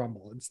Royal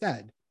Rumble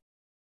instead,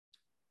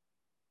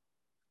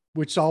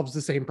 which solves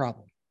the same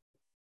problem.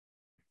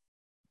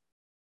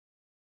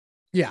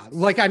 Yeah,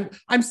 like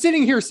I'm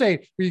sitting here saying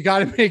we got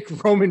to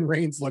make Roman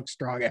Reigns look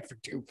strong after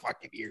 2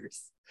 fucking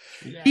years.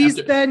 Yeah,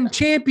 he's been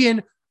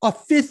champion a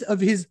fifth of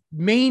his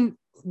main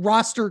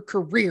roster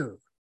career.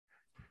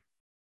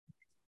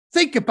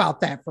 Think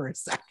about that for a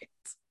second.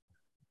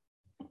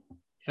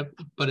 Yep,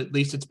 but at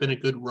least it's been a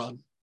good run.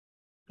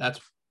 I'm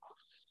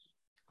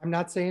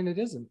not saying it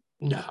isn't.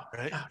 No,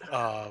 right?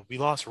 No. We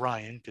lost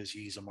Ryan because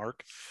he's a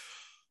mark.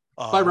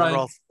 Bye,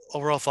 Ryan.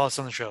 Overall thoughts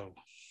on the show.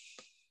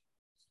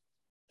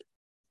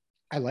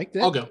 I liked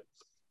it. I'll go.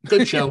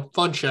 Good show,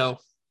 fun show.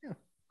 Yeah.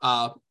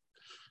 I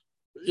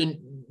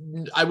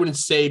wouldn't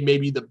say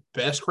maybe the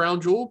best crown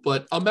jewel,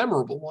 but a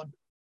memorable one.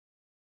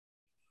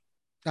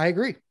 I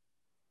agree.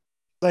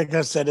 Like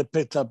I said, it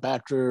picked up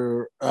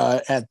after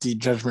at the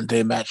Judgment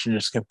Day match and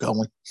just kept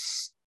going.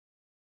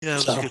 Yeah,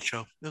 it was a good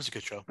show. It was a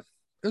good show.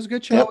 It was a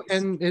good show,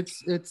 and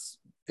it's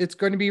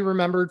going to be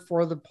remembered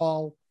for the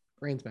Paul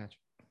Reigns match.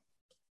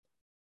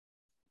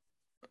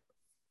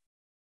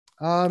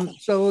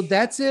 So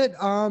that's it.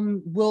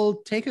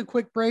 We'll take a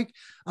quick break.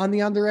 On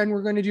the other end,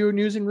 we're going to do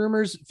news and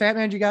rumors. Fat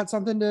Man, you got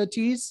something to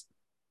tease?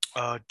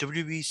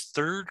 WWE's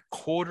third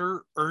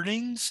quarter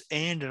earnings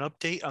and an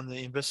update on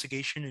the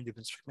investigation into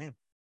Vince McMahon.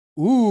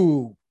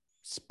 Ooh,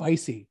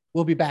 spicy.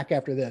 We'll be back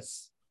after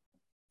this.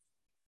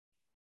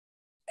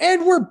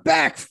 And we're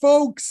back,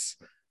 folks.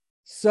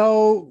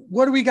 So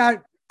what do we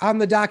got on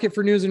the docket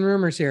for news and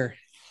rumors here?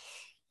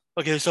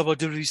 Okay, let's talk about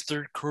WWE's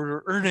third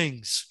quarter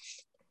earnings.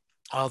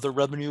 The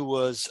revenue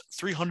was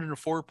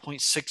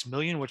 $304.6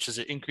 million, which is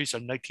an increase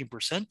of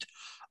 19%.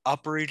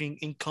 Operating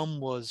income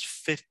was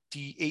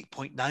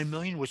 $58.9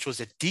 million, which was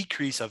a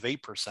decrease of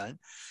 8%.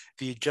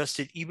 The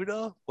adjusted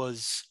EBITDA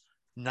was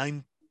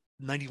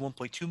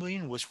 $91.2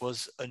 million, which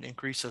was an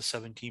increase of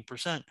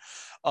 17%.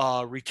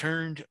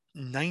 Returned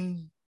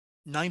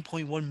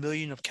 $9.1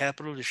 million of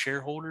capital to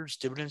shareholders,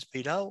 dividends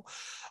paid out.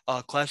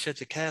 Clash at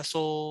the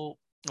Castle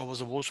was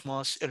the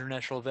most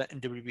international event in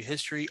WWE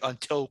history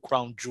until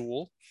Crown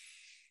Jewel.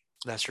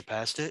 That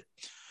surpassed it.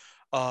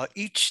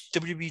 Each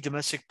WWE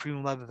domestic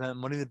premium live event,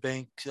 Money in the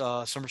Bank,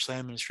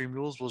 SummerSlam, and Extreme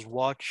Rules was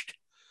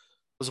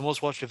the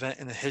most watched event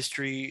in the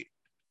history,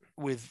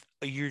 with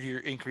a year-to-year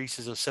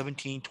increases of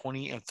 17%,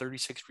 20%, and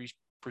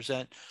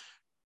 36%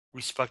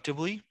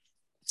 respectively.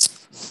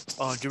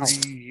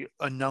 WWE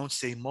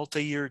announced a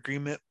multi-year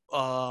agreement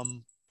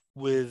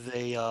with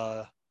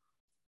a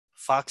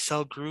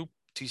Foxtel group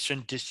to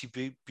send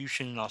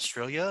distribution in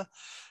Australia.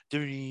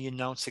 WWE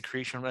announced the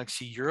creation of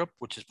XC Europe,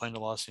 which is planned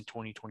to launch in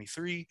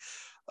 2023.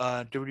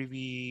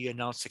 WWE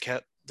announced the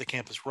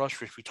Campus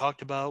Rush, which we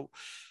talked about.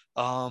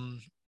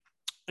 In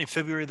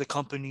February, the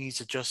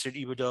company's adjusted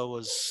EBITDA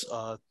was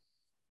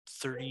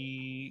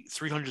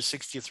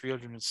 360 to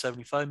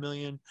 375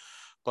 million,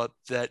 but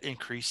that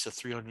increased to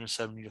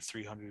 370 to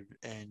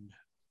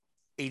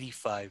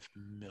 385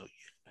 million.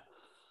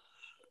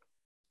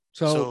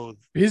 So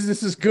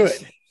business is good.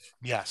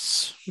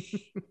 Yes.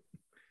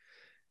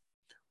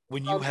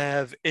 When you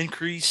have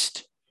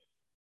increased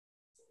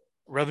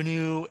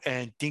revenue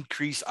and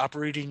decreased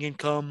operating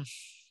income.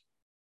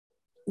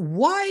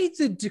 Why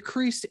the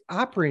decreased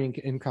operating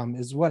income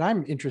is what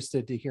I'm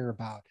interested to hear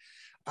about.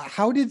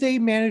 How did they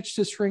manage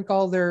to shrink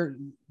all their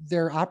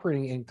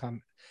operating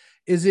income?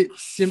 Is it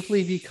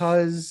simply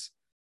because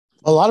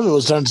a lot of it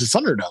was done to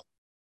Thunderdome?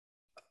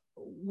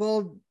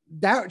 Well,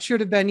 that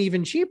should have been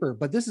even cheaper,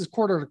 but this is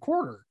quarter to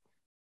quarter.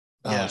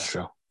 Oh, that's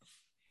true.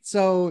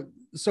 So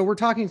we're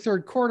talking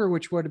third quarter,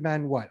 which would have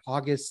been what,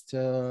 August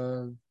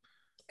to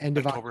end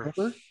of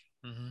October.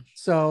 Mm-hmm.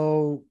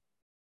 So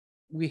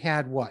we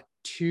had what,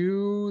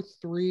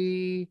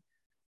 3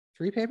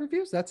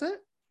 pay-per-views? That's it?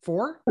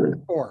 4.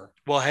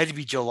 Well, it had to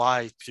be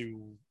July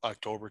through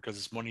October because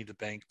it's Money in the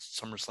Bank,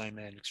 SummerSlam,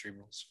 and Extreme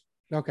Rules.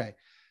 Okay.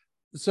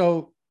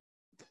 So,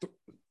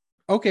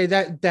 okay,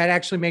 that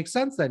actually makes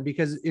sense then,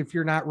 because if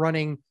you're not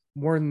running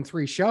more than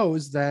 3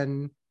 shows,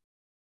 then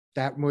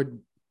that would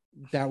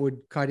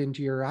cut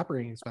into your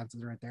operating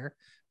expenses right there.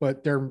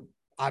 But they're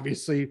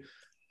obviously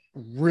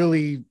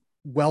really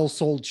well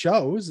sold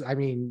shows. I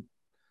mean,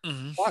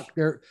 fuck,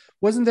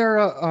 wasn't there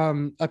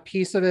a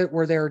piece of it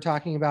where they were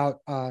talking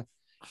about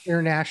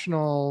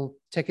international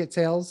ticket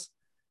sales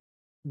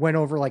went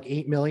over like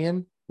 8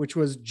 million, which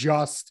was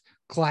just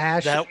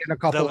Clash and a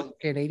couple of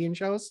Canadian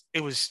shows.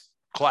 It was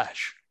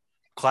Clash.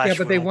 Yeah,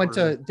 but they went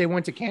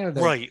to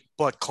Canada, right?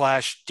 But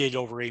Clash did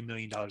over $8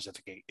 million at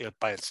the gate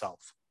by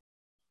itself.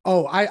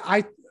 Oh,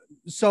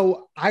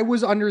 so I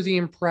was under the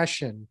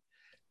impression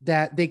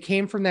that they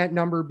came from that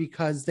number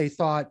because they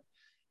thought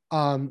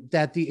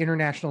that the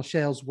international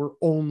sales were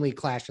only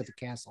Clash at the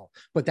Castle,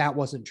 but that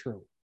wasn't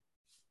true.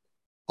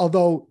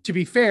 Although, to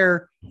be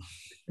fair,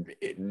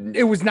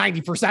 it was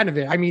 90% of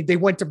it. I mean, they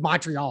went to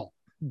Montreal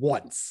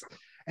once,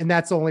 and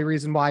that's the only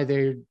reason why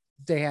they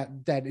have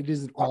that it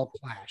isn't all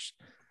Clash.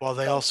 Well,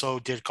 they also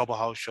did a couple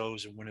house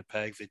shows in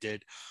Winnipeg. They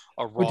did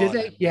a Raw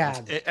did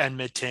they?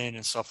 Edmonton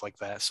and stuff like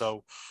that.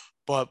 So,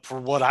 but for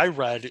what I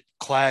read,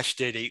 Clash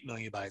did 8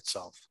 million by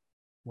itself.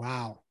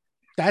 Wow,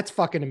 that's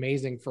fucking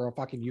amazing for a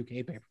fucking UK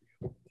pay-per-view.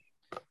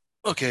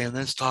 Okay, and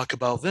let's talk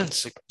about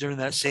Vince. During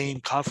that same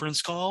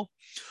conference call,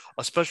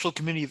 a special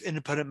committee of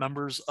independent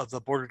members of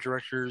the board of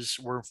directors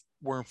were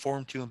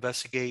informed to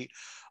investigate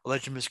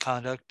alleged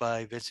misconduct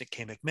by Vincent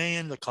K.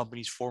 McMahon, the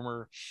company's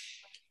former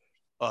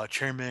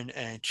chairman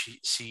and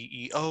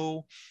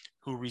CEO,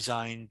 who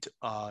resigned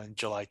in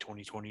July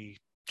 22nd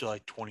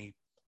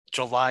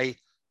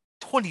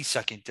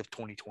of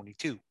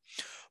 2022.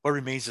 But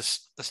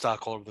remains the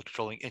stockholder of the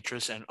controlling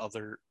interest and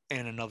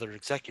another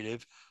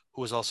executive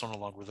who is also no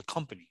longer with the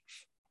company.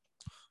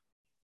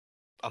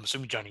 I'm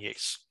assuming Johnny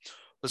Ace.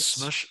 The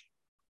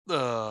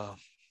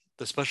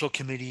special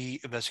committee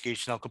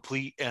investigation now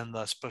complete, and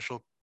the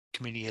special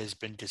committee has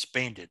been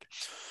disbanded.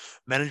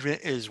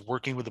 Management is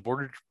working with the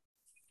board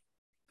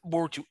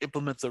to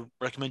implement the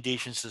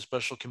recommendations to the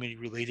special committee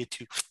related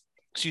to,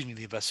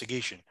 the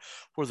investigation.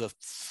 For the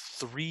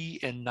 3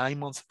 and 9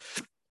 month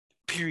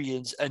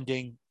periods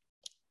ending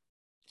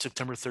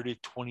September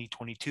 30th,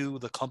 2022,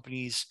 the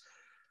company's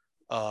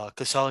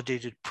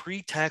consolidated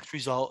pre-tax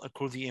result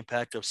included the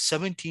impact of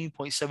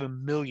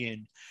 $17.7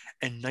 million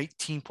and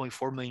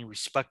 $19.4 million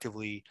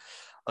respectively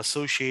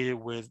associated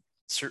with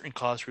certain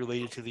costs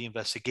related to the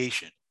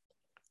investigation.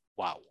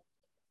 Wow.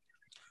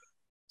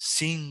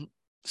 See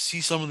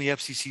some of the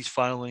FCC's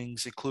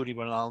filings, including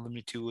but not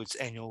limited to its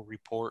annual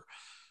report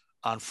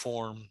on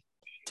Form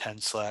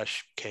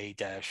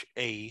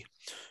 10/K-A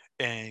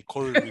and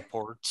quarterly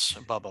reports,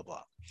 blah, blah,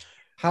 blah.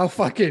 How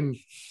fucking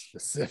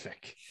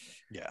specific.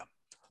 Yeah.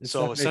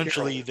 So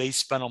essentially, they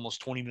spent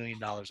almost $20 million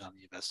on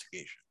the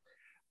investigation.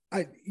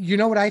 You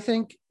know what I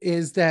think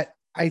is that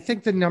I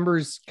think the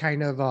numbers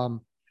kind of, I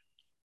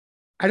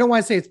don't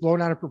want to say it's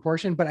blown out of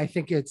proportion, but I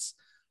think it's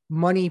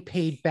money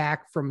paid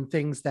back from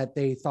things that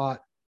they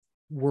thought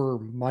were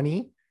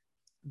money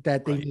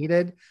that they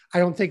needed. I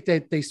don't think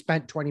that they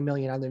spent 20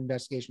 million on the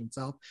investigation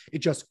itself. It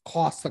just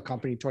cost the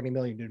company 20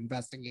 million to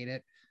investigate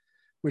it,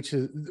 which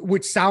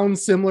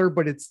sounds similar,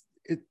 but it's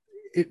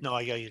no,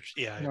 I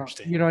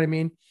understand. You know what I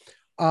mean?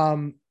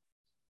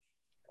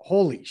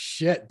 Holy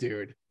shit,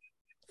 dude.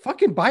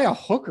 Fucking buy a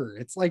hooker.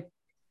 It's like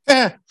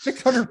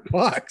 $600.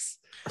 What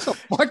the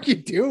fuck you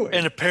doing?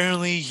 And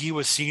apparently he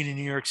was seen in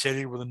New York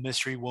City with a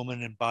mystery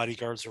woman and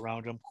bodyguards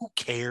around him. Who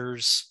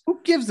cares?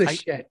 Who gives a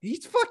shit?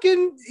 He's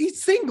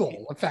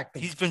single,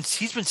 effectively. He's been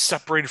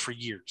separated for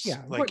years.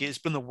 Yeah. It's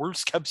been the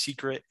worst kept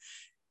secret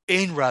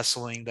in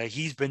wrestling that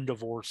he's been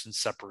divorced and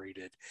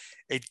separated.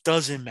 It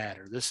doesn't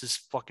matter. This is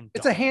fucking dumb.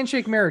 It's a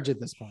handshake marriage at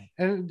this point.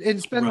 And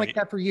it's been like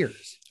that for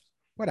years.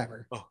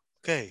 Whatever.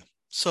 Okay.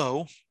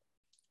 So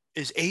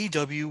is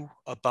AEW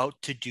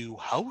about to do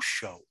house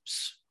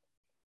shows?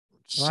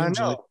 Well, I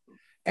know.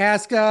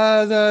 Ask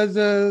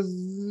the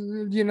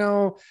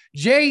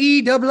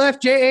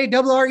JEFFJARRETT.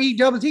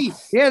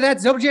 Yeah,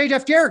 that's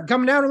WJF Jarrett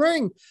coming down the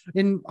ring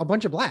in a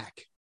bunch of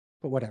black,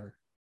 but whatever.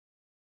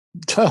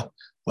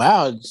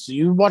 Wow, so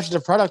you watched the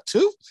product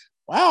too?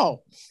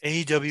 Wow.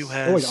 AEW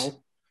has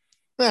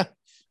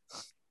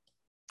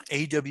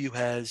AEW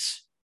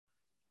has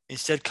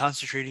instead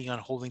concentrating on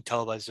holding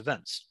televised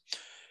events.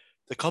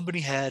 The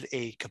company had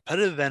a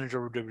competitive advantage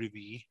over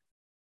WWE.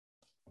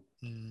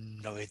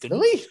 No, they didn't.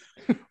 Really?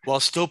 While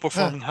still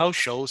performing house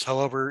shows,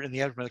 however, in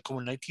the aftermath of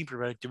COVID-19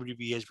 pandemic,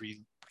 WWE has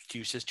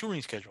reduced its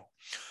touring schedule.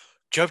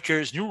 Jeff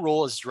Jarrett's new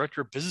role as Director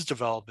of Business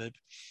Development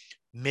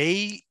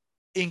may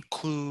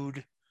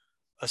include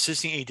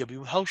assisting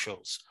AEW house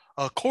shows,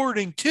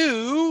 according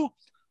to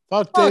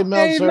Dave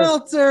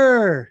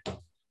Meltzer.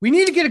 We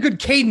need to get a good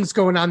cadence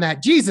going on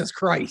that. Jesus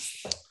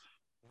Christ!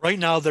 Right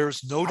now,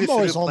 there's no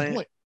definitive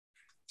plan.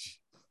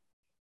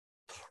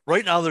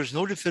 Right now, there's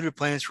no definitive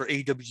plans for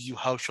AEW to do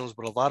house shows,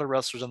 but a lot of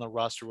wrestlers on the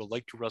roster would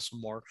like to wrestle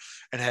more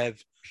and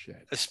have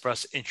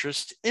expressed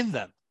interest in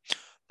them.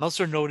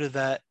 Meltzer noted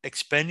that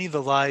expanding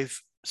the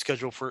live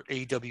schedule for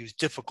AEW is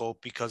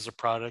difficult because the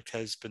product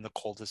has been the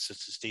coldest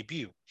since its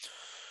debut.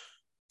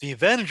 The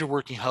advantage of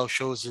working house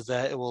shows is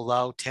that it will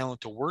allow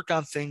talent to work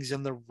on things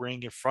in the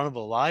ring in front of a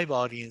live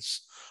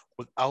audience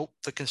without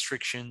the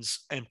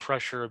constrictions and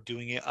pressure of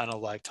doing it on a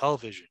live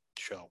television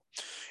show.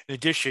 In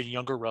addition,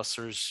 younger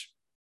wrestlers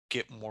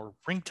get more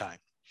ring time.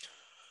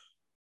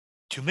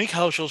 To make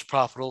house shows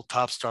profitable,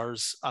 top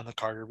stars on the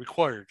card are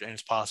required, and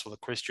it's possible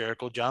that Chris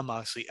Jericho, Jon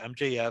Moxley,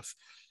 MJF,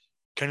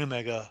 Kenny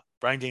Omega,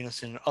 Bryan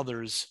Danielson, and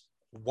others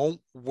won't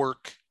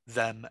work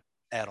them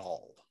at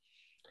all.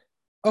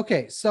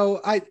 Okay, so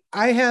I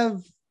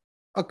have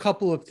a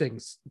couple of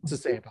things to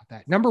say about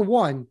that. Number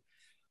one,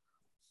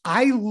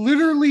 I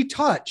literally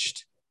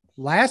touched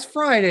last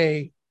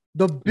Friday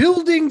the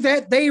building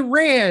that they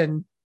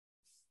ran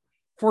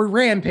for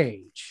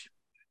Rampage,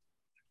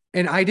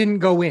 and I didn't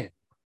go in.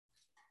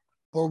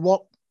 For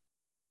what?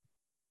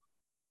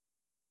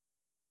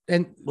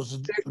 And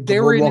they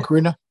were in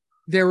Arena.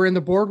 They were in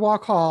the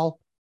Boardwalk Hall.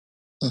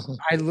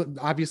 Mm-hmm.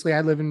 Obviously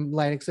I live in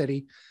Atlantic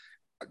City.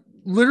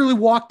 Literally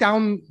walked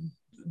down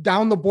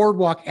the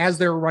boardwalk as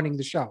they were running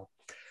the show.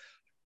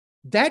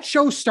 That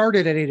show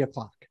started at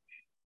 8:00.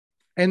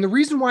 And the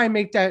reason why I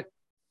make that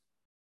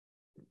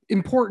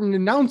important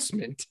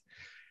announcement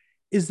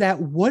is that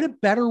what a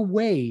better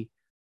way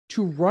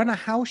to run a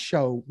house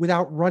show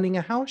without running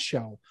a house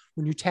show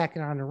when you tack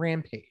it on a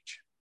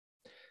Rampage,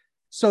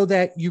 so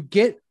that you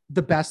get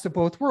the best of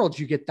both worlds.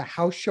 You get the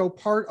house show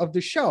part of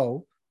the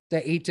show,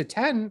 the 8 to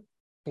 10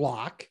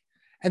 block,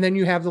 and then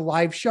you have the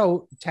live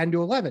show 10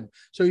 to 11.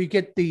 So you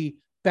get the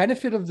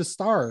benefit of the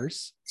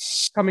stars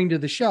coming to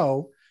the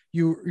show.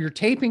 You're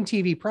taping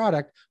TV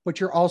product, but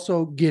you're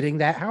also getting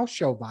that house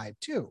show vibe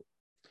too.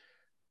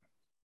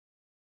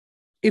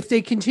 If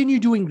they continue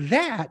doing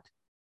that,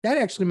 that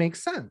actually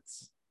makes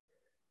sense.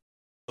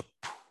 The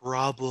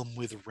problem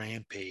with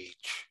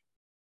Rampage,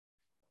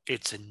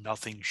 it's a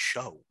nothing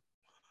show.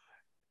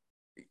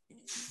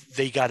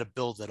 They got to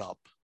build it up.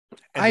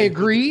 I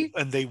agree.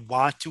 And they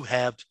want to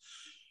have,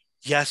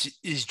 yes,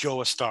 is Joe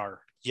a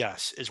star?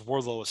 Yes. Is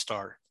Wardlow a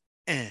star?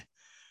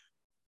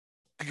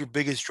 Your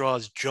biggest draw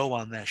is Joe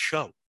on that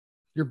show.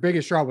 Your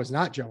biggest draw was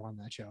not Joe on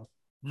that show.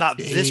 Not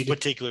this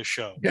particular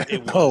show. Yeah.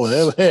 It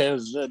was, it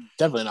was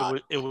definitely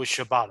not. It was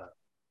Shibata.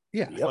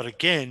 Yeah. But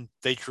again,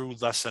 they drew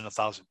less than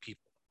 1,000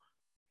 people.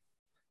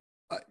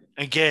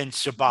 Again,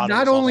 Shibata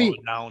not was only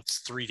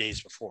announced 3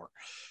 days before.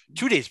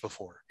 2 days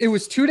before. It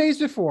was 2 days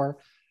before.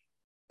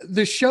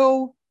 The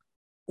show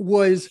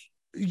was,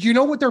 you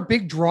know what their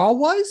big draw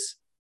was?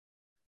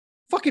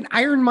 Fucking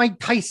Iron Mike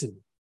Tyson.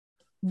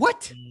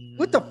 What?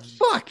 What the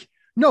fuck?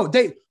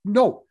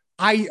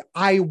 I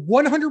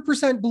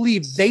 100%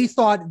 believe they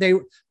thought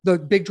the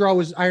big draw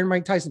was Iron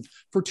Mike Tyson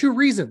for two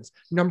reasons.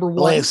 Number one,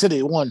 Atlantic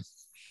City, one,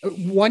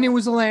 it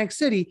was Atlantic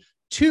City.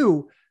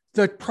 Two,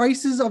 the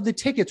prices of the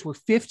tickets were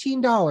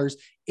 $15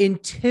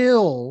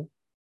 until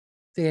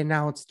they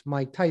announced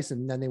Mike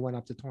Tyson. Then they went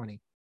up to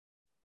 20.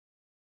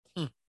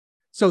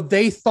 So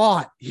they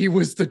thought he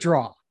was the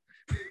draw,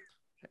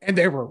 and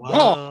they were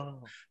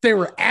wrong. They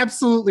were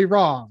absolutely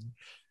wrong.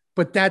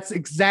 But that's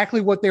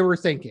exactly what they were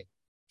thinking.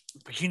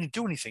 But you didn't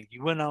do anything.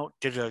 You went out,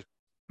 did the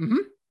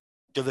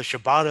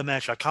Shibata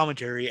match on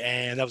commentary,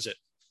 and that was it.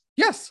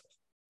 Yes,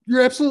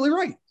 you're absolutely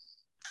right.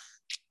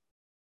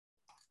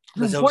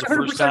 That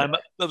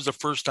was the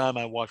first time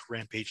I watched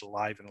Rampage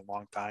live in a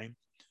long time.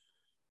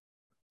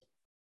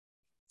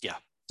 Yeah.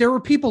 There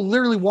were people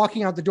literally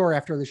walking out the door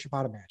after the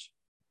Shibata match.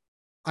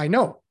 I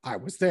know. I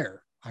was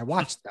there. I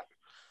watched them.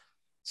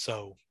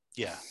 So,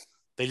 yeah.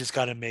 They just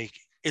got to make...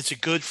 It's a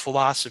good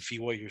philosophy,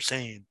 what you're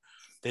saying.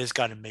 They just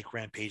got to make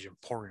Rampage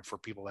important for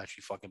people to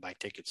actually fucking buy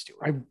tickets to it.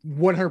 I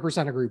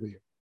 100% agree with you.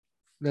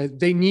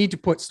 They need to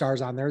put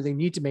stars on there. They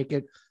need to make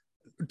it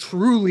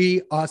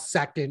truly a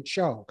second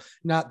show,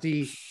 not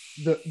the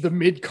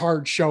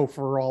mid-card show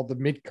for all the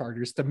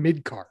mid-carders, the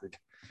mid-card.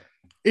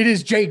 It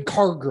is Jade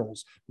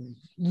Cargill's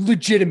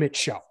legitimate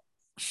show.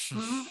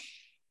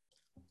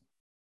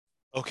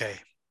 Okay.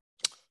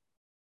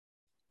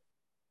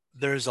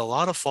 There's a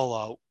lot of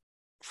fallout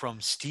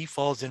from Steve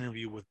Fall's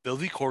interview with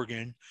Billy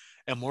Corgan,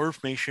 and more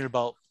information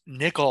about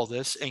Nick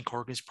Aldis and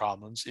Corgan's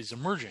problems is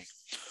emerging.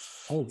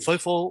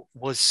 Fightful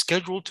was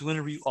scheduled to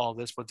interview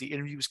Aldis, but the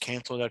interview was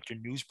canceled after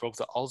news broke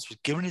that Aldis was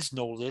given his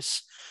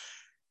notice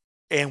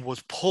and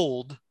was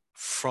pulled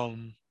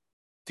from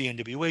the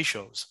NWA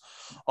shows.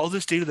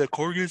 Aldis stated that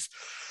Corgan's...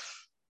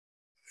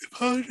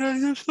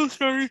 I'm so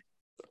sorry.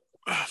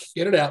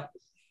 Get it out.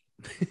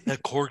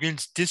 That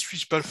Corgan's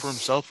disrespect for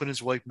himself and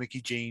his wife,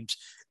 Mickie James,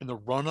 in the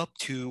run-up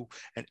to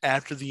and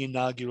after the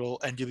inaugural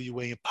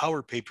NWA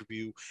Empower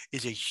pay-per-view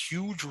is a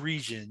huge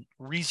reason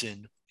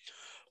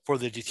for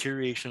the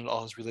deterioration of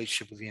Aldis'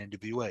 relationship with the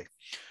NWA.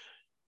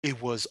 It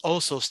was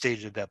also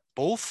stated that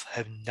both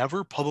have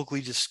never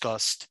publicly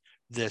discussed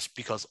this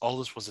because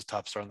Aldis was the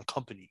top star in the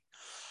company.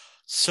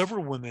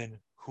 Several women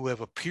who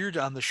have appeared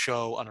on the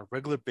show on a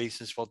regular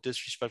basis felt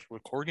disrespectful.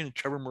 Corgan and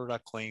Trevor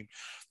Murdoch claimed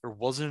there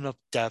wasn't enough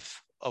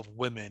depth of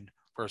women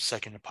for a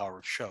second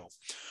Empower show.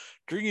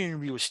 During an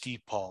interview with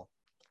Steve Paul,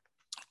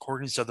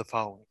 Corgan said the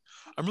following: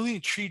 "I'm really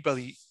intrigued by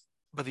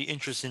the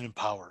interest in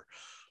Empower.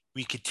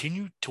 We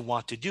continue to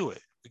want to do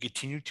it. We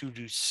continue to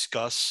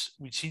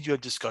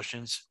have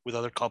discussions with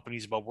other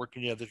companies about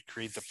working together to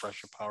create the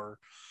Fresh Empower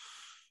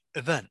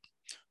event.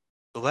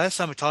 The last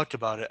time I talked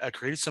about it, I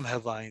created some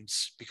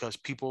headlines because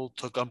people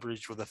took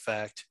umbrage with the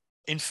fact.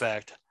 In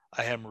fact,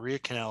 I have Maria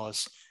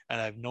Kanellis, and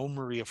I've known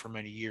Maria for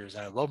many years,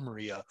 and I love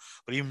Maria,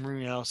 but even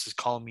Maria Kanellis is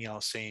calling me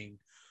out saying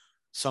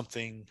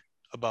something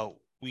about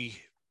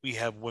we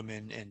have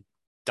women and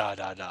da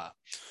da da.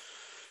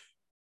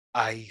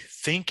 I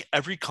think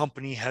every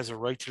company has a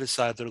right to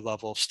decide their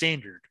level of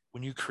standard.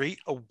 When you create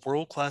a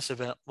world-class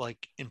event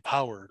like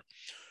Empowered,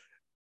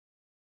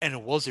 and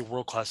it was a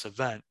world-class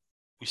event,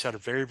 we set a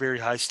very, very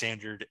high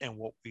standard and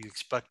what we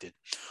expected.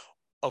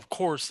 Of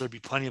course, there'd be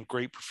plenty of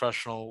great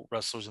professional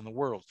wrestlers in the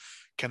world.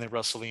 Can they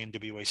wrestle the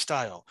NWA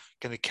style?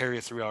 Can they carry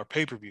a 3-hour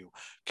pay-per-view?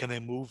 Can they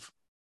move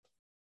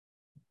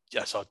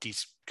I saw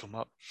Deets come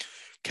up.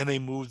 Can they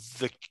move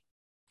the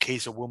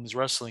case of women's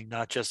wrestling,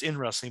 not just in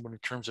wrestling, but in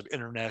terms of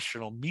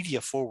international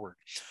media forward?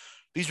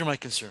 These are my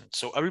concerns.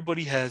 So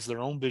everybody has their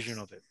own vision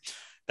of it.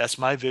 That's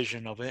my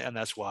vision of it, and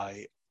that's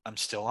why I'm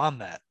still on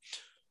that.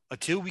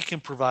 Until we can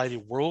provide a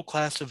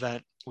world-class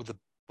event with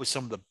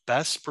some of the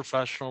best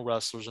professional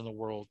wrestlers in the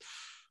world,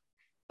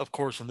 of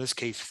course, in this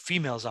case,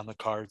 females on the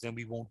card, then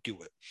we won't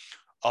do it.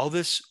 All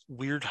this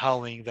weird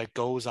howling that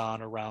goes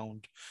on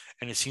around,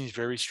 and it seems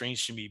very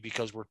strange to me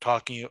because we're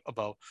taking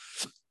a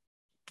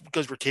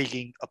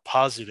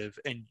positive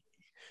and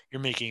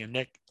you're making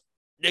a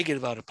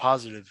negative out of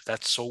positive.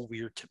 That's so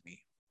weird to me.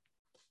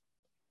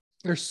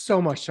 There's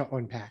so much to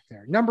unpack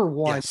there. Number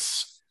one,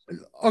 yes.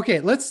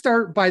 Okay, let's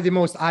start by the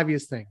most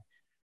obvious thing.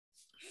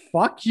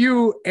 Fuck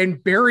you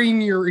and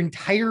burying your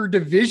entire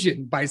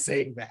division by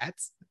saying that.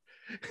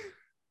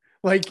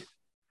 Like,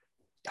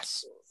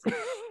 yes.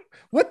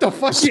 What the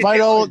fuck?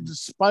 Despite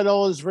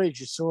all his rage,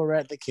 you still a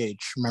rat in the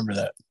cage. Remember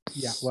that.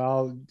 Yeah,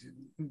 well,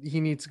 he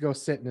needs to go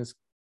sit in his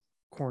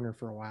corner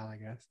for a while, I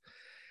guess.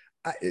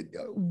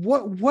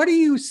 What are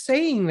you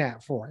saying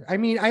that for? I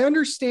mean, I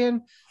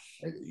understand,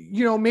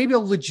 maybe a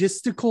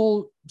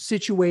logistical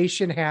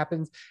situation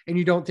happens and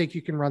you don't think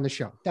you can run the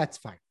show. That's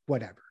fine,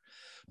 whatever.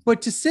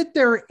 But to sit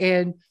there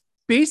and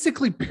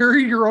basically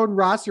bury your own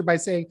roster by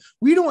saying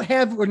we don't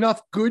have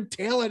enough good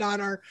talent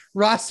on our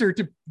roster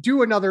to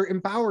do another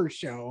Empower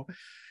show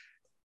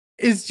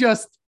is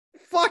just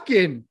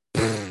fucking,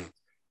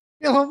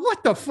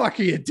 what the fuck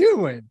are you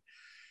doing?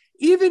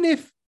 Even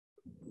if,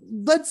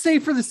 let's say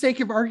for the sake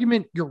of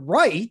argument, you're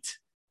right,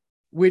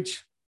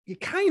 which you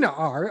kind of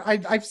are.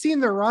 I've seen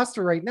their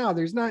roster right now.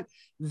 There's not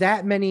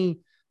that many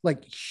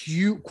like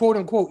huge, quote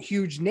unquote,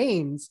 huge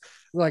names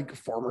like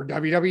former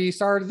WWE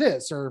star of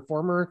this or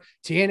former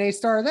TNA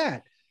star of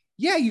that.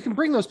 Yeah, you can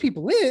bring those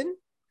people in.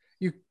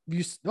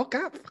 You still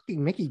got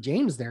fucking Mickey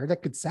James there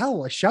that could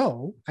sell a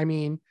show. I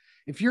mean,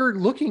 if you're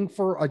looking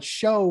for a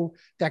show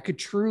that could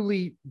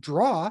truly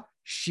draw,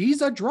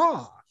 she's a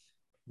draw.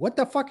 What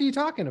the fuck are you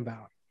talking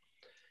about?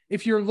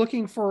 If you're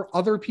looking for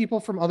other people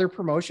from other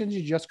promotions,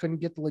 you just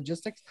couldn't get the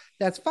logistics,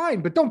 that's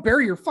fine. But don't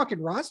bury your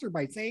fucking roster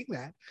by saying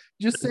that.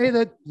 Just say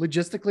that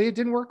logistically it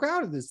didn't work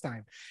out at this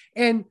time.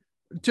 And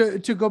to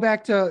go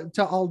back to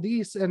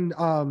Aldis and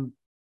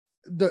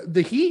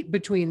the heat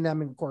between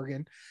them and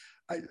Corgan,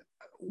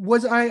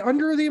 was I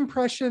under the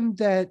impression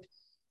that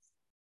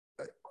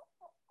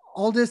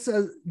Aldis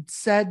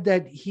said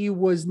that he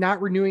was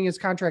not renewing his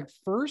contract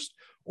first,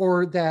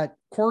 or that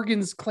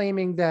Corgan's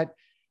claiming that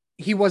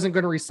he wasn't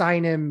going to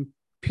resign him,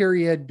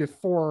 period,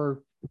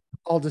 before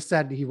Aldis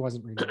said he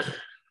wasn't renewing?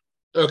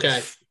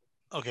 Okay,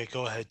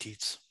 go ahead,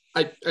 Teets.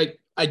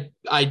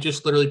 I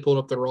just literally pulled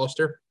up the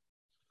roster.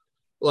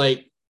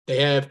 Like,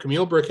 they have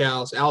Camille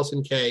Brickhouse,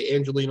 Allison Kay,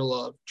 Angelina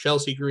Love,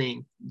 Chelsea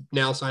Green,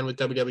 now signed with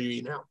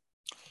WWE now.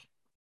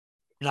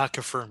 Not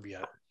confirmed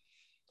yet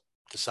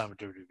to sign with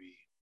WWE.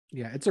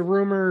 Yeah, it's a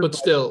rumor. But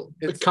still,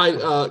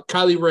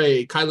 Kylie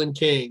Ray, Kylan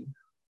King,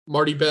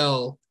 Marty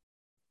Bell,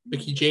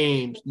 Mickey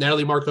James,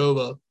 Natalie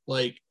Markova,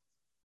 like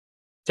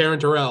Taryn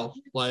Terrell,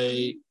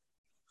 like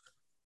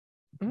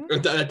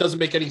that doesn't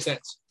make any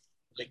sense.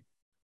 Like,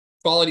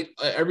 quality,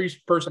 every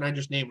person I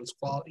just named was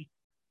quality.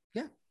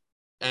 Yeah,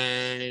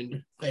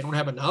 and they don't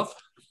have enough.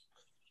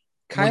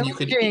 Kylie you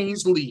could King,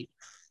 easily.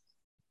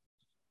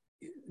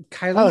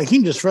 Kylie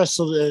King just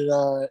wrestled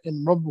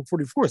in Rumble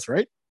 44th,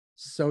 right?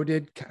 So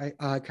did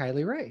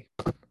Kylie Ray.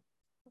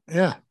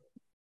 Yeah,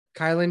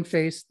 Kylan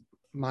faced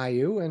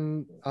Mayu,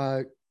 and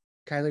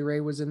Kylie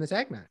Ray was in the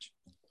tag match.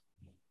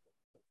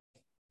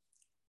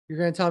 You're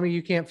going to tell me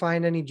you can't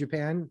find any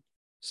Japan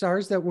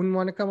stars that wouldn't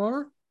want to come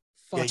over?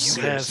 Yeah,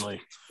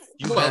 seriously.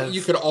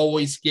 You could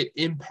always get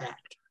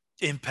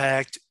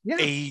Impact. Yeah.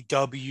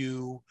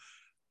 AEW.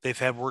 They've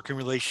had working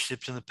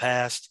relationships in the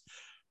past.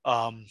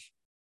 I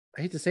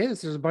hate to say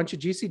this, there's a bunch of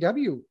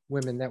GCW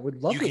women that would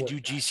love to. You can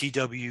do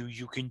GCW.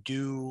 You can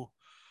do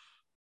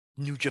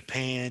New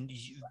Japan.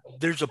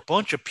 There's a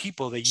bunch of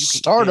people that you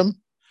can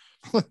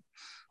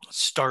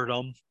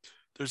Stardom.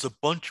 There's a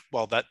bunch.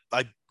 Well,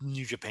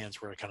 New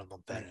Japan's where I kind of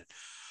lumped that in,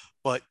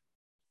 but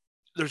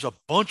there's a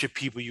bunch of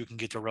people you can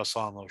get to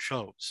wrestle on those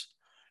shows.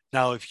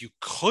 Now, if you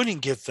couldn't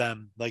get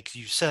them, like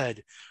you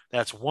said,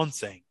 that's one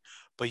thing,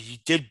 but you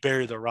did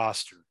bury the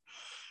roster.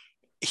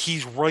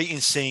 He's right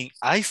in saying,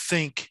 I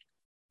think,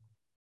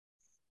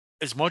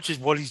 as much as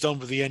what he's done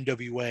with the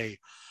NWA,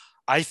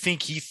 I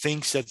think he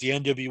thinks that the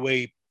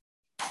NWA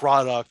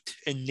product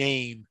and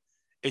name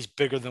is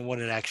bigger than what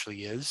it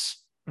actually is.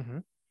 Mm-hmm.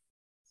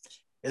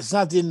 It's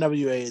not the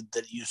NWA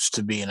that it used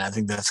to be, and I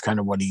think that's kind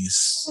of what he's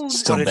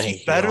still banking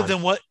it's better on.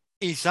 than what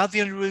it's not the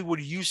NWA what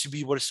it used to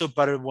be, but it's still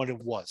better than what it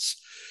was.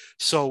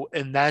 So,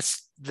 and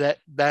that's a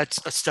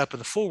step in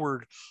the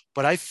forward.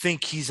 But I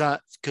think he's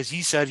not, because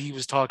he said he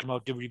was talking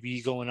about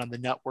WWE going on the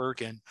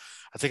network, and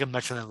I think I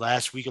mentioned that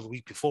last week or the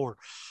week before.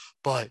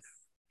 But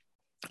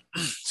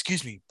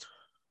excuse me,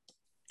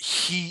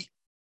 he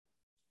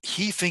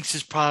thinks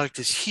his product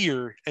is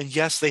here, and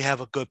yes, they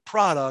have a good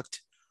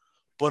product,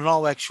 but in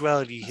all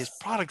actuality, his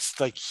product's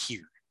like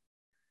here.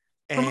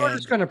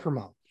 Promoter's going to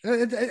promote.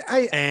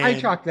 I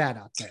chalk that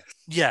up there.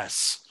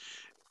 Yes.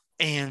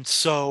 And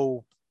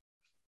so,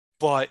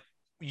 but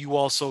you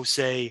also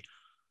say,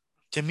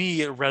 to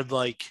me, it read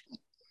like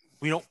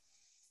we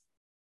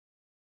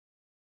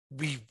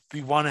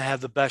want to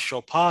have the best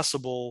show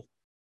possible,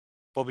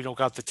 but we don't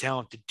got the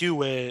talent to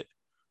do it.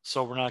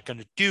 So we're not going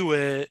to do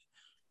it.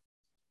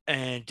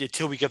 And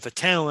until we get the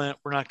talent,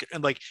 we're not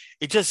going to, like,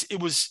 it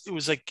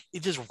was like,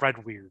 it just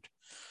read weird.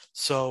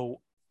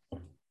 So,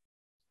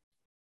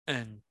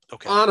 and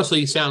okay. Honestly,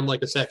 you sound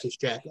like a sexist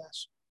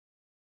jackass.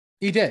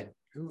 He did.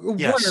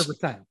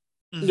 100%.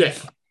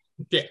 Yes.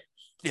 Yeah.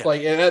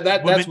 Like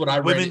that's what I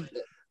read.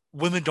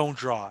 Women don't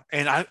draw.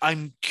 And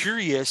I'm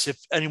curious if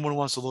anyone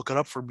wants to look it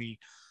up for me,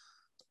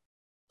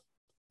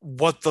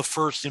 what the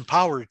first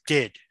Empower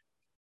did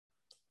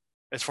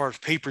as far as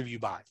pay-per-view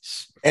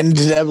buys. And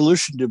did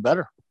Evolution do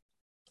better?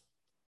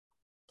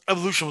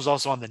 Evolution was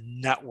also on the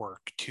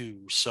network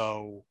too.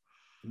 So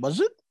was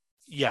it?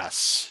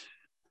 Yes.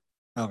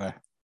 Okay.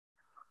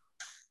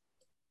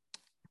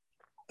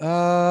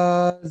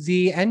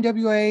 The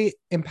NWA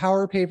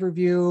Empower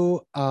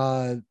pay-per-view,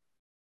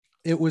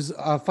 it was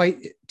a Fight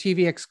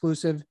TV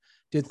exclusive,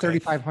 did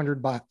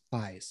 3,500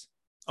 buys.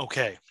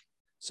 Okay.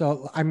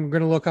 So I'm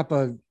going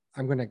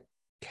to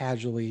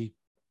casually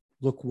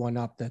look one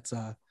up that's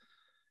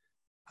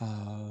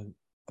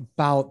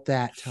about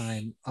that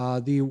time.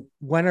 The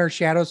When Our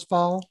Shadows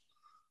Fall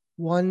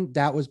one,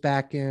 that was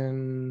back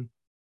in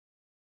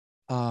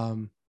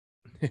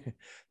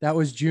that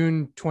was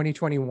June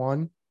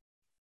 2021.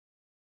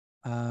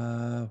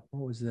 What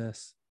was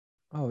this?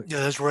 Oh yeah,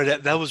 that's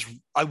right. That was,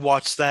 I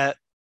watched that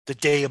the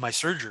day of my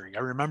surgery. I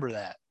remember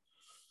that.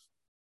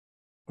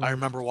 I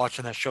remember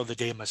watching that show the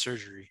day of my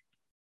surgery.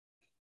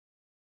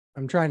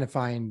 I'm trying to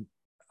find.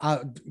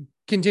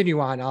 Continue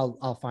on.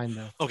 I'll find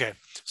them. Okay.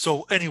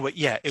 So anyway,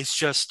 yeah, it's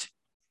just,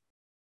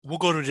 we'll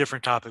go to a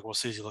different topic while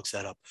Susie looks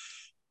that up.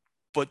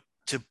 But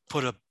to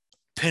put a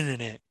pin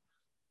in it,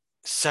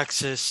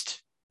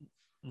 sexist,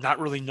 not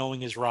really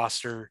knowing his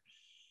roster,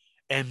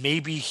 and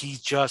maybe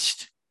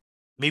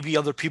maybe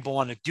other people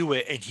want to do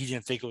it and he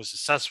didn't think it was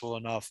successful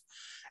enough,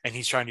 and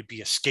he's trying to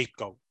be a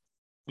scapegoat.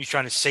 He's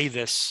trying to say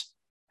this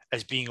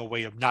as being a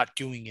way of not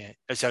doing it,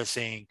 instead of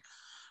saying,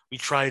 we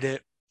tried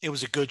it, it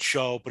was a good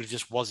show, but it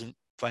just wasn't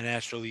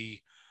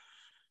financially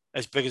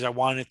as big as I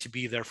wanted it to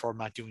be, therefore I'm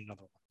not doing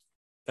another one.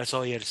 That's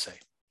all he had to say.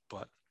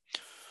 But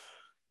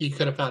you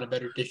could have found a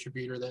better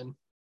distributor then.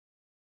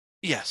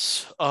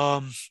 Yes.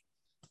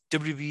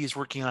 WWE is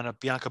working on a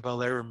Bianca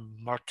Belair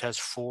and Marquez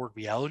Ford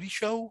reality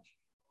show.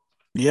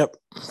 Yep.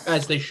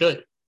 As they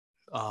should.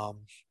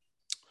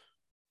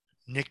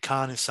 Nick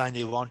Khan has signed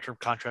a long-term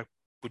contract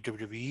with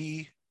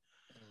WWE.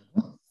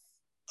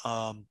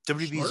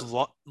 WWE is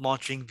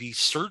launching the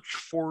search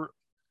for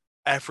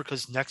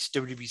Africa's next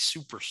WWE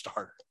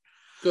superstar.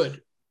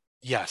 Good.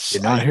 Yes.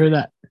 Did not hear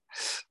that.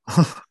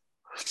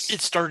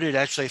 It started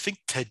actually, I think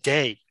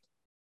today.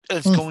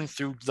 It's going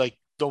through like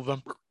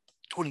November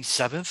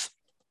 27th.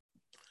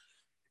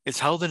 It's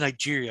held in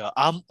Nigeria.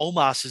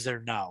 Omas is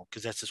there now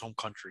because that's his home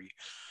country,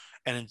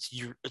 and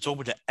it's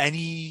open to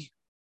any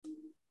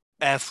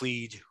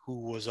athlete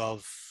who was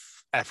of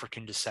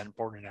African descent,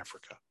 born in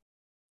Africa.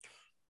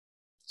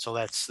 So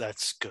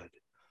that's good.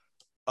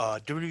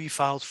 WWE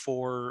filed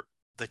for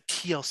the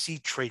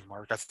TLC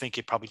trademark. I think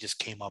it probably just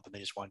came up and they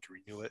just wanted to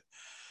renew it.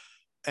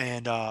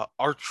 And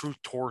R-Truth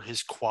tore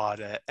his quad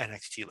at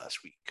NXT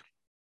last week.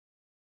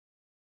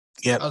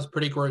 Yeah, that was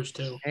pretty gross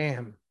too.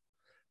 Damn,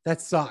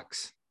 that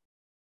sucks.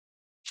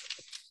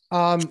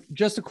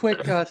 Just a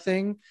quick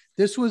thing.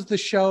 This was the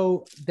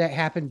show that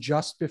happened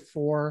just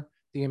before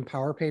the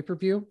Empower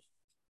pay-per-view.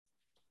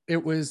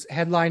 It was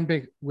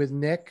headlined with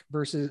Nick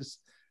versus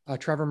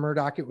Trevor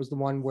Murdoch. It was the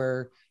one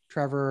where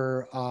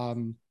Trevor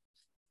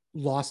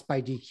lost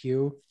by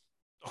DQ.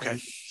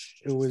 Okay.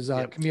 It was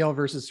Camille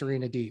versus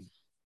Serena Deeb.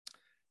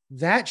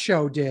 That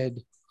show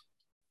did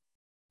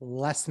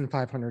less than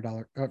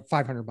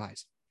 $500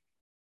 buys.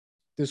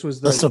 This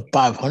was less than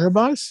 500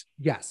 buys?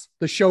 Yes,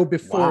 the show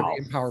before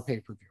the Empower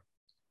pay-per-view.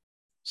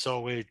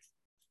 So it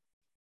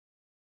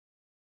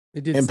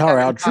did Empower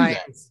out true.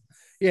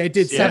 Yeah, it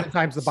did 7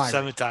 times the buy rate.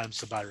 7 times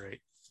the buy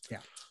rate. Yeah.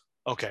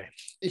 Okay.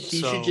 He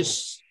should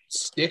just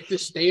stick to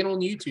staying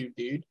on YouTube,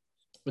 dude.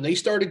 When they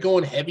started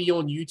going heavy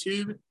on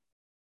YouTube,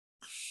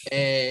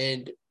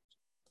 and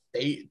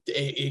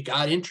it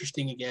got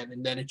interesting again,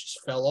 and then it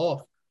just fell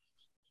off.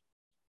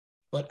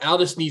 But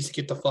Aldis needs to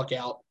get the fuck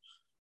out.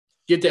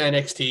 Get to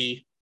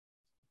NXT.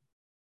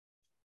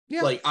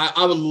 Yeah. Like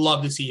I would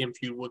love to see him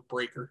feud with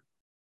Breaker.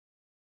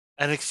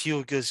 NXT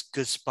would be a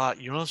good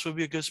spot. You know this would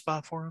be a good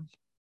spot for him?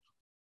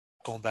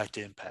 Going back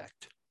to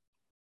Impact.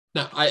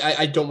 No,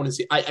 I don't want to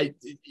see.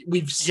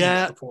 We've seen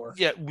it before.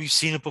 Yeah, we've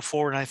seen it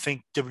before, and I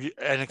think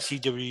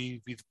NXT WWE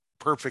would be the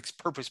perfect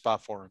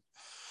spot for him.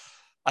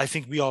 I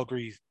think we all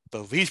agree the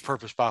least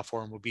perfect spot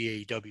for him would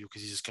be AEW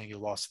because he's just going to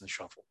get lost in the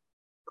shuffle.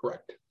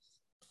 Correct.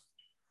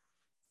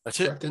 That's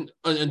Correct. it.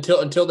 And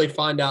until they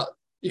find out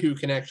who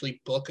can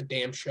actually book a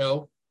damn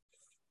show,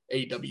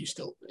 AEW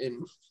still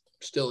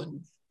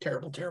in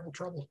Terrible, terrible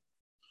trouble.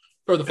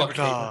 Throw the fucking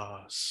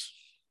paper.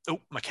 Oh,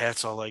 my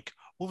cat's all like,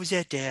 "What was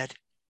that, Dad?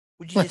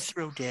 What did you just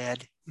throw,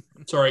 Dad?"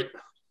 It's all right.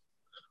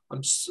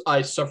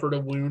 I suffered a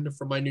wound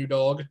from my new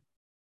dog.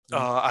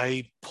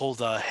 I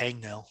pulled a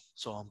hangnail,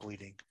 so I'm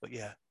bleeding. But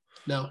yeah.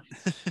 No.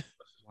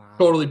 Wow.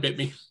 Totally bit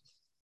me.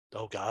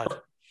 Oh God.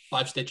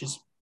 5 stitches.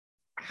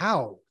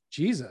 How?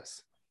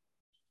 Jesus.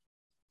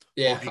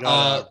 Yeah. Well, you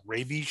got a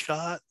rabies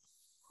shot?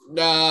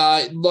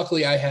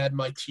 Luckily I had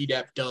my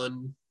Tdap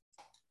done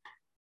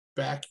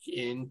back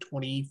in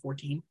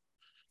 2014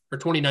 or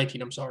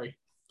 2019. I'm sorry.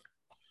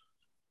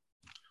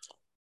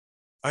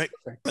 All right.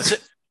 That's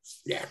it.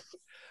 Yeah.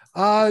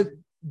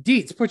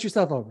 Deets, put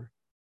yourself over.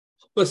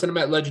 Listen, I'm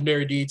at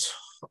Legendary Deets.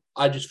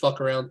 I just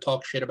fuck around,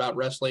 talk shit about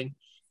wrestling.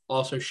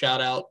 Also, shout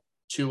out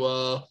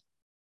to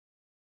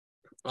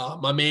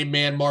my main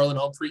man, Marlon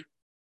Humphrey.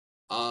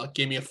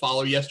 Gave me a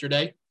follow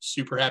yesterday.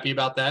 Super happy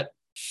about that.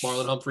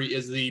 Marlon Humphrey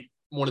is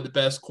one of the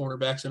best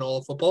cornerbacks in all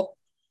of football.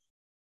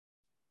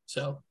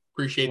 So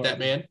appreciate that,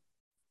 man.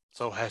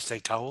 So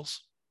hashtag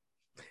towels?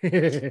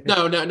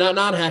 No,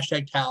 not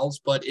hashtag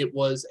towels, but it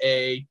was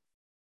an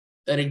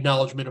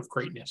acknowledgement of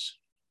greatness.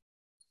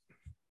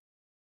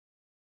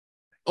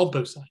 On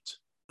both sides.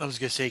 I was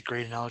going to say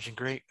great acknowledging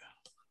great.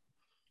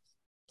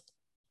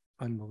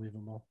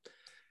 Unbelievable.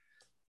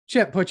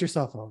 Chip, put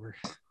yourself over.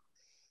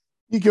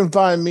 You can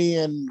find me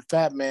and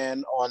Fat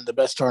Man on the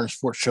Best Darn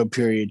Sports Show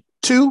period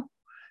 2.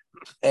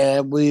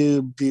 And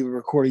we'll be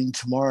recording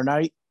tomorrow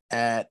night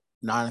at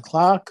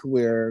 9:00.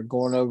 We're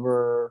going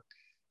over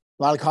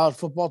a lot of college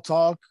football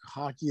talk.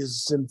 Hockey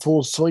is in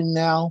full swing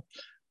now.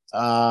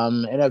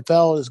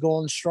 NFL is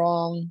going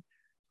strong.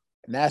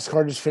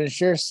 NASCAR just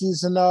finished their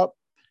season up.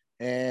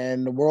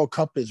 And the World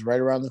Cup is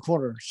right around the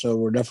corner. So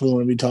we're definitely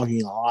going to be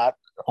talking a lot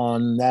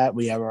on that.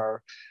 We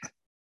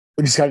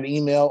just got an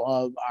email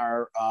of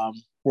our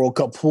World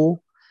Cup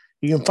pool.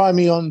 You can find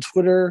me on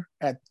Twitter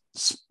at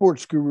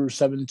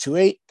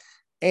SportsGuru728.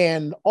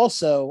 And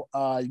also,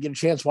 you get a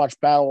chance to watch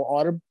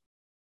Autumn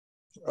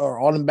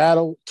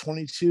Battle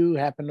 22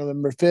 happened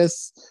November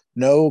 5th.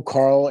 No,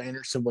 Carl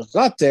Anderson was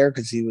not there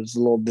because he was a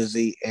little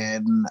busy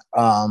in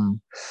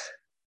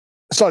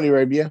Saudi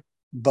Arabia.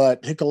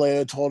 But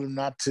Hikuleo told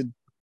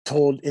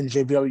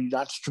NJPW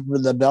not to strip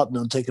the belt and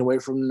don't take it away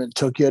from the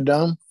Tokyo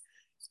Dome.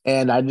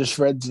 And I just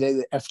read today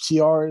that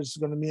FTR is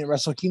going to be in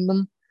Wrestle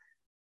Kingdom.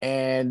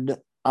 And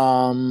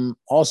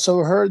also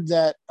heard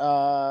that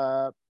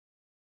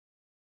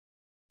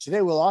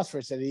today Will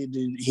Ospreay said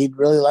he'd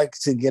really like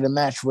to get a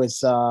match with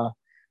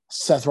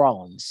Seth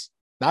Rollins.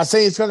 Not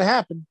saying it's going to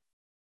happen,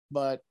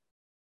 but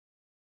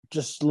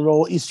just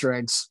little Easter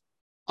eggs.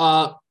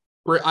 I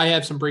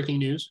have some breaking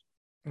news.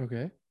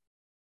 Okay.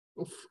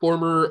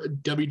 Former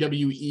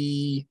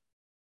WWE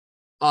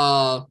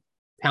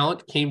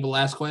talent Cain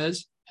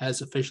Velasquez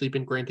has officially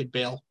been granted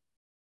bail.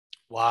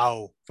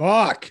 Wow.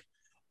 Fuck.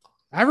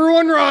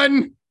 Everyone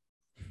run.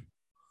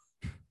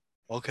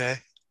 Okay.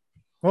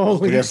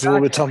 I guess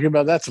we'll be talking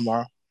about that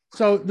tomorrow.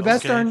 So the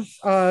Best Darn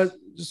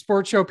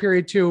Sports Show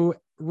period 2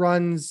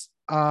 runs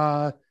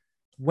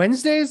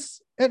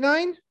Wednesdays at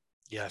 9?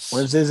 Yes.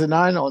 Wednesdays at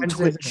 9 on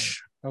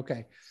Twitch.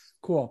 Okay,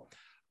 cool.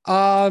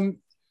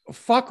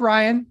 Fuck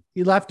Ryan.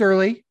 He left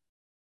early.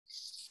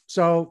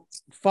 So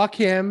fuck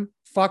him.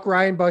 Fuck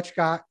Ryan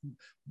Butchgotch.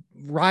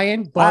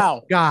 Ryan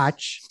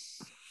Butchgotch.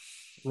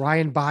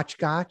 Ryan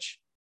Botchgotch.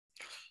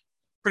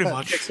 Pretty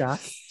much.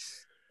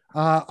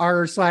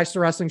 R/ The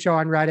Wrestling Show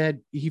on Reddit.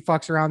 He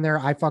fucks around there.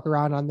 I fuck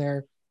around on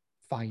there.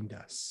 Find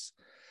us.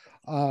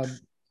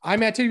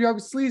 I'm at Titty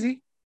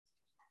Sleazy.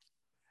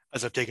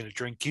 As I've taken a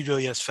drink. You do,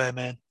 yes, Fat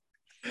Man.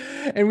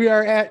 And we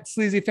are at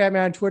Sleazy Fat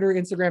Man on Twitter,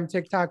 Instagram,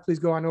 TikTok. Please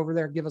go on over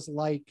there, give us a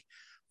like,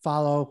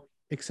 follow,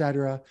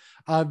 etc.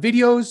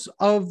 Videos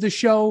of the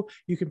show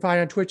you can find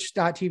on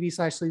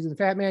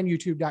twitch.tv/sleazythefatman,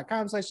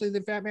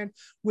 youtube.com/sleazythefatman,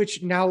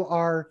 which now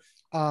are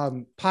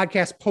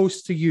podcast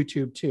posts to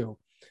YouTube too.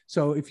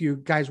 So if you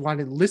guys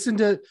want to listen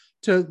to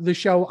the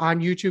show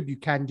on YouTube, you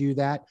can do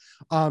that.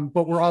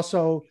 But we're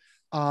also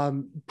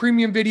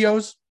premium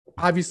videos.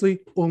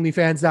 Obviously,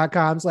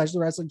 onlyfans.com/The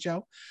Wrestling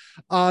Show.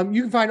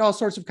 You can find all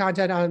sorts of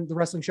content on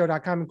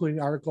thewrestlingshow.com, including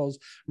articles,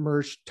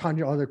 merch,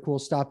 ton of other cool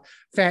stuff.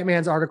 Fat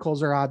Man's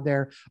articles are on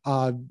there.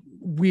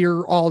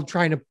 We're all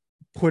trying to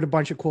put a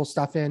bunch of cool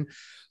stuff in.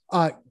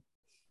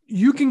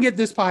 You can get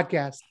this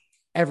podcast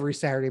every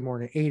Saturday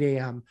morning, 8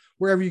 a.m.,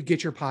 wherever you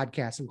get your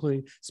podcasts,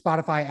 including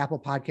Spotify, Apple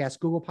Podcasts,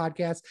 Google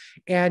Podcasts,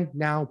 and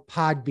now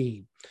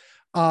Podbean.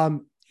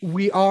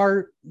 We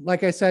are,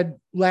 like I said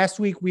last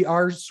week, we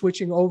are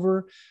switching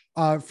over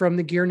from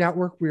the Gear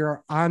Network. We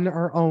are on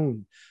our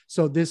own.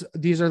 So these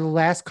are the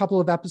last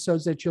couple of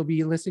episodes that you'll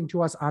be listening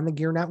to us on the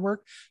Gear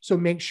Network. So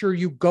make sure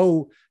you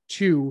go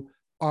to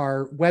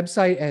our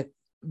website at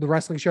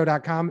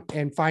thewrestlingshow.com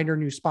and find our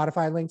new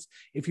Spotify links.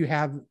 If you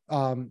have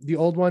the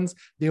old ones,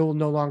 they will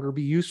no longer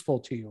be useful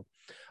to you.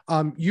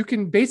 You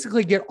can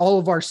basically get all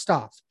of our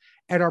stuff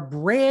at our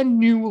brand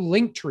new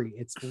link tree.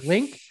 It's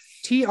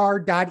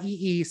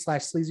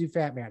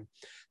linktr.ee/sleazyfatman.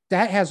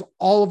 that has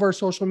all of our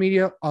social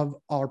media of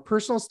our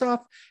personal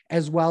stuff,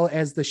 as well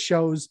as the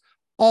shows,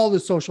 all the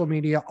social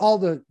media, all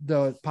the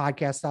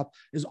podcast stuff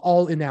is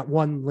all in that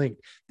one link.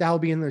 That'll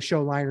be in the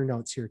show liner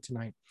notes here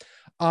tonight.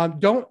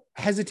 Don't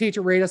hesitate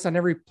to rate us on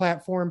every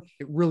platform.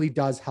 It really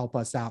does help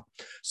us out.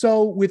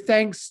 So with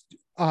thanks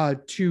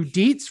to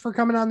Dietz for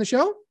coming on the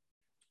show,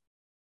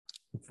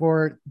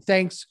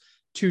 thanks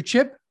to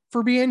Chip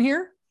for being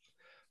here,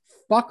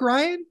 fuck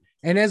Ryan,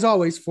 and as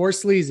always, for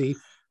Sleazy.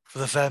 For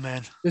the fat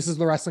man. This is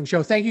The Wrestling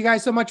Show. Thank you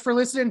guys so much for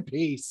listening.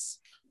 Peace.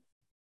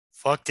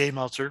 Fuck Dave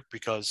Meltzer,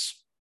 because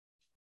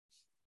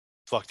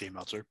fuck Dave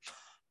Meltzer.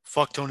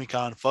 Fuck Tony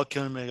Khan. Fuck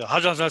Killing Me.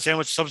 Hot dog's not a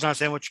sandwich. Sub's not a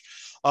sandwich.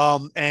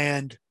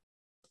 And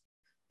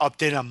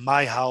update on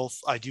my health.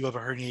 I do have a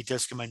herniated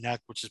disc in my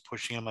neck, which is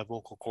pushing on my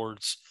vocal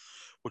cords,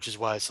 which is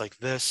why it's like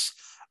this.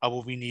 I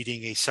will be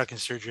needing a second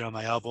surgery on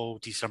my elbow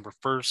December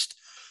 1st.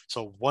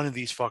 So one of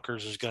these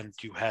fuckers is going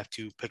to have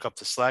to pick up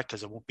the slack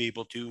because I won't be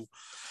able to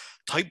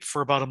type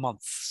for about a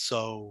month.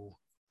 So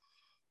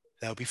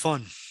that'll be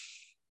fun.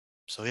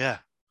 So yeah.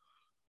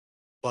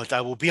 But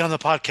I will be on the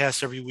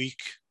podcast every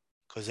week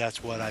because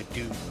that's what I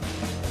do.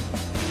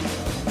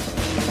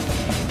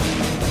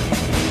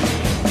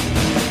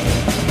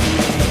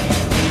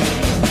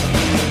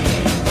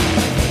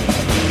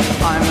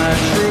 I'm a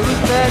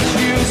truth that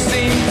you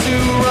seem to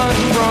run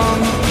from.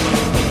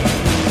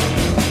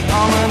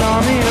 I'm an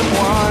army of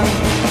one.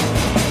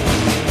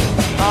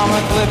 I'm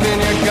a clip in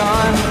your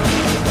gun.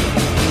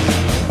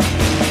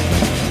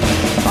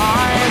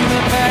 I'm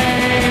the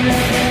pain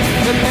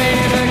in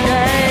the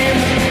game.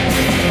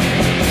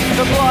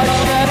 The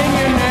bloodshed in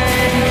your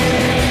name.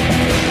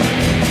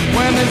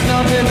 When there's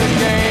nothing to